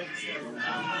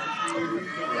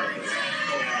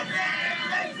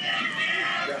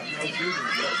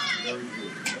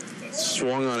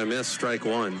 Swung on a miss, strike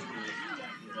one.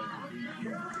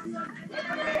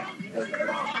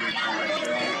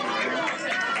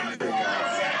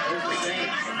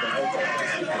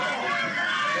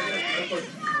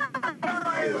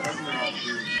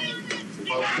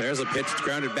 There's a pitch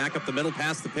grounded back up the middle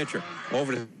past the pitcher.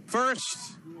 Over to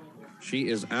first. She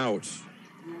is out.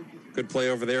 Good play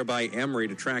over there by Emery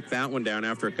to track that one down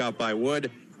after it got by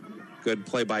Wood. Good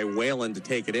play by Whalen to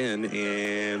take it in.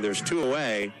 And there's two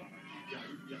away.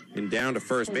 And down to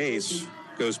first base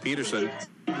goes Peterson.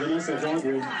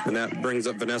 And that brings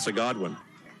up Vanessa Godwin.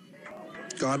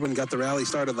 Godwin got the rally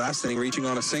started last inning, reaching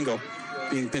on a single,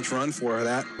 being pinch run for her.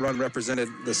 That run represented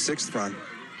the 6th run.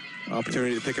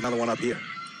 Opportunity to pick another one up here.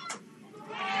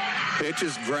 Pitch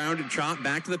is grounded, chopped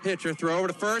back to the pitcher. Throw over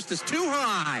to first is too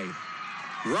high.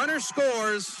 Runner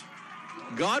scores.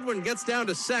 Godwin gets down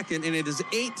to second, and it is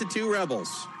 8-2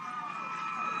 Rebels.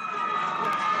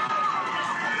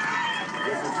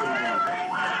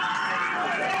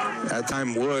 That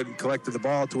time Wood collected the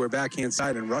ball to her backhand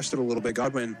side and rushed it a little bit.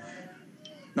 Godwin,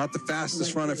 not the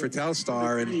fastest runner for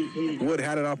Telstar, and Wood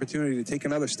had an opportunity to take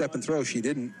another step and throw. She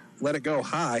didn't. Let it go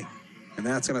high, and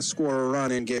that's going to score a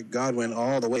run and get Godwin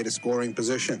all the way to scoring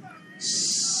position.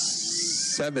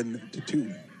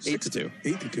 7-2. 8-2.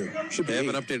 8-2. Should be. They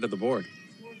haven't updated the board.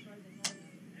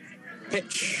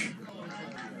 Pitch.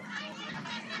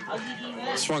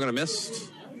 Swung on a miss.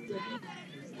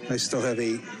 I still have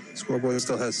 8. Scoreboard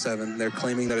still has 7. They're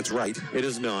claiming that it's right. It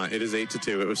is not. It is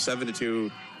 8-2. It was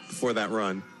 7-2 before that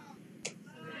run.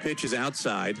 Pitch is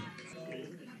outside.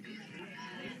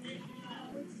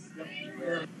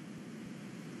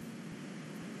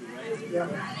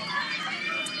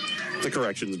 The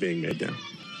correction's being made now.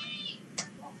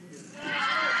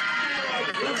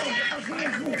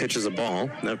 Pitch is a ball.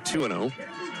 Now 2-0.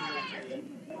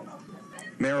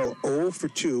 Merrill 0 for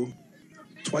 2.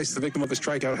 Twice the victim of a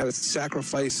strikeout, had a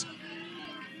sacrifice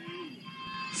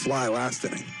fly last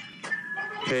inning.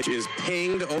 Pitch is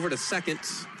pinged over to second.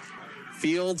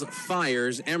 Fields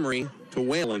fires Emery to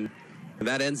Whalen. And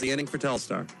that ends the inning for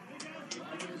Telstar.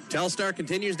 Telstar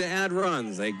continues to add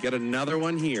runs. They get another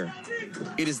one here.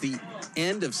 It is the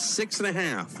end of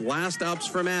 6.5. Last ups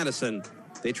for Madison.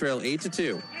 They trail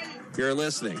 8-2. You're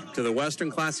listening to the Western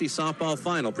Class C Softball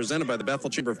Final presented by the Bethel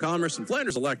Chamber of Commerce and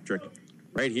Flanders Electric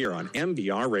right here on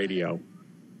MBR Radio.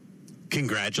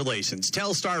 Congratulations,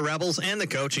 Telstar Rebels and the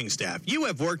coaching staff. You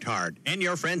have worked hard, and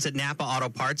your friends at Napa Auto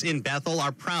Parts in Bethel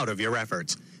are proud of your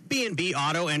efforts. B&B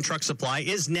Auto and Truck Supply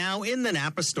is now in the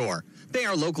Napa store. They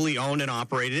are locally owned and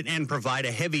operated and provide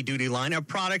a heavy-duty line of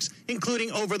products,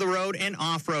 including over-the-road and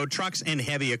off-road trucks and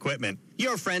heavy equipment.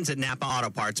 Your friends at Napa Auto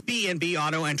Parts, B&B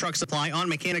Auto and Truck Supply on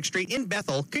Mechanic Street in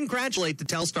Bethel congratulate the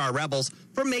Telstar Rebels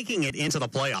for making it into the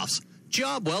playoffs.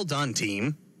 Job well done,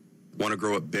 team. Want to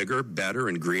grow it bigger, better,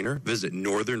 and greener? Visit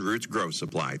Northern Roots Grow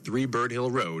Supply, 3 Bird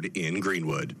Hill Road in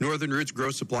Greenwood. Northern Roots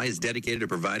Grow Supply is dedicated to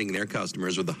providing their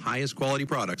customers with the highest quality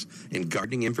products and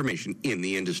gardening information in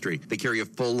the industry. They carry a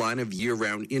full line of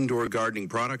year-round indoor gardening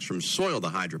products from soil to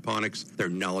hydroponics. Their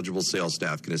knowledgeable sales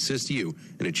staff can assist you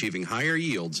in achieving higher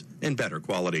yields and better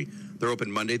quality. They're open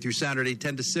Monday through Saturday,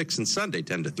 10 to 6, and Sunday,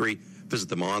 10 to 3. Visit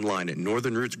them online at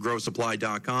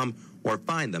northernrootsgrowsupply.com or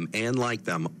find them and like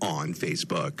them on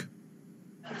Facebook.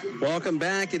 Welcome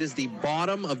back. It is the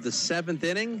bottom of the 7th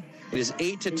inning. It is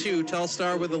 8-2.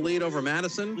 Telstar with the lead over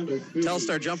Madison.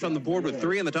 Telstar jumped on the board with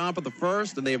 3 in the top of the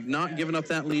first, and they have not given up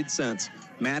that lead since.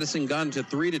 Madison got into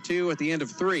 3-2 at the end of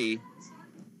 3.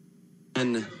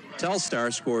 And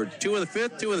Telstar scored 2 in the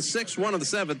 5th, 2 in the 6th, 1 in the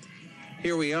 7th.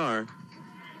 Here we are.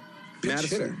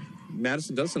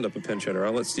 Madison does send up a pinch hitter.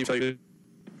 I'll let Steve tell you.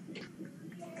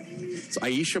 It's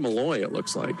Aisha Malloy, it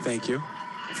looks like. Thank you.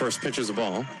 First pitch is a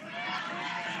ball.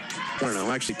 I don't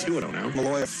know, actually 2-0 now.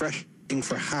 Malloy fresh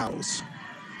for House.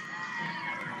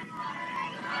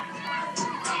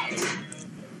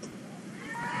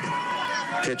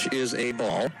 Pitch is a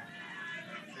ball.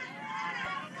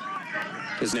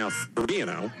 Is now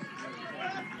 3-0.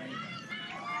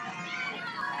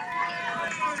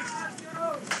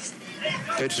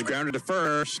 Pitch is grounded to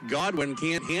first. Godwin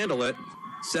can't handle it.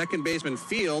 Second baseman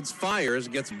Fields fires,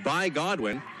 gets by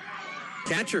Godwin.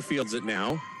 Catcher fields it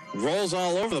now. Rolls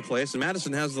all over the place, and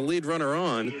Madison has the lead runner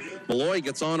on. Malloy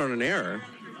gets on an error.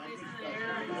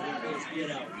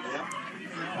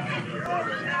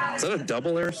 Is that a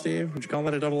double error, Steve? Would you call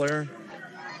that a double error?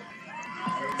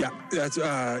 Yeah, that's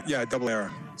double error.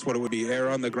 That's what it would be. Error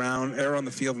on the ground, error on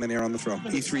the field, and then error on the throw.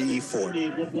 E3,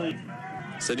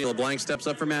 E4. Sidney LeBlanc steps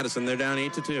up for Madison. They're down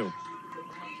 8-2.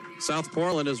 South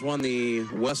Portland has won the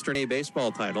Western A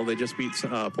baseball title. They just beat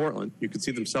Portland. You can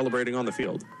see them celebrating on the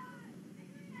field.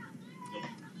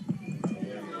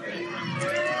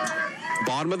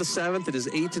 Bottom of the 7th, it is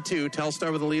 8-2.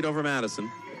 Telstar with the lead over Madison.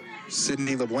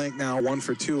 Sidney LeBlanc now 1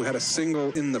 for 2. Had a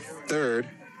single in the 3rd.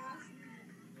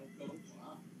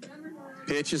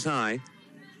 Pitch is high.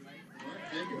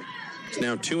 It's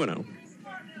now 2-0.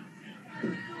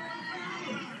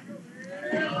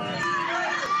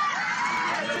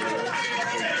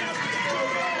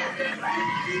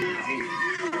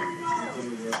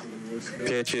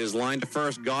 Pitch is lined to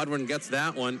first. Godwin gets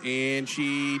that one, and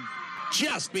she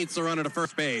just meets the runner to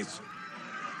first base.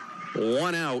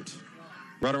 1 out.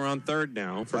 Runner on third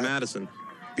now for Madison.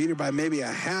 Beat her by maybe a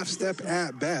half step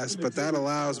at best, but that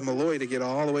allows Malloy to get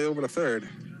all the way over to third.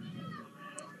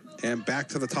 And back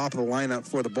to the top of the lineup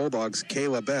for the Bulldogs,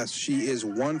 Kayla Best. She is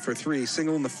 1 for 3.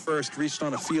 Single in the first, reached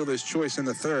on a fielder's choice in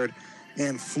the third,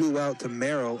 and flew out to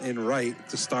Merrill in right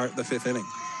to start the 5th inning.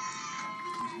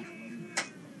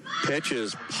 Pitch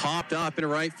is popped up in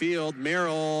right field.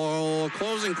 Merrill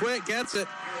closing quick, gets it.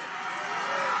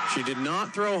 She did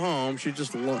not throw home. She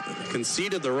just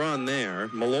conceded the run there.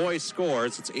 Malloy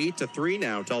scores. It's 8-3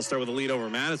 now. Telstar with the lead over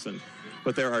Madison.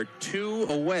 But there are 2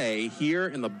 away here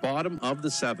in the bottom of the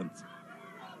 7th.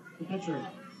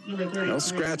 They'll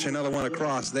scratch another one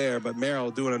across there, but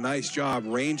Merrill doing a nice job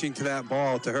ranging to that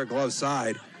ball to her glove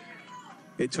side.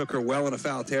 It took her well into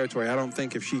foul territory. I don't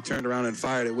think if she turned around and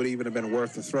fired, it would even have been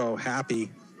worth the throw. Happy,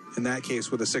 in that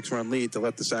case, with a 6-run lead to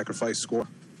let the sacrifice score.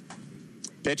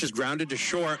 Pitch is grounded to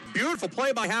short. Beautiful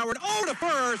play by Howard. Oh, to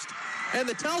first. And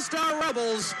the Telstar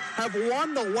Rebels have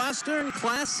won the Western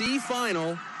Class C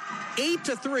final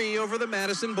 8-3 over the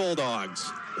Madison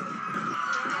Bulldogs.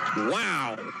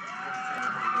 Wow.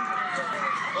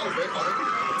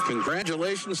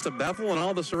 Congratulations to Bethel and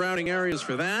all the surrounding areas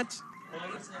for that.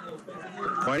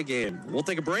 Quite a game. We'll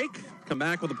take a break, come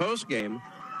back with a post game.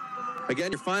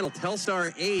 Again, your final,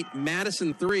 Telstar 8,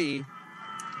 Madison 3.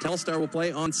 Telstar will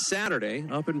play on Saturday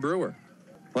up in Brewer.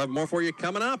 We'll have more for you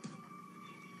coming up.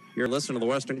 You're listening to the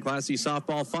Western Class C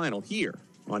softball final here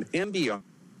on MBR.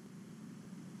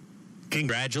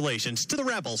 Congratulations to the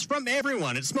Rebels from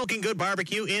everyone at Smoking Good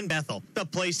Barbecue in Bethel. The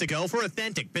place to go for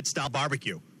authentic pit-style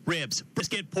barbecue. Ribs,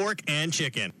 brisket, pork, and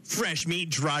chicken. Fresh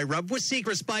meat dry rubbed with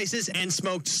secret spices and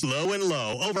smoked slow and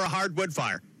low over a hardwood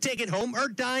fire. Take it home or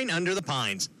dine under the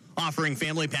pines. Offering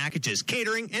family packages,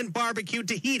 catering, and barbecue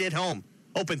to heat at home.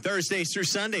 Open Thursdays through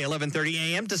Sunday,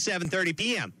 11:30 a.m. to 7:30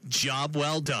 p.m. Job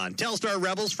well done. Telstar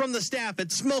Rebels from the staff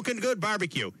at Smokin' Good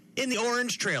Barbecue in the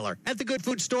Orange Trailer at the Good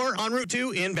Food Store on Route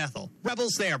 2 in Bethel.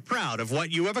 Rebels, they are proud of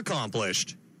what you have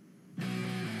accomplished.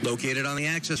 Located on the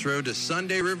access road to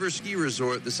Sunday River Ski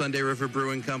Resort, the Sunday River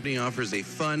Brewing Company offers a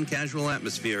fun, casual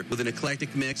atmosphere with an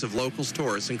eclectic mix of locals,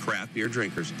 tourists, and craft beer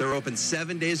drinkers. They're open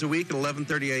 7 days a week at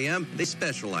 11:30 a.m. They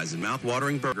specialize in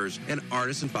mouth-watering burgers and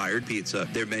artisan-fired pizza.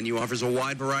 Their menu offers a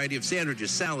wide variety of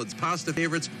sandwiches, salads, pasta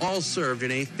favorites, all served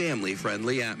in a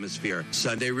family-friendly atmosphere.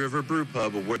 Sunday River Brew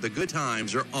Pub, where the good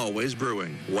times are always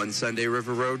brewing. 1 Sunday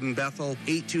River Road in Bethel,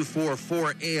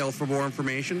 8244-ALE for more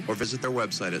information, or visit their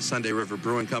website at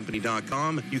sundayriverbrewingcompany.com.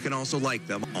 You can also like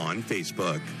them on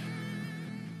Facebook.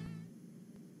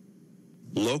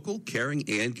 Local, caring,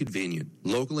 and convenient.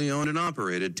 Locally owned and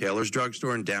operated, Taylor's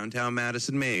Drugstore in downtown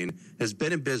Madison, Maine, has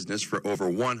been in business for over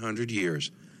 100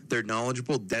 years. Their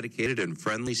knowledgeable, dedicated, and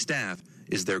friendly staff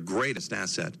is their greatest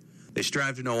asset. They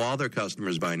strive to know all their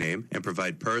customers by name and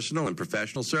provide personal and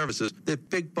professional services that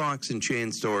big box and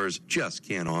chain stores just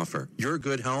can't offer. Your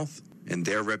good health and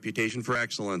their reputation for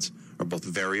excellence are both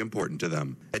very important to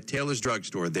them. At Taylor's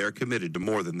Drugstore, they're committed to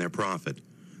more than their profit.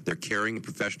 Their caring and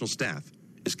professional staff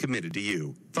is committed to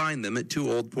you. Find them at 2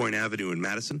 Old Point Avenue in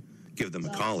Madison. Give them a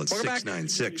call at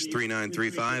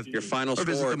 696-3935. Your final or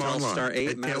visit score, them online Telstar 8,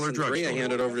 at Madison 3. I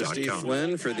hand it over to Steve TaylorDrugstore.com.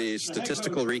 Flynn for the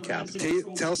statistical recap.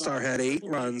 Telstar had 8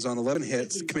 runs on 11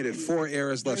 hits, committed 4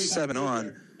 errors, left 7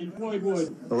 on.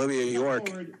 Olivia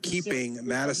York keeping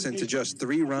Madison to just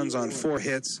 3 runs on 4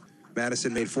 hits.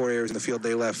 Madison made 4 errors in the field.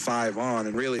 They left 5 on,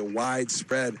 and really a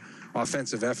widespread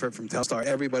offensive effort from Telstar.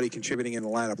 Everybody contributing in the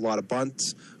lineup. A lot of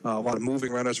bunts, a lot of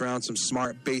moving runners around, some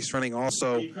smart base running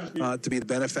also to be the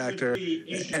benefactor,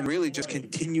 and really just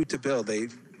continue to build. They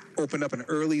opened up an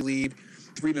early lead,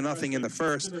 3-0 in the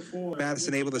first.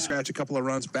 Madison able to scratch a couple of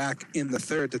runs back in the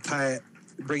third to tie it,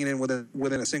 bring it in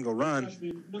within a single run.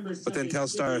 But then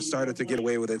Telstar started to get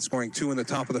away with it, scoring 2 in the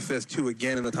top of the 5th, 2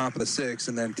 again in the top of the 6th,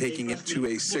 and then taking it to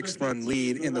a 6-run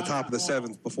lead in the top of the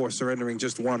 7th before surrendering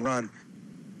just 1 run.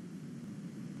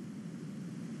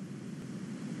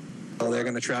 So they're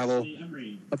going to travel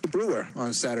up to Brewer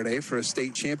on Saturday for a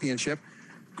state championship.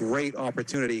 Great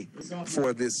opportunity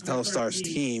for this Telstar's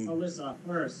team.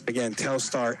 Again,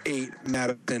 Telstar 8,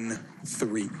 Madison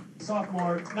 3.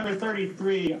 Sophomore, number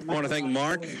 33. I want to thank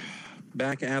Mark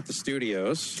back at the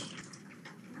studios.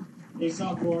 A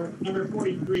sophomore, number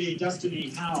 43,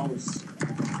 Destiny House.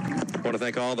 I want to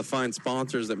thank all the fine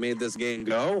sponsors that made this game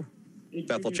go.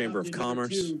 Bethel Chamber of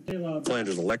Commerce,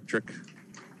 Flanders Electric,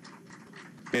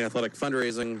 Maine Athletic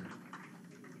Fundraising,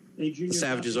 the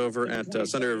Savages over at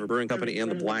Sunday River Brewing Company,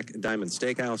 and the Black Diamond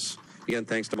Steakhouse. Again,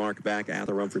 thanks to Mark back at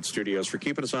the Rumford Studios for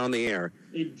keeping us on the air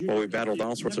while we battled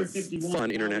all sorts of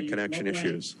fun internet connection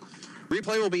issues.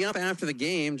 Replay will be up after the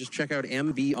game. Just check out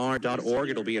mbr.org.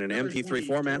 It'll be in an MP3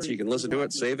 format, so you can listen to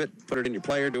it, save it, put it in your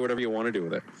player, do whatever you want to do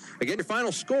with it. Again, your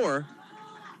final score,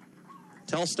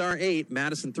 Telstar 8,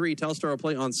 Madison 3. Telstar will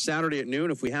play on Saturday at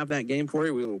noon. If we have that game for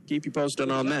you, we will keep you posted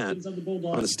on that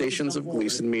on the stations of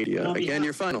Gleason Media. Again,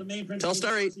 your final,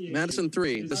 Telstar 8, Madison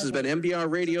 3. This has been MBR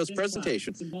Radio's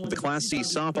presentation of the Class C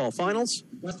softball finals.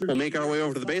 We'll make our way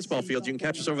over to the baseball field. You can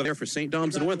catch us over there for St.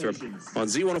 Dom's and Winthrop on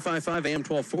Z1055 AM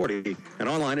 1240 and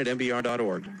online at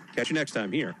mbr.org. Catch you next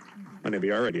time here on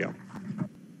MBR Radio.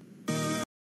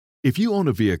 If you own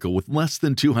a vehicle with less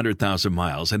than 200,000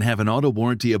 miles and have an auto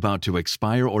warranty about to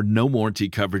expire or no warranty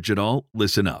coverage at all,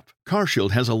 listen up.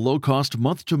 CarShield has a low-cost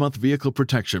month-to-month vehicle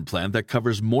protection plan that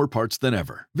covers more parts than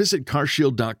ever. Visit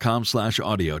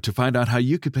carshield.com/audio to find out how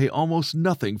you could pay almost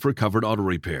nothing for covered auto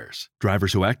repairs.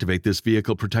 Drivers who activate this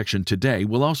vehicle protection today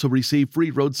will also receive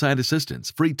free roadside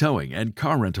assistance, free towing, and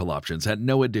car rental options at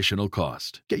no additional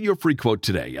cost. Get your free quote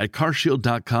today at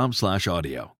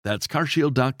carshield.com/audio. That's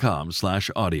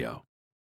carshield.com/audio.